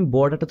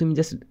বর্ডারটা তুমি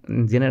জাস্ট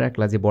জেনে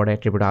রাখলা যে বর্ডার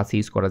অ্যাট্রিবিউট আছে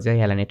ইউজ করা যায়,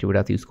 অ্যালাইন অ্যাট্রিবিউট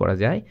আছে ইউজ করা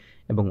যায়,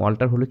 এবং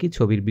অল্টার হলো কি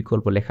ছবির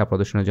বিকল্প লেখা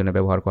প্রদর্শনের জন্য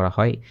ব্যবহার করা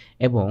হয়।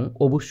 এবং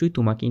অবশ্যই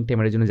তোমাকে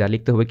ইন্টারমিডিয়েটের জন্য যা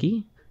লিখতে হবে কি,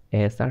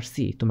 SRC।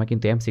 তোমাকে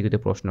কিন্তু MCQতে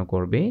প্রশ্ন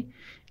করবে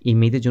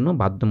ইমেজের জন্য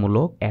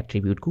বাধ্যতামূলক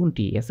অ্যাট্রিবিউট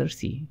কোনটি,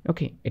 SRC।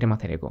 ওকে, এটা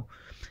মাথায় রেখো।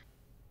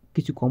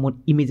 কিছু কমন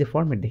ইমেজের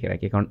ফরম্যাট দেখে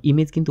রাখি, কারণ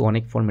ইমেজ কিন্তু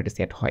অনেক ফরম্যাটে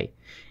সেট হয়।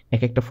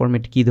 এক একটা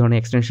ফরম্যাট কী ধরনের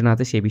এক্সটেনশন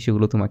আছে সেই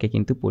বিষয়গুলো তোমাকে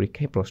কিন্তু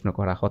পরীক্ষায় প্রশ্ন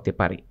করা হতে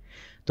পারে।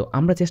 তো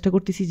আমরা চেষ্টা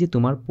করতেছি যে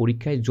তোমার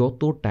পরীক্ষায়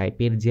যত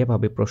টাইপের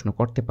যেভাবে প্রশ্ন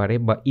করতে পারে,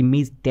 বা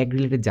ইমেজ ট্যাগ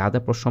রিলেটেড যা যা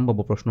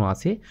সম্ভাব্য প্রশ্ন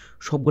আছে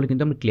সবগুলো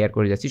কিন্তু আমরা ক্লিয়ার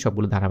করে যাচ্ছি,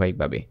 সবগুলো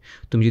ধারাবাহিকভাবে।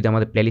 তুমি যদি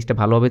আমাদের প্লেলিস্টটা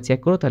ভালোভাবে চেক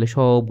করো, তাহলে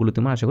সবগুলো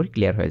তোমার আশা করি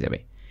ক্লিয়ার হয়ে যাবে।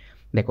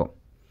 দেখো,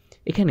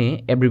 এখানে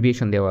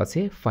অ্যাব্রিভিয়েশন দেওয়া আছে,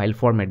 ফাইল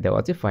ফরম্যাট দেওয়া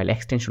আছে, ফাইল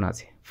এক্সটেনশন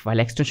আছে। ফাইল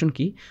এক্সটেনশন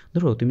কি,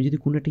 ধরো তুমি যদি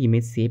কোনো একটা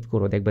ইমেজ সেভ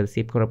করো, দেখবা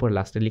সেভ করার পর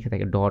লাস্টে লেখা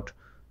থাকে ডট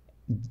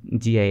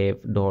GIF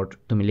ডট,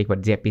 তুমি লিখবা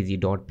জেপিজি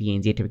ডট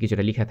PNG, এটা কিছু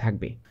একটা লেখা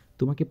থাকবে।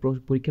 তোমাকে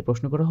পরীক্ষায়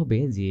প্রশ্ন করা হবে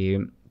যে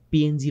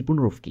PNGর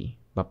পুনরূপ কী,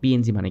 বা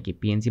PNG মানে কি।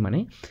 PNG মানে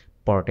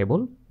পোর্টেবল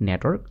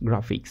নেটওয়ার্ক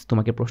গ্রাফিক্স।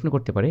 তোমাকে প্রশ্ন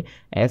করতে পারে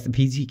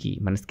SVG কি,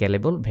 মানে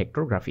scalable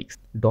vector graphics.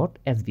 Dot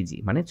SVG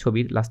মানে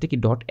ছবির লাস্টে কি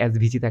ডট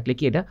SVG থাকলে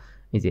কি এটা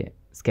এই যে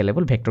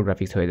স্কেলেবল ভেক্টর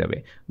গ্রাফিক্স হয়ে যাবে।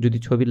 যদি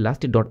ছবির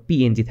লাস্টে ডট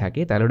PNG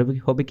থাকে তাহলে ওটা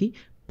হবে কি,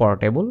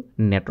 পোর্টেবল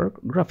নেটওয়ার্ক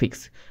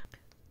গ্রাফিক্স।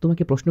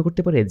 তোমাকে প্রশ্ন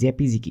করতে পারে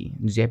জেপিজি কি।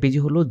 জেপিজি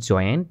হলো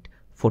জয়েন্ট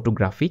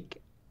ফটোগ্রাফিক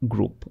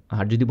গ্রুপ।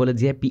 আর যদি বলে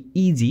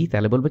জেপিইজি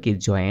তাহলে বলবে কি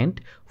জয়েন্ট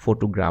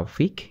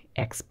ফটোগ্রাফিক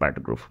এক্সপার্ট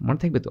গ্রুপ। মনে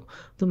থাকবে তো।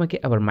 তোমাকে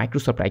আবার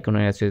মাইক্রোসফট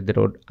আইকনের আছে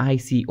ডট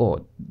ICO,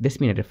 দিস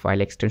মিনিটের ফাইল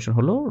এক্সটেনশন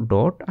হলো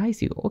ডট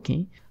ICO। ওকে,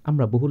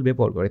 আমরা বহুল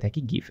ব্যবহার করে থাকি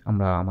গিফ।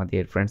 আমরা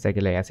আমাদের ফ্রেন্ড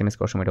সার্কেলে SMS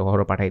করার সময় এটা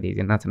ওহরো পাঠাই দিই,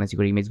 যে নাচানাচি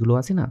করে ইমেজগুলো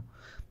আছে না,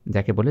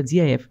 যাকে বলে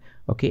GIF।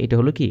 ওকে, এটা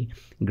হলো কি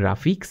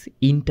গ্রাফিক্স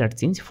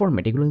ইন্টারচেঞ্জ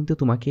ফরম্যাট। এগুলো কিন্তু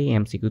তোমাকে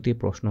MCQতে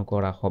প্রশ্ন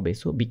করা হবে,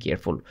 so be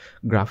careful.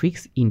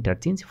 Graphics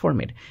interchange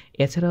format.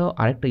 এছাড়াও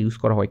আরেকটা ইউজ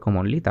করা হয়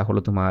কমনলি, তা হলো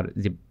তোমার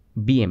যে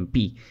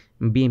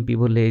বিএমপি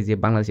বললে যে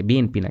বাংলাদেশে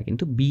BNP না,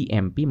 কিন্তু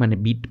BMP মানে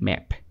বিট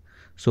ম্যাপ।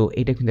 সো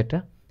এটা কিন্তু একটা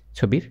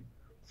ছবির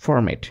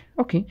ফরম্যাট।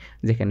 ওকে,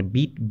 যেখানে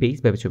বিট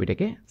বেসভাবে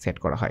ছবিটাকে সেট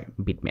করা হয়,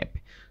 বিট ম্যাপ।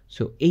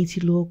 সো এই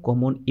ছিল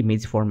কমন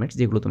ইমেজ ফরম্যাট,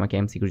 যেগুলো তোমাকে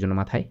MCQর জন্য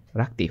মাথায়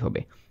রাখতেই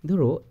হবে।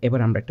 ধরো এবার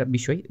আমরা একটা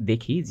বিষয়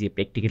দেখি যে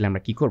প্র্যাকটিক্যালি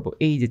আমরা কী করব।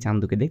 এই যে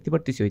চান্দুকে দেখতে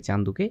পারতেছি, ওই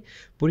চান্দুকে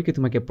পরীক্ষা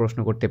তোমাকে প্রশ্ন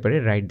করতে পারে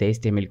write the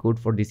HTML code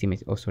for this image.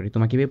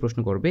 তোমাকে এভাবে প্রশ্ন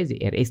করবে যে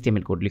এর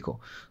HTML কোড লিখো।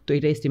 তো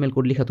এটা HTML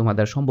কোড লেখা তোমার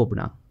দ্বারা সম্ভব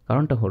না।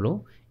 কারণটা হলো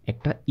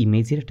একটা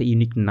ইমেজের একটা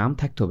ইউনিক নাম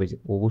থাকতে হবে, যে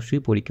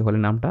অবশ্যই পরীক্ষা হলে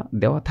নামটা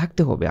দেওয়া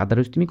থাকতে হবে,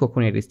 আদারওয়াইজ তুমি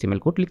কখনো এর HTML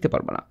কোড লিখতে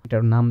পারবে না।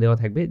 এটার নাম দেওয়া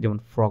থাকবে, যেমন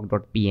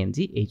frog.png।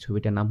 এই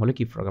ছবিটার নাম হলো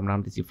কি ফ্রগ, আমরা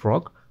নাম দিচ্ছি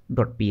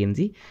frog.png।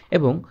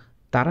 এবং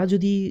তারা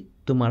যদি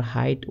তোমার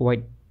হাইট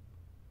ওয়াইট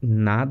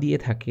না দিয়ে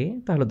থাকে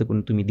তাহলে তো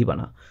কোনো তুমি দিবা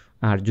না,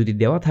 আর যদি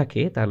দেওয়া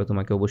থাকে তাহলে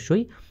তোমাকে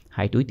অবশ্যই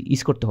হাইট উইথ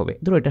ইউজ করতে হবে।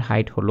 ধরো এটা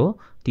হাইট হলো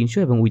 300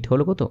 এবং উইথ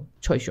হলো কত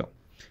 600।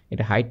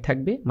 এটা হাইট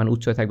থাকবে মানে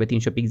উচ্চতা থাকবে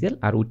 300 পিক্সেল,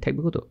 আর উইথ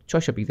থাকবে কত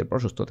 600 পিক্সেল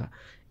প্রশস্ততা।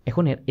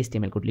 এখন এর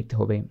HTML কোড লিখতে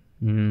হবে।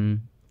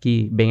 কি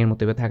ব্যাঙের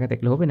মতো এবার থাকা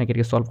থাকলে হবে নাকি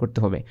এটাকে সলভ করতে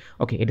হবে?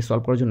 ওকে, এটা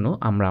সলভ করার জন্য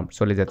আমরা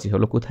চলে যাচ্ছি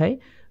হলো কোথায়,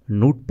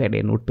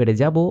 নোটপ্যাডে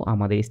যাব,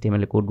 আমাদের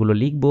HTML কোডগুলো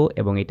লিখবো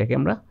এবং এটাকে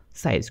আমরা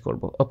সাইজ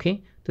করব। ওকে,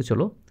 তো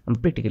চলো আমরা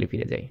প্র্যাকটিক্যালি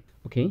ফিরে যাই।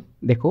 ওকে,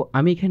 দেখো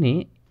আমি এখানে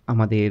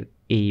আমাদের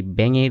এই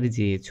ব্যাঙের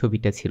যে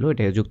ছবিটা ছিল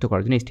এটা যুক্ত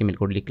করার জন্য HTML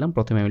কোড লিখলাম।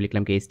 প্রথমে আমি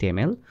লিখলাম কি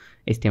HTML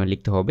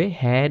লিখতে হবে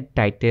হেড,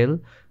 টাইটেল,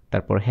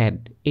 তারপর হেড।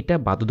 এটা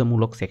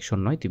বাধ্যতামূলক সেকশন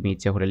নয়, তুমি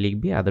ইচ্ছা করে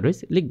লিখবে, আদারওয়াইজ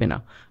লিখবে না।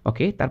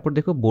 ওকে, তারপর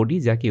দেখো বডি,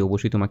 যাকে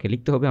অবশ্যই তোমাকে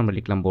লিখতে হবে, আমরা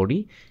লিখলাম বডি।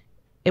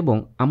 এবং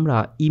আমরা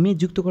ইমেজ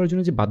যুক্ত করার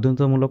জন্য যে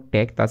বাধ্যতামূলক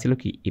ট্যাগ তা ছিল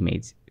কি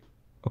ইমেজ।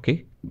 ওকে,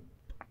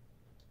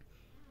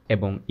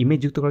 এবং ইমেজ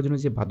যুক্ত করার জন্য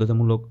যে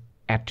বাধ্যতামূলক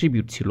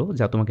অ্যাট্রিবিউট ছিল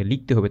যা তোমাকে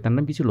লিখতে হবে, তার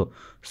নাম কি ছিল?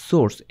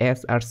 সোর্স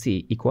SRC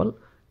ইকুয়াল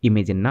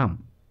ইমেজের নাম।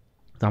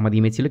 তো আমাদের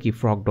ইমেজ ছিল কি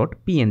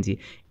frog.png।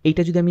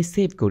 এইটা যদি আমি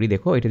সেভ করি,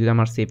 দেখো এটা যদি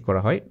আমার সেভ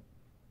করা হয়,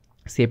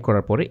 সেভ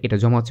করার পরে এটা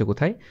জমা হচ্ছে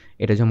কোথায়?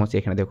 এটা জমা হচ্ছে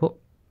এখানে, দেখো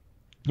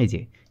এই যে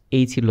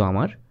এই ছিল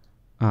আমার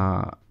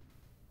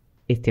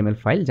HTML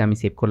ফাইল যা আমি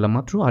সেভ করলাম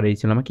মাত্র, আর এই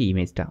ছিল আমার কি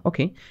ইমেজটা।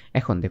 ওকে,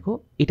 এখন দেখো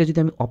এটা যদি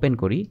আমি ওপেন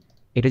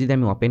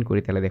করি,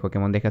 তাহলে দেখো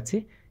কেমন দেখাচ্ছে।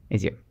 এই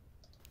যে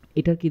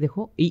এটার কি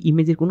দেখো, এই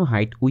ইমেজের কোনো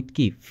হাইট উইথ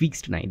কি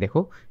ফিক্সড নাই,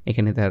 দেখো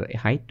এখানে তার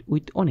হাইট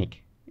উইথ অনেক,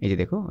 এই যে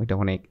দেখো এটা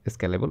অনেক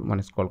স্কেলেবল,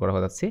 মানে স্ক্রল করা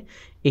যাচ্ছে।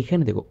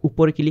 এখানে দেখো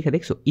উপরে কি লেখা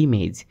দেখছো?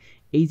 ইমেজ।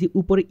 এই যে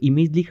উপরে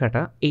ইমেজ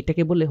লেখাটা,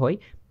 এইটাকে বলে হয়,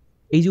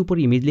 এই যে উপরে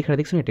ইমেজ লেখাটা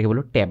দেখছো এটাকে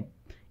বলো ট্যাব।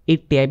 এই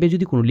ট্যাবে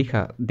যদি কোনো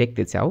লেখা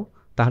দেখতে চাও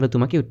তাহলে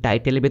তোমাকে ওই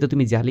টাইটেলের ভেতর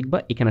তুমি যা লিখবা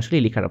এখানে আসলে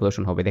এই লেখাটা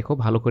প্রদর্শন হবে। দেখো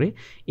ভালো করে,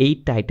 এই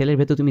টাইটেলের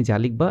ভেতর তুমি যা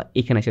লিখবা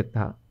এখানে এসে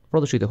তা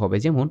প্রদর্শিত হবে।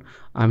 যেমন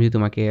আমি যদি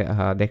তোমাকে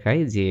দেখাই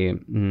যে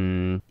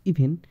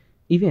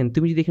ইভেন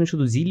তুমি যদি এখানে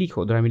শুধু জি লিখো,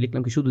 ধর আমি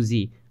লিখলাম কি শুধু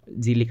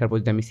জি লেখার পর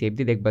যদি আমি সেভ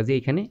দিই, দেখবা যে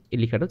এখানে এই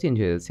লেখাটাও চেঞ্জ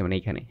হয়ে যাচ্ছে, মানে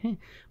এখানে, হ্যাঁ,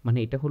 মানে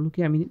এটা হলো কি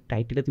আমি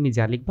টাইটেলে তুমি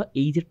যা লিখবা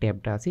এই যে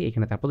ট্যাবটা আছে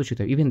এখানে তার প্রদর্শিত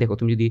হবে। ইভেন দেখো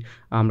তুমি যদি,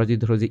 আমরা যদি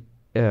ধরো যে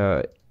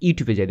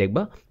ইউটিউবে যাই,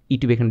 দেখবা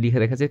ইউটিউবে এখানে লিখে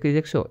দেখা যাচ্ছে,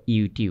 দেখছো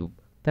ইউটিউব,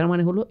 তার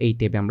মানে হলো এই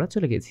ট্যাবে আমরা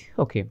চলে গেছি।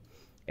 ওকে,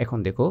 এখন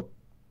দেখো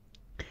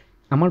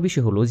আমার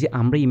বিষয় হলো যে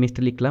আমরা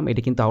ইমেজটা লিখলাম,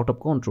 এটা কিন্তু আউট অফ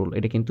কন্ট্রোল,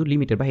 এটা কিন্তু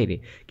লিমিটের বাইরে,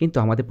 কিন্তু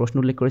আমাদের প্রশ্ন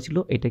উল্লেখ করেছিল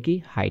এটা কি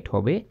হাইট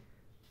হবে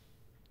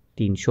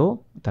 300,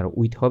 তার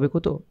উইথ হবে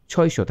কত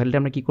 600। তাহলে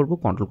আমরা কী করবো?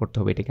 কন্ট্রোল করতে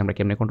হবে। এটাকে আমরা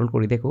কেমনে কন্ট্রোল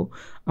করি দেখো,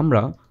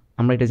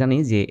 আমরা এটা জানি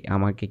যে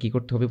আমাকে কি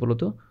করতে হবে বলো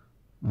তো,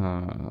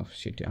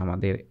 সেটা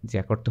আমাদের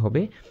যা করতে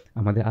হবে,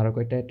 আমাদের আরও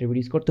কয়েকটা অ্যাট্রিবিউট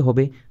ইউজ করতে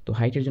হবে। তো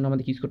হাইটের জন্য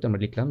আমাদের কী করতে,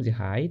 আমরা লিখলাম যে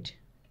হাইট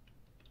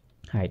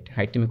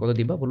তুমি কত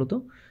দিবা বলো তো?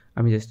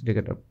 আমি জাস্ট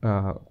এটাকে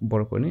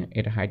বড় করে নিই,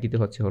 এটা হাইট দিতে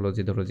হচ্ছে হলো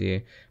যে ধরো যে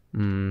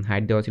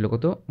হাইট দেওয়া ছিল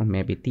কত,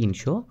 মেবি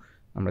 300,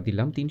 আমরা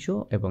দিলাম 300,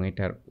 এবং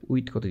এটার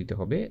উইথ কত দিতে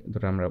হবে,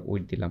 ধরো আমরা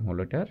উইথ দিলাম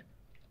হলো এটার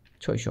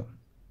 600।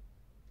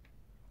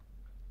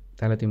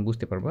 তাহলে তুমি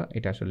বুঝতে পারবা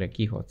এটা আসলে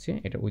কি হচ্ছে।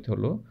 এটা উইথ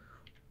হলো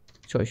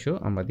 600,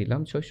 আমরা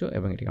দিলাম 600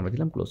 এবং এটাকে আমরা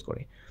দিলাম ক্লোজ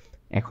করে।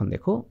 এখন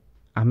দেখো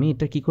আমি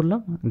এটা কি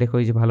করলাম, দেখো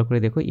এই যে ভালো করে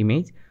দেখো,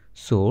 ইমেজ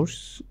সোর্স,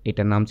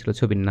 এটার নাম ছিল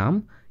ছবির নাম,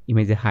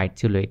 ইমেজের হাইট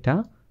ছিল এটা,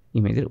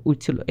 ইমেজের উইথ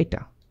ছিল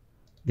এটা,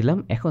 দিলাম।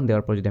 এখন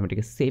দেওয়ার পর যদি আমি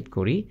এটাকে সেভ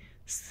করি,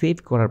 সেভ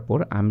করার পর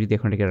আমি যদি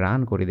এখন এটাকে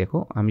রান করি, দেখো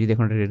আমি যদি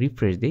এখন এটাকে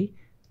রিফ্রেশ দিই,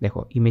 দেখো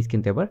ইমেজ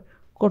কিন্তু এবার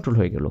কন্ট্রোল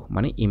হয়ে গেল,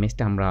 মানে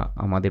ইমেজটা আমরা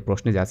আমাদের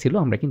প্রশ্নে যা ছিল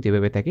আমরা কিন্তু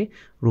এভাবে তাকে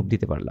রূপ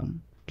দিতে পারলাম।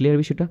 ক্লিয়ার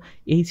বিষয়টা?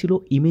 এই ছিল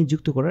ইমেজ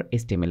যুক্ত করার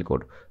HTML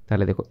কোড।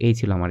 তাহলে দেখো এই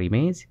ছিল আমার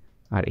ইমেজ,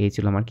 আর এই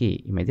ছিল আমার কি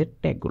ইমেজের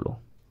ট্যাগগুলো।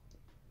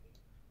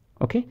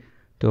 ওকে,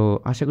 তো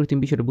আশা করি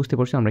তুমি বিষয়টা বুঝতে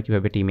পারছো আমরা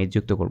কীভাবে একটা ইমেজ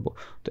যুক্ত করব।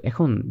 তো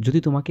এখন যদি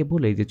তোমাকে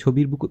বলে যে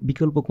ছবির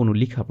বিকল্প কোনো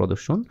লেখা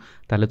প্রদর্শন,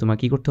 তাহলে তোমাকে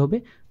কী করতে হবে?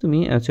 তুমি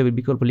ছবির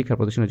বিকল্প লেখা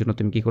প্রদর্শনের জন্য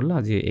তুমি কী করলা,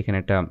 যে এখানে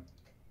একটা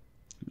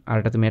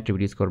আরেকটা তুমি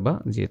অ্যাট্রিবিউট ইউজ করবা,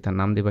 যে তার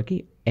নাম দেবা কি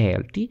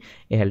ALT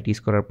ইউজ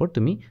করার পর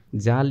তুমি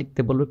যা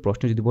লিখতে বলবে,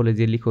 প্রশ্ন যদি বলে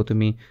যে লিখো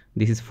তুমি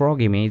দিস ইজ ফ্রগ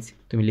ইমেজ,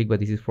 তুমি লিখবা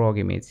দিস ইজ ফ্রগ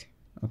ইমেজ।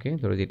 ওকে,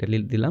 ধরো যেটা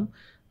দিলাম,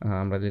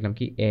 আমরা দিলাম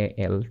কি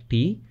ALT,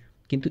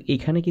 কিন্তু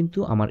এখানে কিন্তু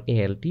আমার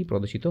ALT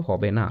প্রদর্শিত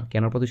হবে না।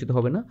 কেন প্রদর্শিত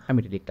হবে না? আমি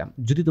এটা লিখলাম।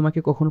 যদি তোমাকে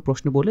কখনো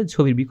প্রশ্ন বলে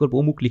ছবির বিকল্প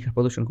অমুক লেখা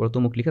প্রদর্শন করো,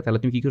 তমুক লেখা, তাহলে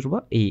তুমি কী করবা?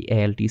 এই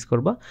ALT ইউজ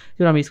করবা।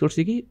 যেমন আমি ইউজ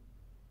করছি কি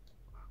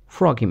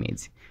ফ্রগ ইমেজ।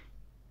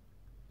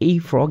 এই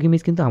ফ্রগ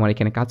ইমেজ কিন্তু আমার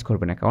এখানে কাজ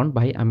করবে না, কারণ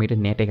ভাই আমি এটা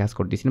নেটে কাজ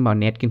করতেছি না, বা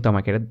নেট কিন্তু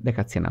আমাকে এটা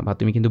দেখাচ্ছে না, বা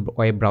তুমি কিন্তু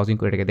ওয়েব ব্রাউজিং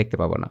করে এটাকে দেখতে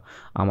পাবো না।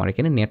 আমার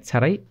এখানে নেট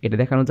ছাড়াই এটা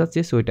দেখানো যাচ্ছে,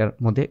 সো এটার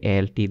মধ্যে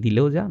ALT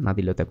দিলেও যা, না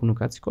দিলেও তা কোনো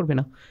কাজ করবে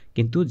না।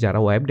 কিন্তু যারা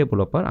ওয়েব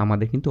ডেভেলপার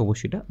আমাদের কিন্তু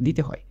অবশ্যই এটা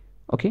দিতে হয়।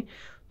 ওকে,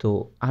 তো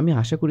আমি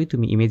আশা করি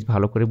তুমি ইমেজ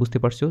ভালো করে বুঝতে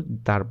পারছো।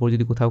 তারপর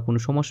যদি কোথাও কোনো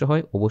সমস্যা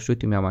হয় অবশ্যই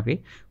তুমি আমাকে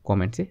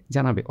কমেন্টসে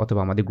জানাবে, অথবা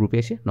আমাদের গ্রুপে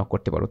এসে নক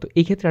করতে পারো। তো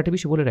এই ক্ষেত্রে একটা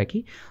বিষয় বলে রাখি,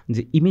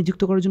 যে ইমেজ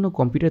যুক্ত করার জন্য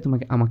কম্পিউটারে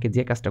আমাকে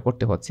যে কাজটা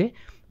করতে হচ্ছে,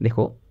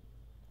 দেখো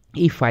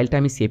এই ফাইলটা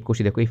আমি সেভ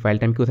করছি, দেখো এই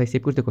ফাইলটা আমি কোথায়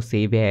সেভ করছি, দেখো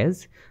সেভ অ্যাজ,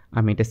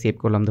 আমি এটা সেভ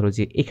করলাম ধরো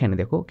যে এখানে,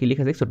 দেখো কি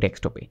লেখা দেখছো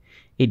ডেস্কটপে।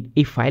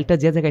 এই ফাইলটা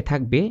যে জায়গায়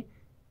থাকবে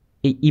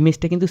এই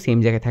ইমেজটা কিন্তু সেম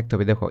জায়গায় থাকতে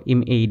হবে। দেখো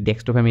এই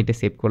ডেস্কটপে আমি এটা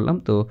সেভ করলাম,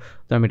 তো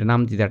আমি এটা নাম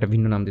দিই, একটা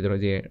ভিন্ন নাম দিই, ধরো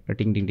যে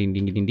টিং টিং টিং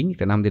টিং টিং টিং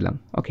এটা নাম দিলাম।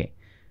 ওকে,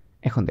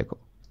 এখন দেখো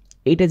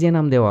এইটা যে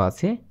নাম দেওয়া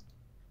আছে,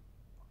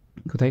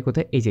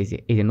 কোথায় এই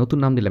যে নতুন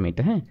নাম দিলাম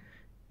এটা, হ্যাঁ,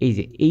 এই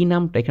যে এই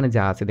নামটা এখানে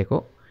যা আছে, দেখো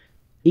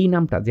এই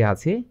নামটা যে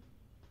আছে,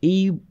 এই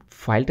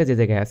ফাইলটা যে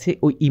জায়গায় আছে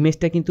ওই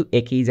ইমেজটা কিন্তু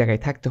একই জায়গায়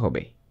থাকতে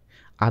হবে,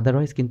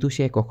 আদারওয়াইজ কিন্তু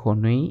সে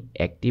কখনোই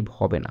অ্যাক্টিভ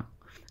হবে না।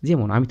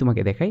 যেমন আমি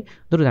তোমাকে দেখাই,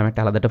 ধরো যে আমি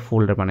একটা আলাদা একটা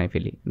ফোল্ডার বানাই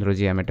ফেলি, ধরো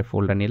যে আমি একটা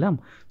ফোল্ডার নিলাম,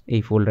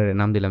 এই ফোল্ডারের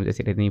নাম দিলাম যে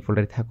সেটা নিয়ে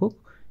ফোল্ডারে থাকুক,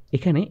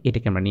 এখানে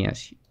এটাকে আমরা নিয়ে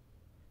আসি।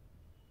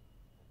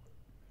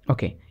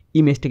 ওকে,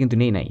 ইমেজটা কিন্তু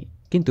নাই,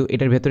 কিন্তু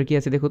এটার ভেতরে কি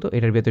আছে দেখো তো,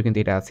 এটার ভেতরে কিন্তু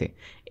এটা আছে।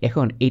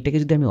 এখন এইটাকে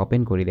যদি আমি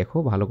ওপেন করি, দেখো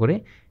ভালো করে,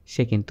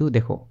 সে কিন্তু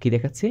দেখো কি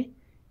দেখাচ্ছে,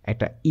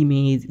 একটা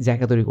ইমেজ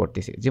জায়গা তৈরি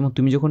করতেছে। যেমন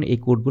তুমি যখন এই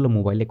কোডগুলো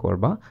মোবাইলে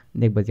করবা,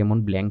 দেখবা যেমন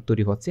ব্ল্যাঙ্ক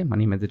তৈরি হচ্ছে,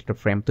 মানে ইমেজের একটা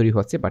ফ্রেম তৈরি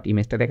হচ্ছে, বাট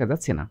ইমেজটা দেখা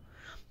যাচ্ছে না।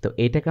 তো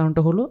এইটা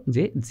কারণটা হলো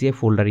যে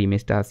ফোল্ডার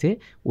ইমেজটা আছে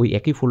ওই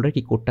একই ফোল্ডার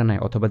কি কোডটা নাই,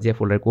 অথবা যে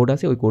ফোল্ডার কোড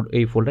আছে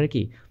ওই ফোল্ডারে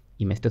কি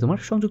ইমেজটা তোমার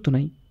সংযুক্ত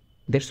নাই।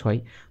 That's why.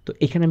 তো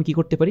এখানে আমি কী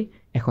করতে পারি,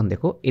 এখন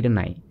দেখো এটা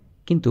নাই,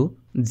 কিন্তু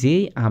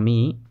যেই আমি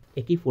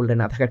একই ফোল্ডার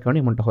না থাকার কারণে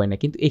এমনটা হয় না,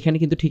 কিন্তু এখানে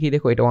কিন্তু ঠিকই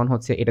দেখো এটা অন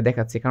হচ্ছে, এটা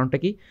দেখাচ্ছে। কারণটা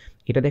কি?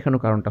 এটা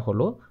দেখানোর কারণটা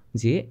হলো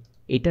যে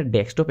এটা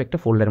ডেস্কটপ একটা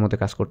ফোল্ডারের মতো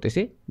কাজ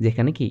করতেছে,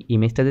 যেখানে কি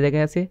ইমেজটা যে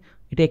জায়গায় আছে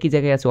এটা একই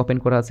জায়গায় আছে, ওপেন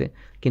করা আছে,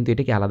 কিন্তু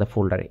এটা কি আলাদা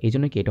ফোল্ডারে, এই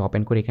জন্য কি এটা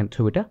ওপেন করে এখানে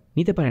ছবিটা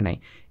নিতে পারে নাই।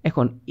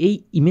 এখন এই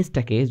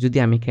ইমেজটাকে যদি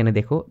আমি এখানে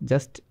দেখো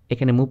জাস্ট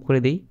এখানে মুভ করে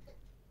দিই,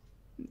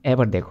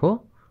 এবার দেখো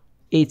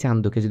এই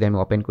চান্দুকে যদি আমি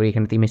ওপেন করি,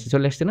 এখানে তো ইমেজটা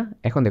চলে আসছে না।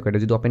 এখন দেখো এটা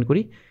যদি ওপেন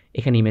করি,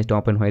 এখানে ইমেজটা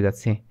ওপেন হয়ে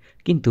যাচ্ছে,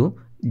 কিন্তু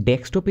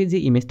ডেস্কটপে যে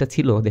ইমেজটা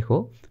ছিল, দেখো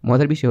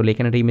মজার বিষয় হলো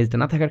এখানে একটা ইমেজটা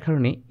না থাকার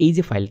কারণে এই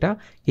যে ফাইলটা,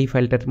 এই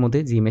ফাইলটার মধ্যে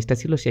যে ইমেজটা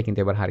ছিল সে কিন্তু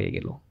এবার হারিয়ে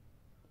গেল।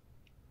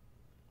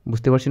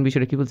 বুঝতে পারছেন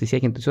বিষয়টা কী বলছি? সে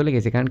কিন্তু চলে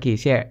গেছে, কারণ কি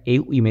সে এই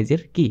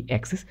ইমেজের কি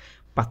অ্যাক্সেস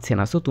পাচ্ছে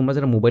না। সো তোমরা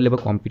যারা মোবাইলে বা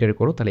কম্পিউটারে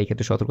করো তাহলে এই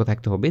ক্ষেত্রে সতর্ক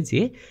থাকতে হবে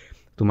যে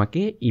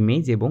তোমাকে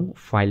ইমেজ এবং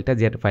ফাইলটা,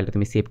 যে ফাইলটা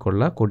তুমি সেভ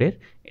করলা কোডের,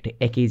 এটা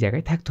একই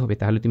জায়গায় থাকতে হবে,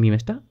 তাহলে তুমি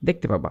ইমেজটা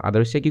দেখতে পাবা।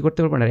 আদারওয়াইজ সে কী করতে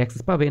পারবে না,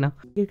 অ্যাক্সেস পাবে না।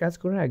 এর কাজ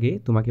করার আগে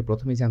তোমাকে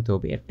প্রথমে জানতে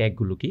হবে এর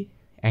ট্যাগগুলো কি।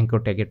 অ্যাঙ্কর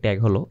ট্যাগের ট্যাগ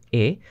হলো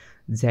এ,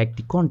 যা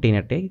একটি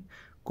কন্টেনার ট্যাগ।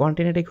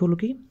 কন্টেনার ট্যাগ হলো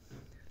কি,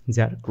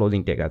 যার ক্লোজিং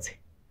ট্যাগ আছে,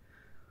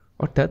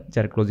 অর্থাৎ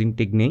যার ক্লোজিং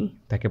ট্যাগ নেই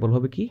তাকে বলা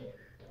হবে কি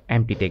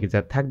এমটি ট্যাগ,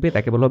 যার থাকবে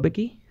তাকে বলা হবে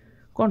কি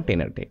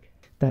কন্টেনার ট্যাগ।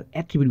 তার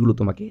অ্যাট্রিবিউটগুলো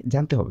তোমাকে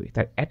জানতে হবে।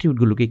 তার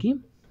অ্যাট্রিবিউটগুলো কি?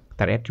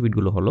 তার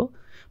অ্যাট্রিবিউটগুলো হলো,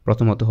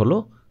 প্রথমত হলো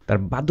তার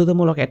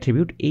বাধ্যতামূলক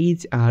অ্যাট্রিবিউট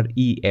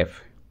HREF।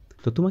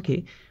 তো তোমাকে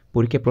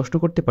পরীক্ষায় প্রশ্ন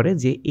করতে পারে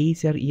যে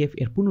HREF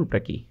এর পূর্ণরূপটা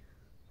কি,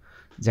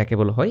 যাকে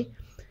বলা হয়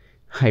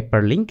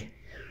হাইপারলিঙ্ক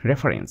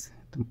রেফারেন্স।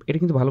 এটা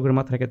কিন্তু ভালো করে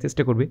মাথায় রাখার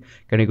চেষ্টা করবে,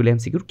 কারণ এগুলো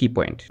এমসিকিউর কি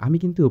পয়েন্ট। আমি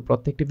কিন্তু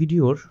প্রত্যেকটা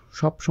ভিডিওর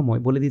সব সময়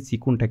বলে দিচ্ছি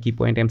কোনটা কি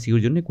পয়েন্ট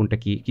এমসিকিউর জন্য, কোনটা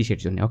কি কিসের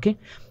জন্য। ওকে,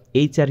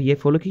 HREF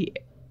হলো কি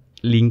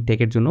লিঙ্ক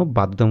ট্যাগের জন্য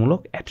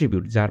বাধ্যতামূলক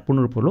অ্যাট্রিবিউট, যার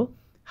পূর্ণরূপ হলো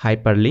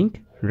হাইপার লিঙ্ক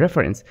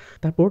রেফারেন্স।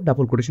 তারপর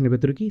ডাবল কোটেশনের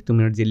ভেতরে কি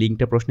তোমার যে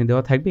লিঙ্কটা প্রশ্নে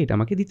দেওয়া থাকবে এটা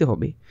আমাকে দিতে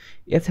হবে।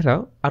 এছাড়াও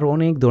আরও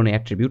অনেক ধরনের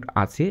অ্যাট্রিবিউট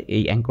আছে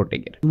এই অ্যাঙ্কর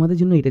ট্যাগের, তোমাদের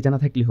জন্য এটা জানা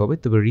থাকলেই হবে।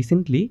 তবে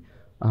রিসেন্টলি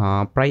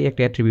প্রায়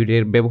একটা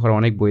অ্যাট্রিবিউটের ব্যবহার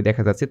অনেক বই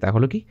দেখা যাচ্ছে, তা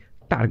হলো কি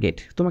টার্গেট।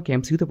 তোমাকে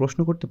এমসিকিউতে প্রশ্ন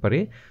করতে পারে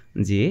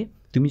যে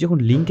তুমি যখন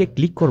লিঙ্কে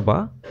ক্লিক করবা,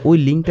 ওই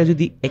লিঙ্কটা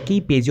যদি একই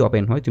পেজে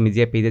ওপেন হয়, তুমি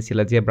যে পেজে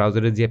ছিলা, যে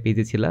ব্রাউজারের যে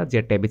পেজে ছিলা, যে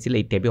ট্যাবে ছিল,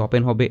 এই ট্যাবে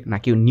ওপেন হবে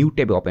নাকি নিউ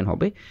ট্যাবে ওপেন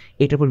হবে,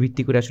 এটার উপর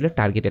ভিত্তি করে আসলে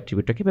টার্গেট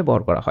অ্যাট্রিবিউটটাকে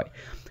ব্যবহার করা হয়।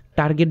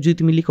 টার্গেট যদি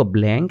তুমি লিখো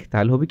ব্ল্যাঙ্ক,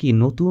 তাহলে হবে কি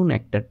নতুন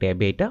একটা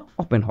ট্যাবে এটা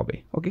ওপেন হবে।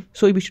 ওকে,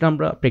 সো এই বিষয়টা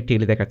আমরা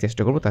প্র্যাকটিক্যালি দেখার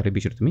চেষ্টা করবো, তাহলে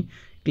বিষয়টা তুমি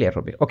ক্লিয়ার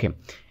হবে। ওকে,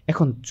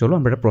 এখন চলো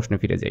আমরা একটা প্রশ্নে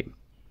ফিরে যাই।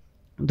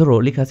 ধরো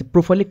লেখা আছে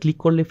প্রোফাইলে ক্লিক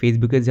করলে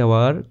ফেসবুকে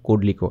যাওয়ার কোড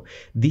লিখো।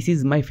 This is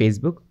my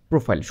Facebook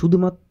profile.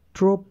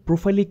 শুধুমাত্র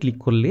প্রোফাইলে ক্লিক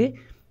করলে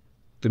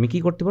তুমি কি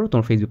করতে পারো,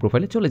 তোমার ফেসবুক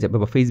প্রোফাইলে চলে যাবে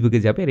বা ফেসবুকে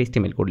যাবে, আর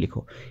HTML কোড লিখো।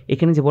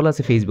 এখানে যে বলা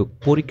আছে ফেসবুক,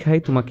 পরীক্ষায়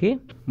তোমাকে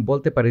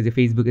বলতে পারে যে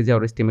ফেসবুকে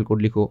যাওয়ার HTML কোড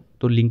লিখো,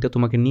 তো লিঙ্কটা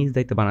তোমাকে নিজ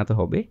দায়িত্বে বানাতে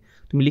হবে।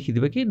 তুমি লিখে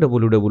দিবে কি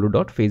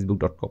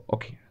www.facebook.com।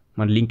 ওকে,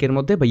 মানে লিঙ্কের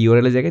মধ্যে বা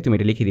URL এর জায়গায় তুমি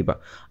এটা লিখে দিবা।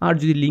 আর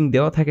যদি লিঙ্ক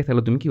দেওয়া থাকে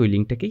তাহলে তুমি কি ওই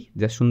লিঙ্কটাকেই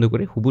জাস্ট সুন্দর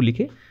করে হুবু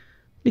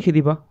লিখে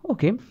দিবা।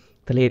 ওকে,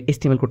 তাহলে এর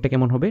HTML কোডটা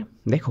কেমন হবে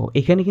দেখো,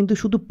 এখানে কিন্তু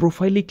শুধু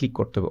প্রোফাইলেই ক্লিক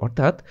করতে হবে,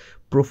 অর্থাৎ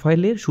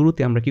প্রোফাইলের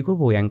শুরুতে আমরা কী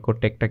করবো, ওই অ্যাঙ্কর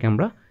ট্যাগটাকে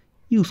আমরা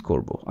ইউজ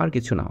করব, আর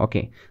কিছু না।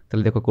 ওকে,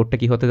 তাহলে দেখো কোডটা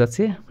কী হতে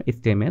যাচ্ছে,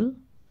 HTML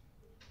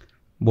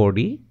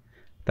বডি,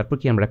 তারপর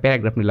কি আমরা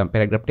প্যারাগ্রাফ নিলাম,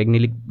 প্যারাগ্রাফ ট্যাগ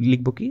নিয়ে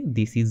লিখবো কি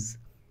দিস ইজ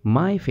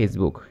মাই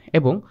ফেসবুক,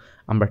 এবং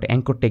আমরা একটা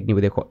অ্যাঙ্কর ট্যাগ নিব,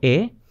 দেখো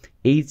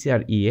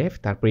HREF,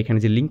 তারপর এখানে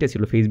যে লিঙ্কটা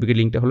ছিল ফেসবুকের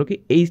লিঙ্কটা হলো কি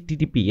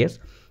HTTPS।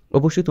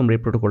 অবশ্যই তোমরা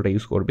এই প্রোটোকলটা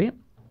ইউজ করবে,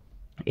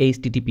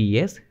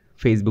 HTTPS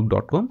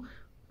facebook.com।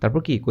 তারপর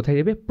কি কোথায়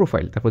যাবে,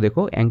 প্রোফাইল। তারপর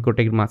দেখো অ্যাঙ্কর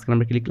ট্যাগের মাঝখানে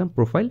আমরা কি লিখলাম,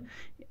 প্রোফাইল।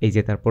 এই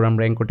যে তারপর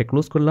আমরা অ্যাঙ্কর ট্যাগ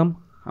ক্লোজ করলাম,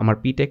 আমার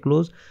পি ট্যাগ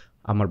ক্লোজ,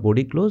 আমার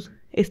বডি ক্লোজ,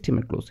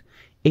 HTML ক্লোজ।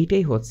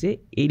 এইটাই হচ্ছে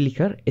এই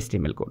লেখার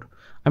HTML কোড।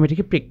 আমি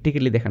এটাকে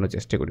প্র্যাকটিক্যালি দেখানোর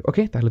চেষ্টা করি।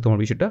 ওকে, তাহলে তোমার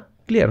বিষয়টা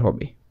ক্লিয়ার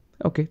হবে।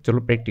 ওকে, চলো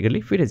প্র্যাকটিক্যালি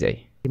ফিরে যাই।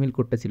 HTML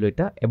কোডটা ছিল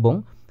এটা, এবং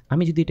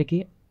আমি যদি এটাকে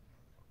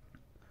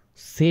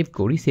সেভ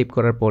করি, সেভ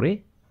করার পরে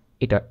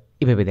এটা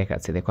এভাবে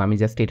দেখাচ্ছে। দেখো আমি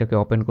জাস্ট এটাকে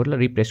ওপেন করলাম,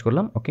 রিফ্রেশ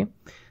করলাম। ওকে,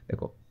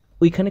 দেখো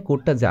ওইখানে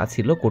কোডটা যা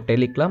ছিল কোডটাই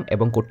লিখলাম,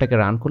 এবং কোডটাকে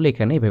রান করলে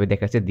এখানে এভাবে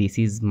দেখাচ্ছে দিস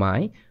ইজ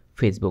মাই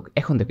ফেসবুক।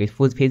 এখন দেখো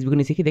ফেসবুকের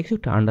নিচে কি দেখছো,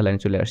 একটা আন্ডারলাইন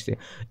চলে আসছে।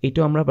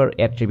 এইটাও আমরা আবার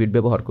অ্যাট্রিবিউট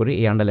ব্যবহার করে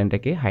এই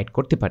আন্ডারলাইনটাকে হাইড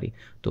করতে পারি।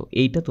 তো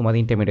এইটা তোমাদের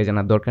ইন্টারমিডিয়েট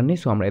জানার দরকার নেই,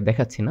 সো আমরা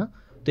দেখাচ্ছি না।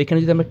 তো এখানে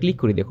যদি আমরা ক্লিক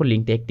করি, দেখো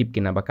লিঙ্কটা অ্যাক্টিভ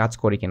কিনা বা কাজ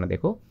করে কিনা।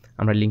 দেখো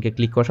আমরা লিঙ্কে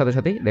ক্লিক করার সাথে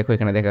সাথেই দেখো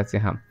এখানে দেখাচ্ছে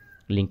হ্যাঁ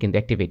লিঙ্ক কিন্তু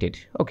অ্যাক্টিভেটেড।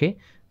 ওকে,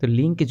 তো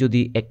লিঙ্কে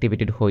যদি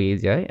অ্যাক্টিভেটেড হয়ে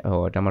যায়,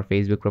 এটা আমার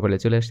ফেসবুক প্রোফাইলে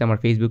চলে আসছে, আমার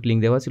ফেসবুক লিঙ্ক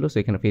দেওয়া ছিল, সো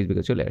এখানে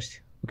ফেসবুকে চলে আসছে।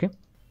 ওকে,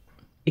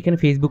 এখানে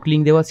ফেসবুক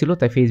লিঙ্ক দেওয়া ছিল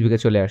তাই ফেসবুকে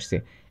চলে আসছে।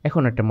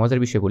 এখন একটা মজার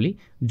বিষয় বলি,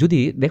 যদি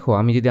দেখো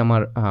আমি যদি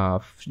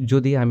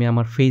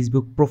আমার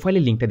ফেসবুক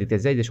প্রোফাইলের লিঙ্কটা দিতে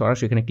চাই, যে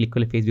সরাসরি এখানে ক্লিক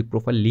করলে ফেসবুক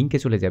প্রোফাইল লিঙ্কে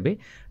চলে যাবে,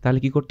 তাহলে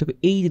কি করতে হবে,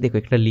 এই যে দেখো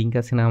একটা লিঙ্ক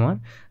আছে না আমার,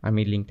 আমি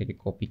লিঙ্কটাকে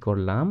কপি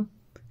করলাম,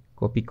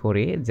 কপি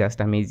করে জাস্ট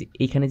আমি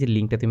এইখানে যে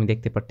লিঙ্কটা তুমি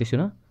দেখতে পারতেছো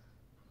না,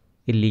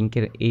 এই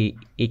লিঙ্কের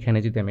এইখানে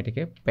যদি আমি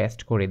এটাকে পেস্ট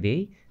করে দেই,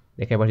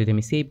 দেখো এবার যদি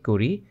আমি সেভ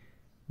করি,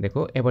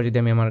 দেখো এবার যদি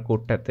আমি আমার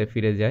কোডটাতে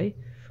ফিরে যাই,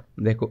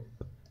 দেখো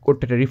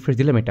কোডটাতে রিফ্রেশ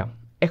দিলাম এটা।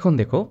 এখন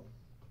দেখো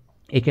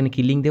এখানে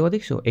কি লিঙ্ক দেওয়া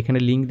দেখছো? এখানে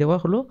লিঙ্ক দেওয়া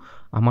হলো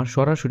আমার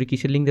সরাসরি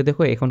কিসের লিঙ্ক দিয়ে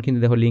দেখো, এখন কিন্তু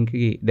দেখো লিঙ্ক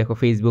কি দেখো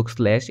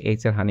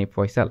Facebook/HR হানিফ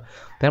ফয়সাল।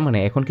 তার মানে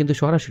এখন কিন্তু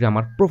সরাসরি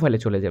আমার প্রোফাইলে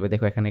চলে যাবে।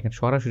 দেখো এখানে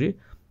সরাসরি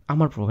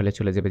আমার প্রোফাইলে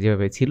চলে যাবে,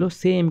 যেভাবে ছিল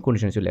সেম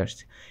কন্ডিশনে চলে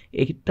আসছে।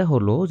 এটা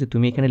হলো যে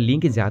তুমি এখানে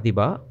লিঙ্কে যা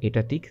দিবা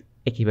এটা ঠিক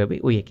একইভাবে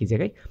ওই একই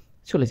জায়গায়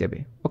চলে যাবে।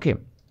 ওকে,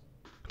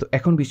 তো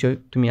এখন বিষয়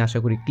তুমি আশা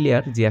করি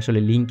ক্লিয়ার যে আসলে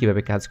লিঙ্ক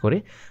কীভাবে কাজ করে।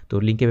 তো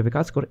লিঙ্ক কীভাবে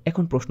কাজ করে,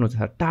 এখন প্রশ্ন হচ্ছে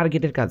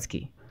টার্গেটের কাজ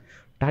কী?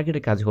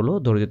 টার্গেটের কাজ হলো,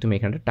 ধরো যে তুমি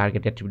এখানে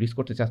টার্গেট অ্যাট্রিবিউট ইউজ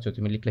করতে চাচ্ছ,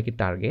 তুমি লিখলে কি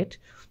টার্গেট,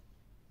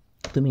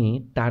 তুমি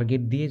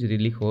টার্গেট দিয়ে যদি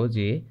লিখো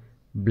যে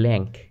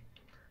ব্ল্যাঙ্ক,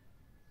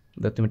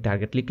 তুমি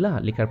টার্গেট লিখলা,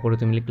 লেখার পরে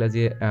তুমি লিখলা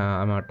যে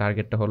আমার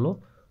টার্গেটটা হলো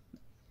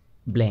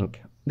ব্ল্যাঙ্ক।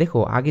 দেখো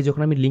আগে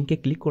যখন আমি লিঙ্কে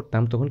ক্লিক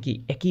করতাম তখন কি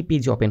একই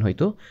পেজ ওপেন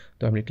হইতো।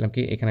 তো আমি লিখলাম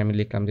কি, এখানে আমি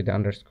লিখলাম যে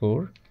আন্ডারস্কোর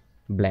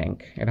ব্ল্যাঙ্ক,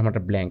 এটা আমার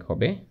একটা ব্ল্যাঙ্ক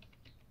হবে।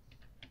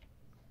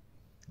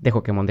 দেখো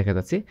কেমন দেখা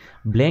যাচ্ছে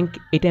ব্ল্যাঙ্ক,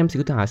 এটা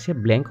এমসিকিউতে আসে।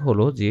 ব্ল্যাঙ্ক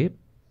হলো যে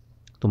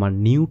তোমার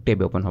নিউ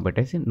ট্যাবে ওপেন হবে, এটা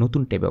হচ্ছে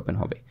নতুন ট্যাবে ওপেন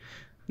হবে।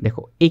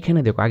 দেখো এইখানে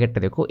দেখো আগেরটা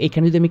দেখো,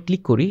 এখানে যদি আমি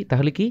ক্লিক করি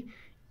তাহলে কি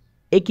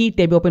একই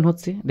ট্যাবে ওপেন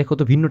হচ্ছে, দেখো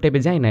তো ভিন্ন ট্যাবে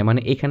যায় না,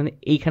 মানে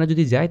এইখানে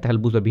যদি যায় তাহলে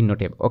বুঝবো ভিন্ন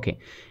ট্যাব। ওকে,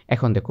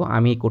 এখন দেখো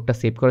আমি এই কোডটা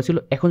সেভ করা ছিল,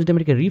 এখন যদি আমি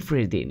এটাকে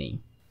রিফ্রেশ দিয়ে নিই,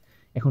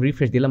 এখন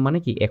রিফ্রেশ দিলাম মানে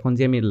কি, এখন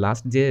যে আমি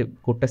লাস্ট যে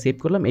কোডটা সেভ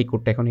করলাম এই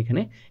কোডটা এখন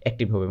এখানে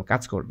অ্যাক্টিভ হবে,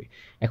 কাজ করবে।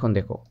 এখন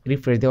দেখো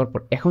রিফ্রেশ দেওয়ার পর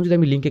এখন যদি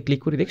আমি লিঙ্কে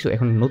ক্লিক করি, দেখছো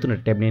এখন নতুন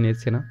একটা ট্যাব নিয়ে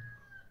নিচ্ছে না,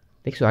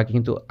 দেখছো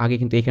আগে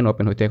কিন্তু এখানে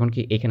ওপেন হইতো, এখন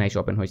কি এখানে এসে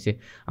ওপেন হয়েছে।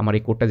 আমার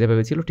এই কোডটা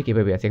যেভাবে ছিল ঠিক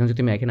এভাবে আছে। এখন যদি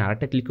তুমি এখানে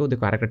আরেকটা ক্লিক করো,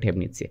 দেখো আরেকটা ট্যাব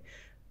নিচ্ছে।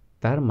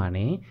 তার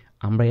মানে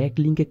আমরা এক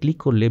লিঙ্কে ক্লিক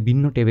করলে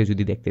ভিন্ন ট্যাবে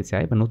যদি দেখতে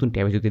চাই বা নতুন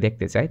ট্যাবে যদি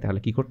দেখতে চাই তাহলে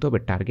কি করতে হবে,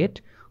 টার্গেট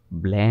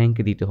ব্ল্যাঙ্ক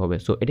দিতে হবে।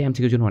 সো এটা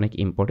এমসিকিউর জন্য অনেক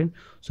ইম্পর্টেন্ট।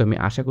 সো আমি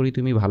আশা করি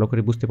তুমি ভালো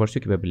করে বুঝতে পারছো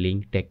কীভাবে লিঙ্ক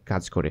ট্যাগ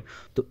কাজ করে।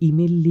 তো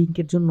ইমেল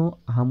লিঙ্কের জন্য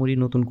আহামরি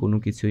নতুন কোনো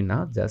কিছুই না,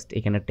 জাস্ট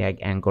এখানে ট্যাগ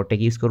অ্যাঙ্কর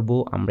ট্যাগ ইউজ করবো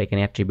আমরা,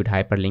 এখানে attribute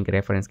hyper link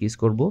reference use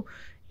করবো,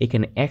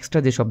 এখানে এক্সট্রা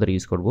যে শব্দটা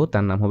ইউজ করবো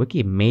তার নাম হবে কি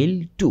মেইল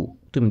টু।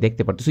 তুমি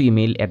দেখতে পারতেছো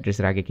ইমেল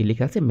অ্যাড্রেসের আগে কি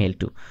লেখা আছে, মেইল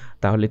টু।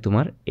 তাহলে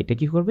তোমার এটা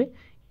কি করবে,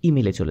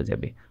 ইমেলে চলে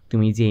যাবে।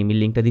 তুমি যে ইমেল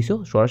লিঙ্কটা দিছো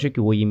সরাসরি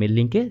ওই ইমেল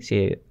লিঙ্কে সে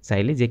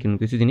চাইলে যে কোনো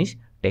কিছু জিনিস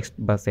টেক্সট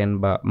বা সেন্ড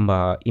বা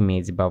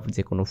ইমেজ বা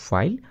যে কোনো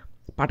ফাইল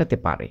পাঠাতে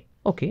পারে।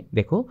 ওকে,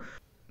 দেখো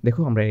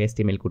আমরা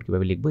HTML কোড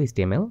কীভাবে লিখবো,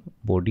 HTML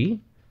বডি,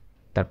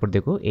 তারপর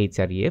দেখো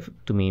HREF,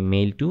 তুমি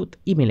মেইল টু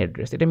ইমেল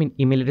অ্যাড্রেস, এটা আমি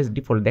ইমেল অ্যাড্রেস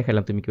ডিফল্ট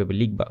দেখালাম, তুমি কীভাবে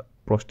লিখবা,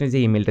 প্রশ্নে যে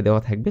ইমেলটা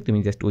দেওয়া থাকবে তুমি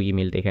জাস্ট ওই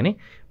ইমেলটা এখানে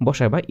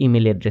বসাবা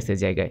ইমেল অ্যাড্রেসের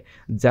জায়গায়।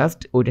 জাস্ট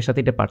ওইটার সাথে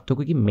এটা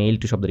পার্থক্য কি, মেইল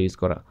টু শব্দটা ইউজ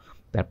করা।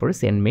 তারপরে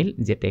সেন্ড মেইল,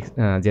 যে টেক্সট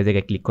যে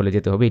জায়গায় ক্লিক করলে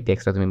যেতে হবে এই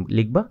টেক্সটটা তুমি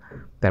লিখবা,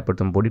 তারপর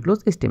তুমি বডি ক্লোজ,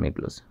 HTML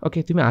ক্লোজ। ওকে,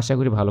 তুমি আশা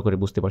করি ভালো করে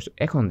বুঝতে পারছো।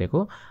 এখন দেখো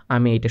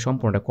আমি এটা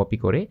সম্পূর্ণটা কপি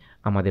করে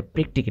আমাদের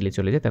প্র্যাকটিক্যালি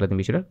চলে যাই, তাহলে তুমি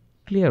বিষয়টা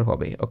ক্লিয়ার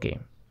হবে। ওকে,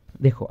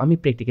 দেখো আমি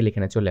প্র্যাকটিক্যালি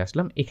এখানে চলে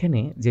আসলাম। এখানে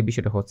যে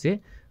বিষয়টা হচ্ছে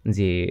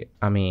যে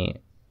আমি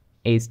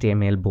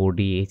HTML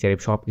বডি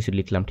HRF সব কিছু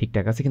লিখলাম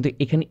ঠিকঠাক আছে, কিন্তু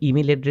এখানে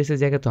ইমেল অ্যাড্রেসের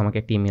জায়গায় তো আমাকে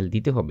একটা ইমেল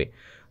দিতে হবে।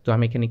 তো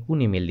আমি এখানে কোন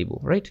ইমেল দিব,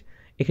 রাইট?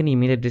 এখানে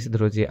ইমেল অ্যাড্রেসে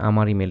ধরো যে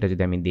আমার ইমেলটা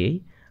যদি আমি দিই,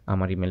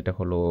 আমার ইমেলটা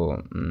হলো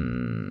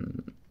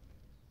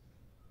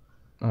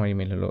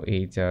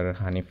HR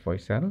হানিফ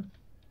ফয়সাল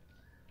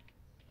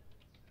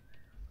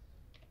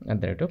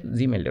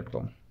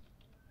 @gmail.com।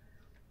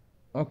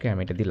 ওকে,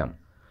 আমি এটা দিলাম।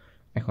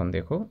 এখন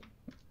দেখো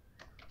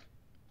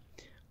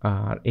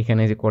আর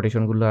এখানে যে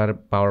কোটেশনগুলো আর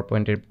পাওয়ার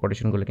পয়েন্টের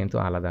কোটেশনগুলো কিন্তু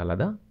আলাদা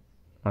আলাদা।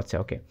 আচ্ছা,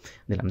 ওকে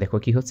দিলাম। দেখো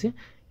কি হচ্ছে,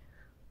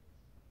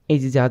 এই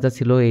যে যা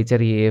ছিল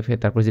HREF,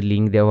 তারপর যে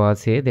লিঙ্ক দেওয়া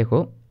আছে, দেখো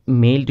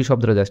মেইল টু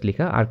শব্দটা জাস্ট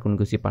লেখা, আর কোনো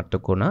কিছু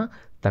পার্থক্য না।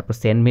 তারপর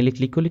সেন্ড মেইলে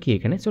ক্লিক করলে কি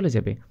এখানে চলে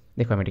যাবে।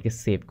 দেখো আমি এটাকে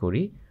সেভ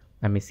করি,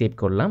 আমি সেভ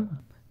করলাম।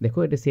 দেখো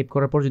এটা সেভ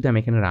করার পর যদি আমি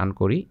এখানে রান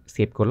করি,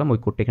 সেভ করলাম ওই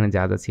কোডটা এখানে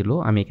যা ছিল,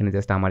 আমি এখানে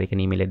জাস্ট আমার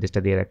এখানে ইমেল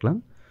অ্যাড্রেসটা দিয়ে রাখলাম।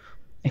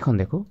 এখন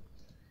দেখো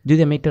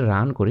যদি আমি এটা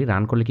রান করি,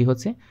 রান করলে কি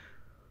হচ্ছে,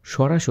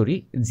 সরাসরি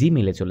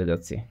জিমেলে চলে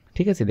যাচ্ছে।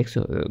 ঠিক আছে, দেখছো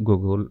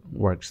গুগল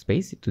ওয়ার্ক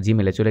স্পেস, তো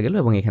জিমেলে চলে গেলো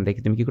এবং এখান থেকে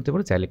তুমি কী করতে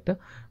পারো, চাইলে একটা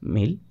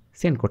মেইল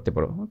সেন্ড করতে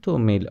পারো। তো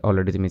মেইল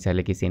অলরেডি তুমি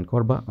চাইলে কি সেন্ড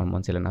করবা, আর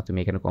মন চাইলে না, তুমি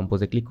এখানে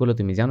কম্পোজে ক্লিক করলে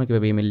তুমি জানো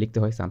কীভাবে ইমেল লিখতে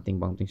হয়, সামথিং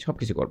সব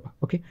কিছু করবা।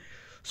 ওকে,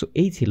 সো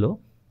এই ছিল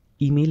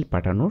ইমেল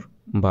পাঠানোর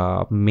বা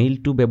মেইল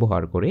টু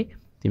ব্যবহার করে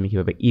তুমি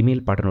কীভাবে ইমেল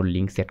পাঠানোর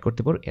লিঙ্ক সেট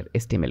করতে পারো এর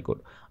HTML কোড।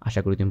 আশা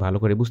করি তুমি ভালো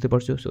করে বুঝতে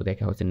পারছো। সো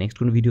দেখা হচ্ছে নেক্সট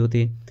কোনো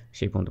ভিডিওতে,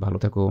 সেই পর্যন্ত ভালো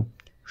থাকো,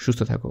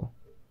 সুস্থ থাকো,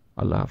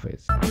 আল্লাহ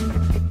হাফেজ।